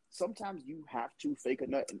 So sometimes you have to fake a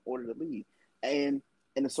nut in order to leave. And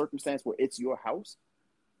in a circumstance where it's your house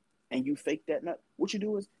and you fake that nut, what you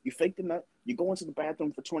do is you fake the nut, you go into the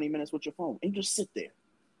bathroom for 20 minutes with your phone, and you just sit there.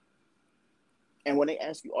 And when they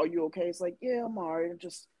ask you, are you okay? It's like, yeah, I'm all right.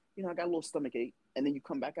 Just, I got a little stomach ache. And then you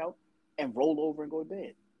come back out and roll over and go to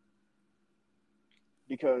bed.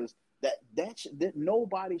 Because that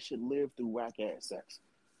nobody should live through whack-ass sex.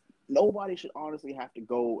 Nobody should honestly have to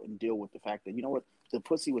go and deal with the fact that, you know what, the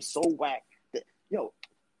pussy was so whack that,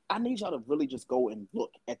 I need y'all to really just go and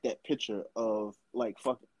look at that picture of, like,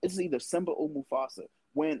 it's either Simba or Mufasa.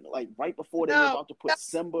 When, like, right before they were about to put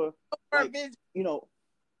Simba, like,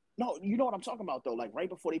 no, you know what I'm talking about, though. Like, right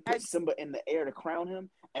before they put Simba in the air to crown him,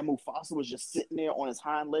 and Mufasa was just sitting there on his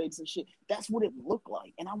hind legs and shit. That's what it looked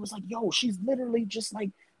like. And I was like, yo, she's literally just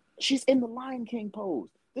like, she's in the Lion King pose.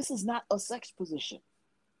 This is not a sex position.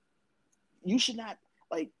 You should not,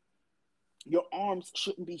 like, your arms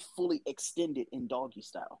shouldn't be fully extended in doggy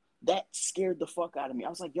style. That scared the fuck out of me. I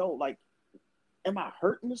was like, yo, like, am I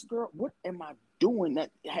hurting this girl? What am I doing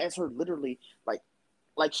that has her literally,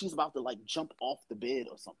 like she's about to, like, jump off the bed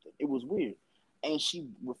or something? It was weird. And she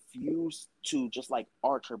refused to just, like,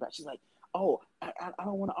 arch her back. She's like, oh, I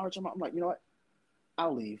don't want to arch her back. I'm like, you know what?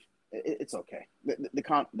 I'll leave. It's okay. The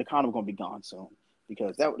condom going to be gone soon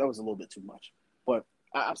because that was a little bit too much. But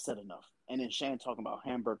I've said enough. And then Shan talking about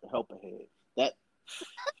hamburger helper head. That.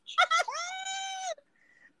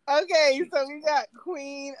 Okay, so we got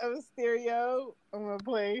Queen of Stereo. I'm going to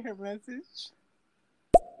play her message.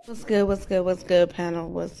 What's good, panel?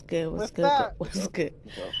 What's good? Up? What's good?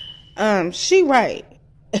 She right.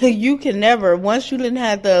 You can never, once you didn't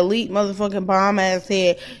have the elite motherfucking bomb ass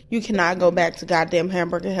head, you cannot go back to goddamn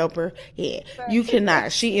hamburger helper head. You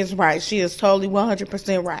cannot. She is right. She is totally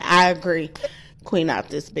 100% right. I agree. Queen out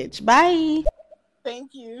this bitch. Bye.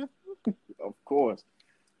 Thank you. Of course.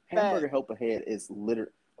 Hamburger helper head is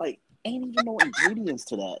literally, like, ain't even no ingredients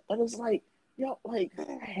to that. That is like, like,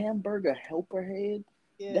 hamburger helper head.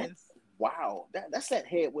 Yes. That's, wow. That's that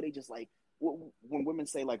head where they just, like, when women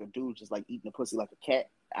say, like, a dude just, like, eating a pussy like a cat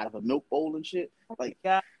out of a milk bowl and shit. Like,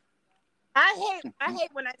 God. I hate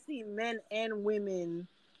when I see men and women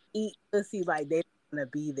eat pussy like they don't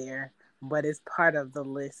want to be there, but it's part of the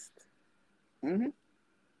list. Mm-hmm.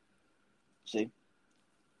 See?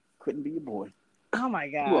 Couldn't be your boy. Oh, my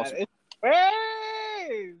God.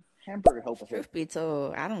 Hey! Hamburger helper head. Truth be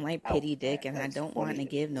told, I don't like pity dick, and I don't want to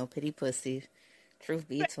give no pity pussy. Truth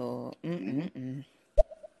be told.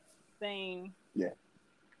 Same. Yeah.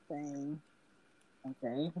 Same.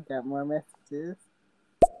 Okay, got more messages.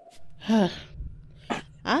 I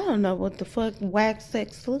don't know what the fuck wax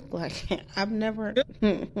sex look like. I've never.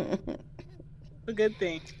 A good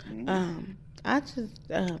thing. I just,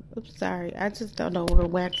 oops, sorry. I just don't know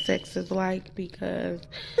what wax sex is like because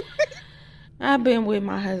I've been with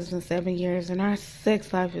my husband 7 years and our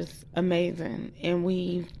sex life is amazing, and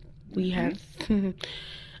we have.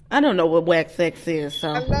 I don't know what wax sex is,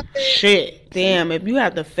 so shit. Damn, if you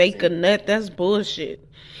have to fake a nut, that's bullshit.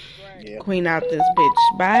 Right. Yep. Queen out this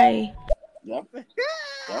bitch. Bye. Yep.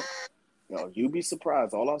 You'd be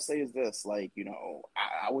surprised. All I'll say is this, like,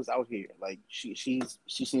 I was out here. Like, she seems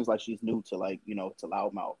like she's new to, like, to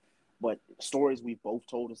loudmouth. But stories we both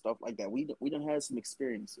told and stuff like that, we done had some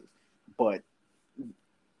experiences. But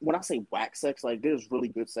when I say whack sex, like, there's really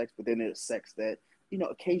good sex, but then there's sex that,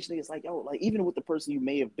 occasionally it's like, like, even with the person you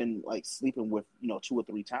may have been, like, sleeping with, 2 or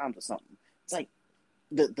 3 times or something, it's like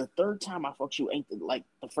the third time I fucked you ain't like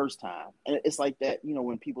the first time. And it's like that,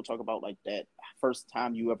 when people talk about, like, that first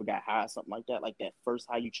time you ever got high, something like that first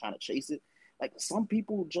high you trying to chase it. Like, some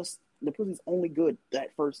people just, the pussy's only good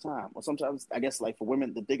that first time. Or sometimes, I guess, like, for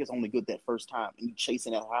women, the dick is only good that first time, and you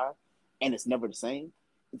chasing that high, and it's never the same.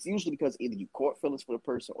 It's usually because either you caught feelings for the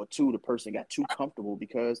person, or 2, the person got too comfortable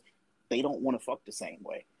because they don't want to fuck the same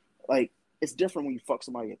way. Like, it's different when you fuck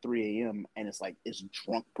somebody at 3 a.m. and it's like, it's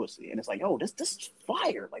drunk pussy. And it's like, oh, this is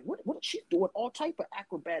fire. Like, what she's doing all type of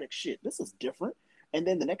acrobatic shit. This is different. And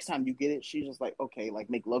then the next time you get it, she's just like, okay, like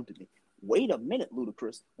make love to me. Wait a minute,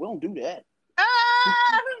 Ludacris. We don't do that.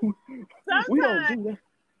 We don't do that.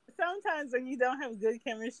 Sometimes when you don't have good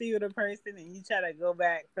chemistry with a person and you try to go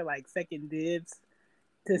back for like second dibs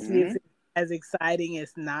to see if it's as exciting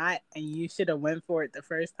as not, and you should have went for it the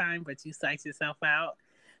first time, but you psyched yourself out.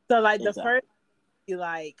 So like the first, you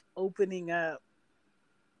like opening up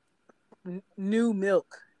new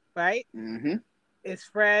milk, right? Mm-hmm. It's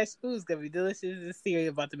fresh. Ooh, it's gonna be delicious. This cereal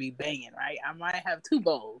about to be banging, right? I might have 2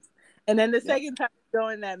 bowls, and then the second time you go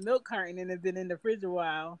in that milk carton and it's been in the fridge a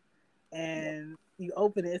while, and you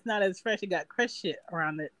open it, it's not as fresh. It got crushed shit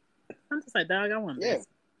around it. I'm just like, dog, I want this.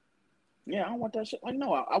 Yeah, I don't want that shit. Like,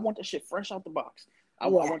 no, I want that shit fresh out the box. I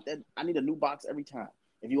want that. I need a new box every time.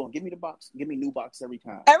 If you want to give me the box, give me a new box every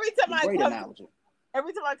time. Every time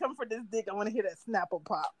I come for this dick, I want to hear that Snapple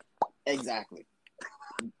pop. Exactly.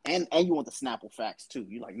 And you want the Snapple facts too.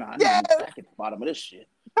 You like, nah, I need a new fact at the bottom of this shit.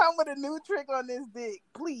 Come with a new trick on this dick,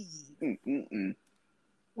 please.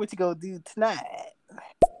 What you gonna do tonight?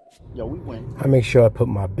 Yo, we went. I make sure I put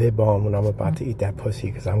my bib on when I'm about to eat that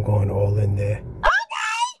pussy because I'm going all in there.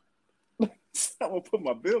 Okay. I'm gonna put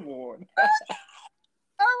my bib on.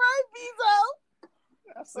 All right, Bezo.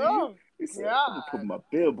 I see you. He said, I'm gonna put my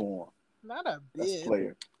bib on. Not a bib. That's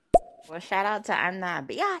player. Well, shout out to I'm Not a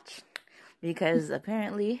Biatch. Because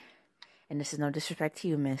apparently, and this is no disrespect to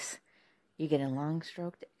you, miss, you're getting long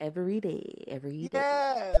stroked every day. Every day.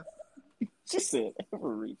 Yes. She said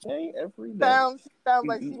every day. Sounds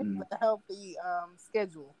like she has a healthy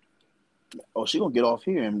schedule. Oh, she gonna get off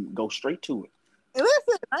here and go straight to it.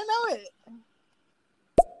 Listen, I know it.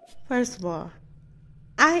 First of all,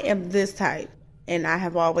 I am this type, and I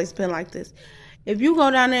have always been like this. If you go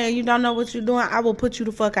down there and you don't know what you're doing, I will put you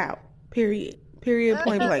the fuck out. Period,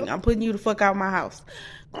 point blank. I'm putting you the fuck out of my house.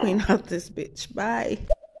 Clean out this bitch. Bye.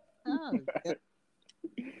 Oh,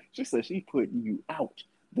 she said she putting you out.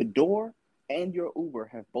 The door and your Uber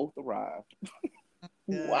have both arrived.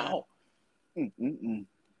 Wow.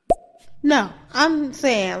 No, I'm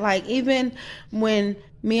saying, like, even when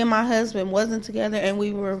me and my husband wasn't together and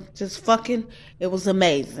we were just fucking, it was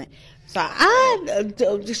amazing. So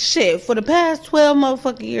shit, for the past 12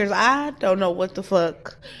 motherfucking years, I don't know what the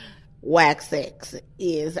fuck wax sex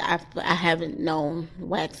is. I haven't known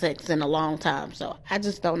wax sex in a long time, so I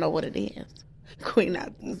just don't know what it is. Queen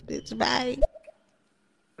out this bitch. Bye.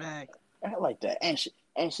 I like that.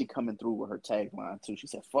 And she coming through with her tagline too. She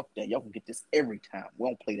said, fuck that. Y'all can get this every time. We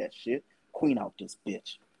don't play that shit. Queen out this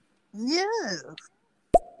bitch. Yes.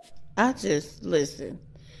 I just, listen.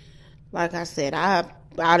 Like I said, I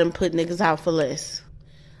done put niggas out for less.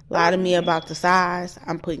 Lie to me about the size,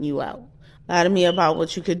 I'm putting you out. Lie to me about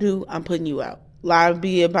what you could do, I'm putting you out. Lie to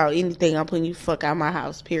me about anything, I'm putting you fuck out my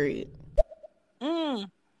house, period.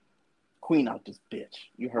 Queen out this bitch.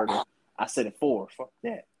 You heard her. I said it for her. Fuck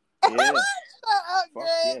that. Yeah. Shut up, fuck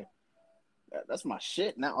Greg. Yeah. That's my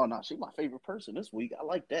shit. Now, oh no, she's my favorite person this week. I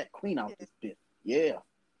like that. Queen out this bitch. Yeah.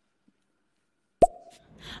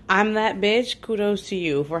 I'm that bitch. Kudos to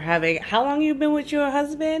you for having how long you've been with your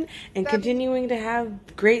husband and continuing to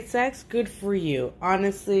have great sex. Good for you,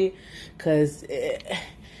 honestly, because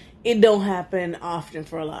it don't happen often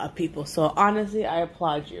for a lot of people. So honestly, I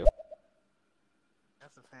applaud you.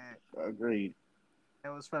 That's a fact. Agreed.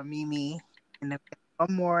 That was from Mimi, and then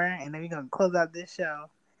one more, and then we're gonna close out this show.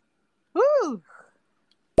 Woo!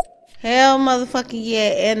 Hell motherfucking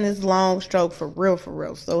yeah, and this long stroke for real.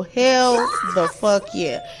 So hell the fuck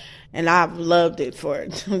yeah. And I've loved it for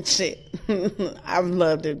it. Shit. I've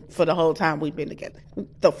loved it for the whole time we've been together.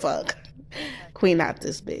 The fuck. Queen out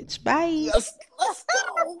this bitch. Bye. Yes, let's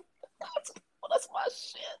go. That's my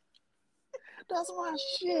shit. That's my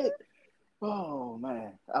shit. Oh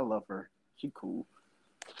man, I love her. She cool.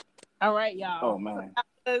 All right, y'all. Oh man.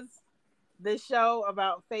 The show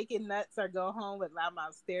about faking nuts or go home with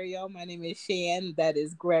Loudmouth Stereo. My name is Shan. That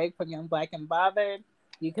is Greg from Young Black and Bothered.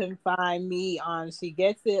 You can find me on She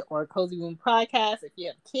Gets It or Cozy Room Podcast if you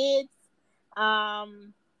have kids.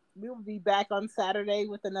 We will be back on Saturday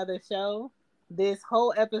with another show. This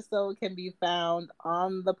whole episode can be found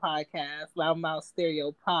on the podcast, Loudmouth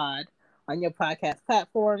Stereo Pod, on your podcast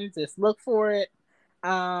platforms. Just look for it.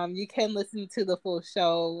 You can listen to the full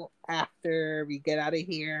show after we get out of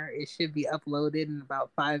here. It should be uploaded in about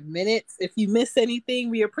 5 minutes. If you miss anything,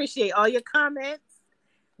 we appreciate all your comments.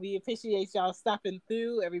 We appreciate y'all stopping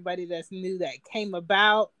through. Everybody that's new that came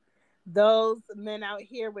about. Those men out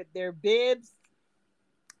here with their bibs.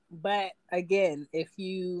 But again, if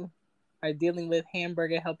you are dealing with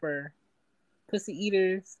hamburger helper pussy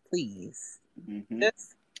eaters, please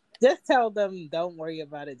just Just tell them, don't worry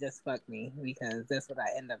about it, just fuck me, because that's what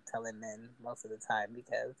I end up telling men most of the time,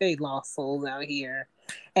 because they lost souls out here.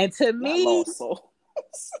 And to Not me, lost souls.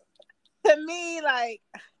 like,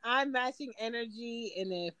 I'm matching energy,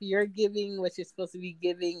 and if you're giving what you're supposed to be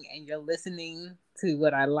giving, and you're listening to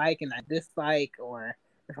what I like and I dislike, or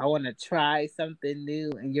if I want to try something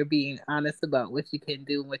new, and you're being honest about what you can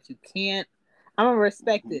do and what you can't, I'm gonna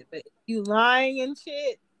respect it. But if you lying and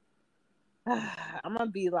shit, I'm gonna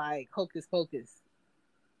be like hocus pocus.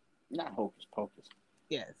 Not hocus pocus.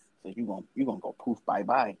 Yes. So you gonna go poof bye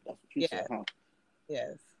bye. That's what you said, huh?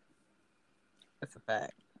 Yes. That's a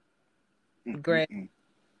fact. Mm-mm-mm. Greg,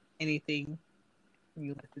 anything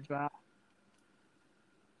you like to drop?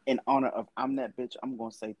 In honor of I'm That Bitch, I'm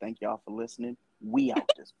gonna say thank y'all for listening. We out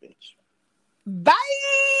this bitch.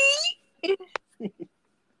 Bye.